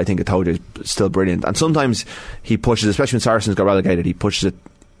terrible, I think Itoje is still brilliant. And sometimes he pushes, especially when Saracens got relegated, he pushes it.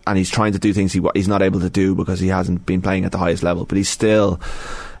 And he's trying to do things he's not able to do because he hasn't been playing at the highest level. But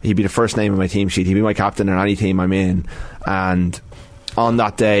he'd be the first name on my team sheet. He'd be my captain in any team I'm in. And on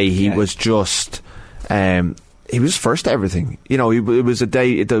that day, he was just first to everything. It was a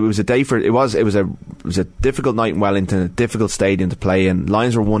difficult night in Wellington, a difficult stadium to play in.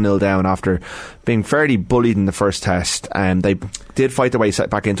 Lions were 1-0 down after being fairly bullied in the first test, and they did fight their way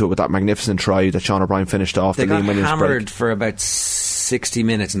back into it with that magnificent try that Sean O'Brien finished off. They got hammered for about 60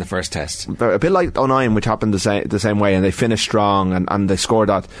 minutes in the first test. A bit like 2009, which happened the same way, and they finished strong, and they scored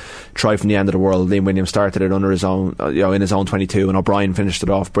that try from the end of the world. Liam Williams started it under his own, in his own 22, and O'Brien finished it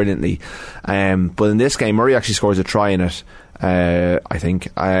off brilliantly. But in this game, Murray actually scores a try in it. I think,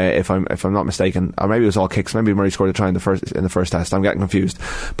 if I'm not mistaken, or maybe it was all kicks. Maybe Murray scored a try in the first test. I'm getting confused.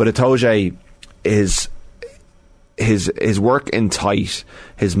 But Itoje is his work in tight,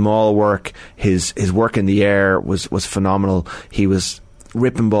 his maul work, his work in the air was phenomenal. He was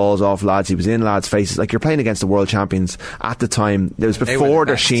ripping balls off lads. He was in lads' faces. Like, you're playing against the world champions at the time. It was before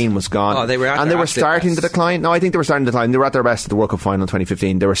their sheen was gone. Oh, they were and they were starting to decline. No, I think they were starting to decline. They were at their best at the World Cup final in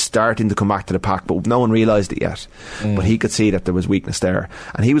 2015. They were starting to come back to the pack, but no one realised it yet. But he could see that there was weakness there.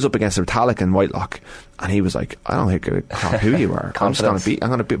 And he was up against Retallick and Whitelock, and he was like, I don't think who you are. I'm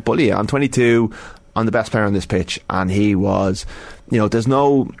going to bully you. I'm 22. I'm the best player on this pitch. And he was, there's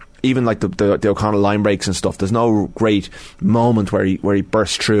no, even like the O'Connell line breaks and stuff, there's no great moment where he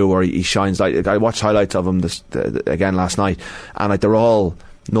bursts through or he shines light. I watched highlights of him again last night, and like, they're all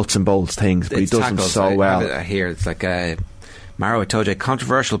nuts and bolts things, but he does them so well. Here it's like Maro Itoje,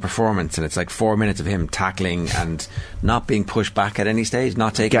 controversial performance, and it's like 4 minutes of him tackling and not being pushed back at any stage,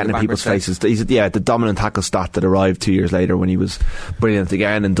 not getting in people's faces. He's the dominant tackle stat that arrived 2 years later when he was brilliant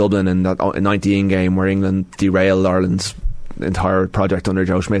again in Dublin in that 19 game where England derailed Ireland's entire project under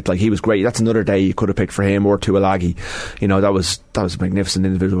Joe Schmidt. Like, he was great. That's another day you could have picked for him or Tuilagi. That was a magnificent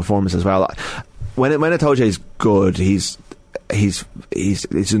individual performance as well. When Itoje is good, he's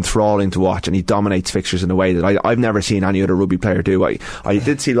enthralling to watch, and he dominates fixtures in a way that I've never seen any other rugby player do. I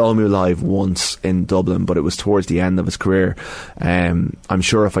did see Lomu live once in Dublin, but it was towards the end of his career. I'm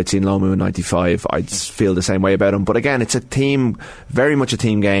sure if I'd seen Lomu in 95, I'd feel the same way about him. But again, it's very much a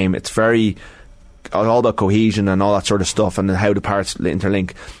team game. It's very all about cohesion and all that sort of stuff, and how the parts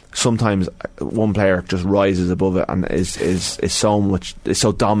interlink. Sometimes one player just rises above it and is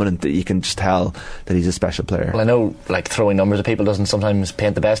so dominant that you can just tell that he's a special player. Well, I know, like, throwing numbers at people doesn't sometimes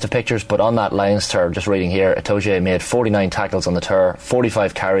paint the best of pictures, but on that Lions tour, just reading here, Itoje made 49 tackles on the tour,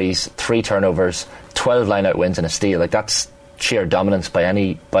 45 carries, 3 turnovers, 12 line-out wins and a steal. Like, that's sheer dominance by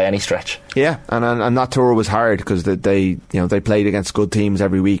any stretch. Yeah, and that tour was hard because they played against good teams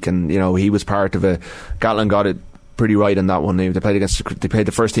every week, and he was part of Gatland got it pretty right in that one. They played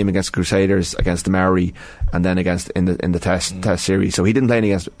the first team against Crusaders, against the Maori, and then against in the test series. So he didn't play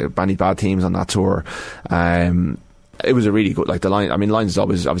against any bad teams on that tour. It was a really good, like, the Lions. I mean, Lions is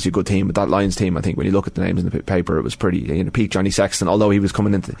obviously a good team, but that Lions team, I think, when you look at the names in the paper, it was pretty. Peak Johnny Sexton, although he was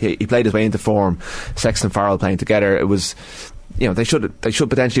coming into, he played his way into form. Sexton and Farrell playing together, it was. They should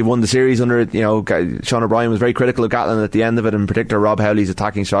potentially have won the series under it. Sean O'Brien was very critical of Gatland at the end of it, in particular Rob Howley's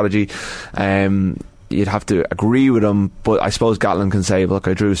attacking strategy. You'd have to agree with him, but I suppose Gatland can say, look,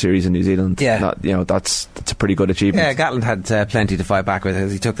 I drew a series in New Zealand. Yeah. That's a pretty good achievement. Yeah, Gatland had plenty to fight back with.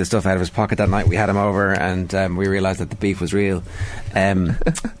 As he took the stuff out of his pocket that night, we had him over, and we realised that the beef was real.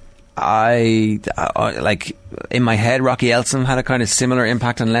 I like, in my head, Rocky Elsom had a kind of similar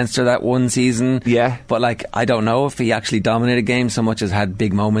impact on Leinster that one season. Yeah, but like, I don't know if he actually dominated games so much as had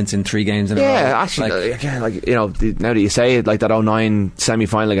big moments in 3 games in a row. Yeah, actually, again, like, now that you say it, like that 2009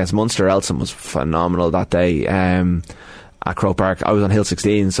 semi-final against Munster, Elsom was phenomenal that day. At Croke Park, I was on Hill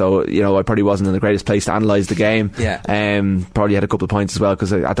 16, so I probably wasn't in the greatest place to analyse the game. Yeah, probably had a couple of points as well,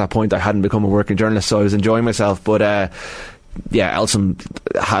 because at that point I hadn't become a working journalist, so I was enjoying myself. But yeah, Elsom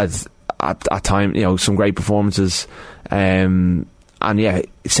had at time some great performances, and yeah,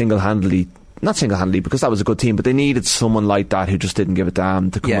 not single-handedly, because that was a good team, but they needed someone like that who just didn't give a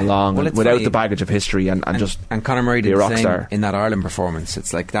damn to come along without the baggage of history and Conor Murray did the same in that Ireland performance.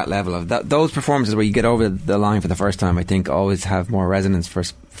 It's like that level of those performances where you get over the line for the first time, I think always have more resonance for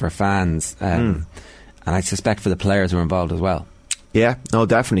fans, and I suspect for the players who are involved as well. Yeah, no,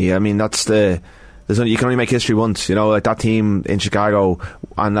 definitely. I mean, that's you can only make history once. Like that team in Chicago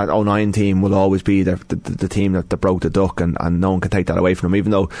and that 2009 team will always be the team that broke the duck, and no one can take that away from them.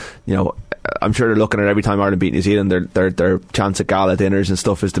 Even though I'm sure they're looking at every time Ireland beat New Zealand, their chance at gala dinners and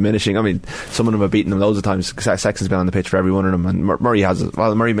stuff is diminishing. I mean, some of them have beaten them loads of times. Sexton's been on the pitch for every one of them, and Murray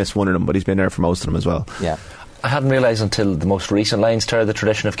Murray missed one of them, but he's been there for most of them as well. Yeah. I hadn't realised until the most recent Lions tour the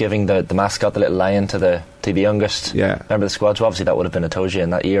tradition of giving the mascot, the little lion, to the youngest member of the squad. So obviously that would have been Itoje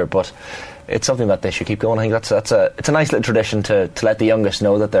in that year, but it's something that they should keep going. I think it's a nice little tradition to let the youngest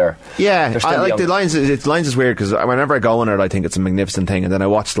know that they're still I like young. The Lions. The Lions is weird because whenever I go on it, I think it's a magnificent thing, and then I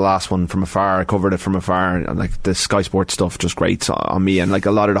watched the last one from afar. I covered it from afar, and like the Sky Sports stuff just grates on me, and like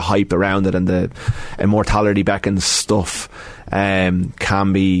a lot of the hype around it and the immortality beckons stuff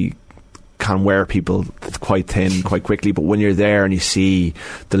can wear people quite thin quite quickly. But when you're there and you see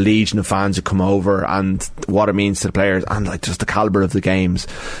the legion of fans who come over and what it means to the players and like just the calibre of the games,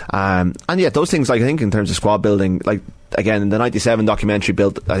 and yeah, those things, like, I think in terms of squad building, like again, the 97 documentary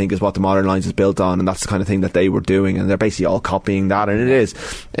built, I think, is what the Modern Lines is built on, and that's the kind of thing that they were doing, and they're basically all copying that, and it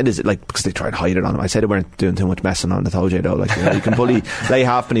is like, because they try and hide it on them. I said they weren't doing too much messing on the Tójé though. Like, you know, you can bully. Lee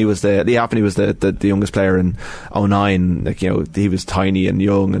Halfpenny was the youngest player in 09. Like, you know, he was tiny and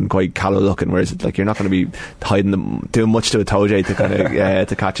young and quite callow looking, whereas like, you're not going to be hiding them, doing much to a Tójé to kind of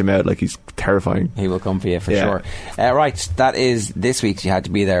to catch him out. Like, he's terrifying. He will come for you for sure. Right, that is this week's You Had to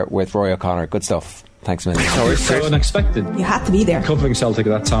Be There with Rory O'Connor. Good stuff. Thanks, man. So unexpected. You had to be there. Covering Celtic at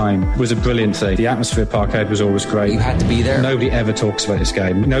that time was a brilliant thing. The atmosphere at Parkhead was always great. You had to be there. Nobody ever talks about this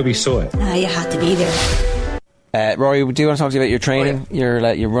game. Nobody saw it. You had to be there. Rory, do you want to talk to you about your training?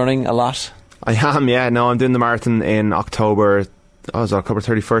 You're running a lot. I am, yeah. No, I'm doing the marathon in October. It's October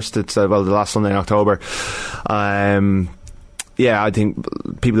 31st. It's the last Sunday in October. Yeah, I think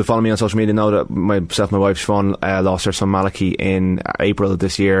people who follow me on social media know that myself and my wife Siobhan lost her son Malachy in April of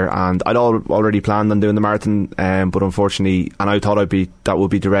this year, and I'd already planned on doing the marathon, but unfortunately, and I thought that would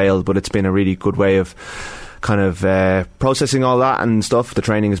be derailed, but it's been a really good way of kind of processing all that and stuff. The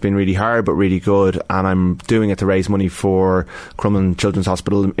training has been really hard but really good, and I'm doing it to raise money for Crumlin Children's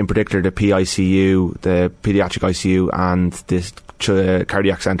Hospital, in particular the PICU, the paediatric ICU, and this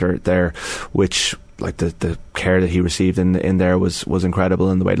cardiac centre there, which, like, the care that he received in there was incredible,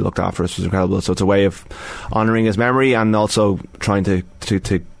 and the way they looked after us was incredible. So it's a way of honouring his memory and also trying to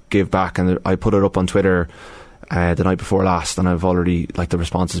give back. And I put it up on Twitter the night before last, and I've already, like, the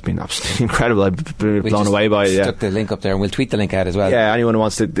response has been absolutely incredible. I've been blown away by it. Stuck the link up there, and we'll tweet the link out as well. Yeah, anyone who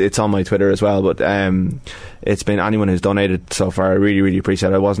wants to, it's on my Twitter as well. But it's been, anyone who's donated so far, I really, really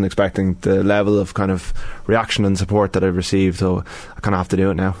appreciate it. I wasn't expecting the level of kind of reaction and support that I've received, so I kind of have to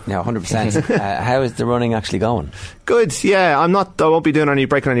do it now. Yeah, 100%. How is the running actually going? Good. Yeah, I won't be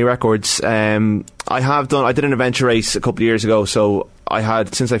breaking any records. I did an adventure race a couple of years ago, so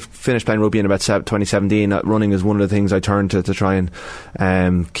since I finished playing rugby in about 2017, running is one of the things I turned to try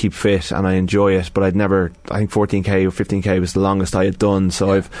and keep fit, and I enjoy it. But I think 14k or 15k was the longest I had done,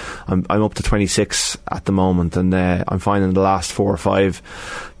 so yeah. I'm up to 26 at the moment, and I'm finding the last 4 or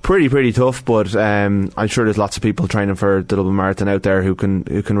 5 pretty tough, but I'm sure there's lots of people training for the Dublin Marathon out there who can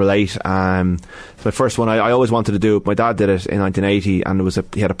relate. My first one, I always wanted to do it. My dad did it in 1980, and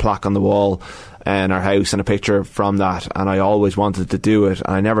he had a plaque on the wall in our house and a picture from that, and I always wanted to do it,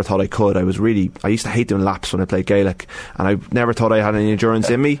 and I never thought I could. I used to hate doing laps when I played Gaelic, and I never thought I had any endurance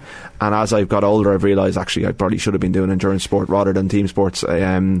in me. And as I've got older, I've realised actually I probably should have been doing endurance sport rather than team sports.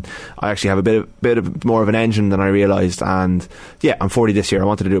 I actually have a bit of more of an engine than I realised, and yeah, I'm 40 this year. I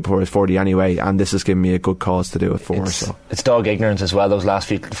wanted to do it before I was 40 anyway, and this has given me a good cause to do it for. It's dog ignorance as well, those last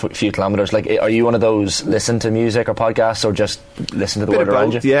few kilometres. Like, are you one of those listen to music or podcasts, or just listen to the world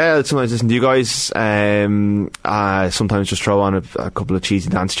around you? Yeah, sometimes listen to you guys. Sometimes just throw on a couple of cheesy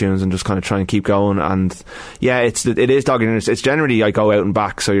dance tunes and just kind of try and keep going. And yeah, it is dog ignorance. It's generally I go out and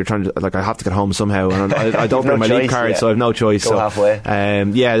back, so you're trying to, like, I have to get home somehow, and I don't bring my leave card, so I have no choice. Go halfway.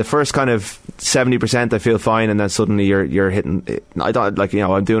 Yeah, the first kind of 70% I feel fine, and then suddenly you're hitting. I don't, like,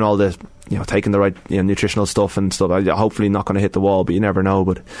 I'm doing all this, taking the right nutritional stuff and stuff. I'm hopefully not going to hit the wall, but you never know.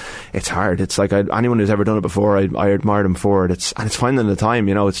 But it's hard. It's like anyone who's ever done it before, I admire them for it. It's finding the time.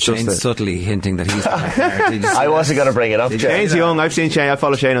 It's Shane's just subtly hinting that he's. I wasn't going to bring it up. Shane's young. I've seen Shane. I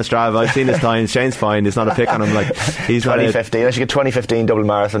follow Shane on Strava. I've seen his times. Shane's fine. It's not a pick on him. Like, he's 2015. I should get 2015 Dublin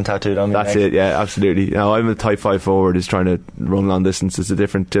Marathon tattooed on me. That's it. Yeah, absolutely. I'm a type 5 forward who's trying to run long distance. It's a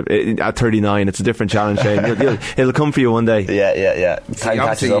different. At 39, it's a different challenge, Shane. It'll come for you one day. Yeah.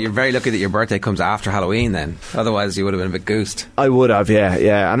 Obviously, you're very lucky that your birthday comes after Halloween then, otherwise you would have been a bit goosed. I would have,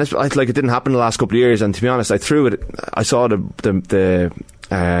 yeah. And it's like, it didn't happen the last couple of years, and to be honest, I saw the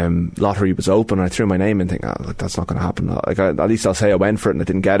lottery was open, and I threw my name in thinking, that's not going to happen. At least I'll say I went for it and I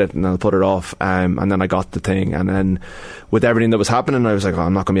didn't get it, and I'll put it off, and then I got the thing, and then with everything that was happening, I was like,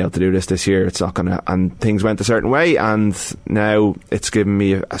 I'm not going to be able to do this year. It's not going to. And things went a certain way, and now it's given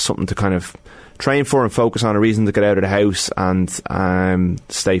me something to kind of train for and focus on, a reason to get out of the house and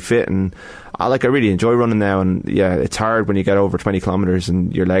stay fit. And I really enjoy running now. And yeah, it's hard when you get over 20 kilometres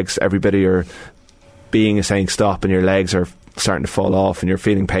and your legs, every bit of your being is saying stop, and your legs are starting to fall off, and you're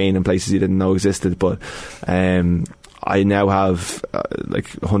feeling pain in places you didn't know existed. But I now have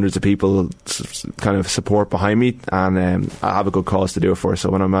hundreds of people kind of support behind me, and I have a good cause to do it for.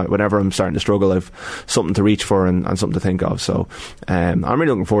 So whenever I'm starting to struggle, I've something to reach for and something to think of. So I'm really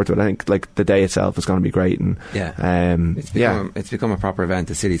looking forward to it. I think the day itself is going to be great, and it's become a proper event.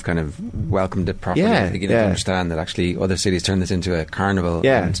 The city's kind of welcomed it properly. I think you need to understand that actually other cities turn this into a carnival.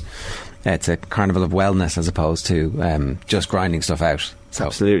 And it's a carnival of wellness as opposed to just grinding stuff out. So.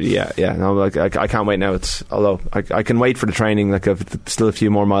 Absolutely, yeah. No, like I can't wait now. Although I can wait for the training. Like I've still a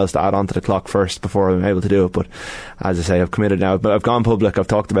few more miles to add onto the clock first before I'm able to do it. But as I say, I've committed now. But I've gone public. I've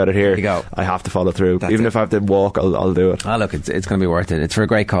talked about it here. There you go. I have to follow through. Even if I have to walk, I'll do it. Look, it's going to be worth it. It's for a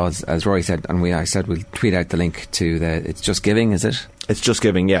great cause, as Rory said, and I said we'll tweet out the link to It's Just Giving, is it? It's Just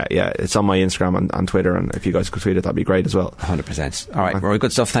Giving, yeah. It's on my Instagram and Twitter, and if you guys could tweet it, that'd be great as well. 100%. All right, Rory,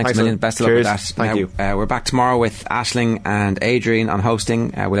 good stuff. Thanks a million. Best of luck with that. Thank you. We're back tomorrow with Aisling and Adrian on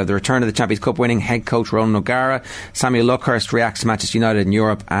hosting. We'll have the return of the Champions Cup winning head coach Ronan O'Gara. Samuel Luckhurst reacts to Manchester United in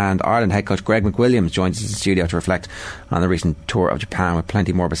Europe, and Ireland head coach Greg McWilliams joins us in the studio to reflect on the recent tour of Japan, with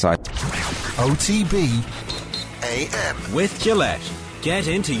plenty more besides. OTB AM. With Gillette. Get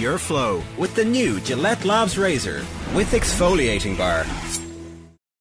into your flow with the new Gillette Labs Razor with exfoliating bar.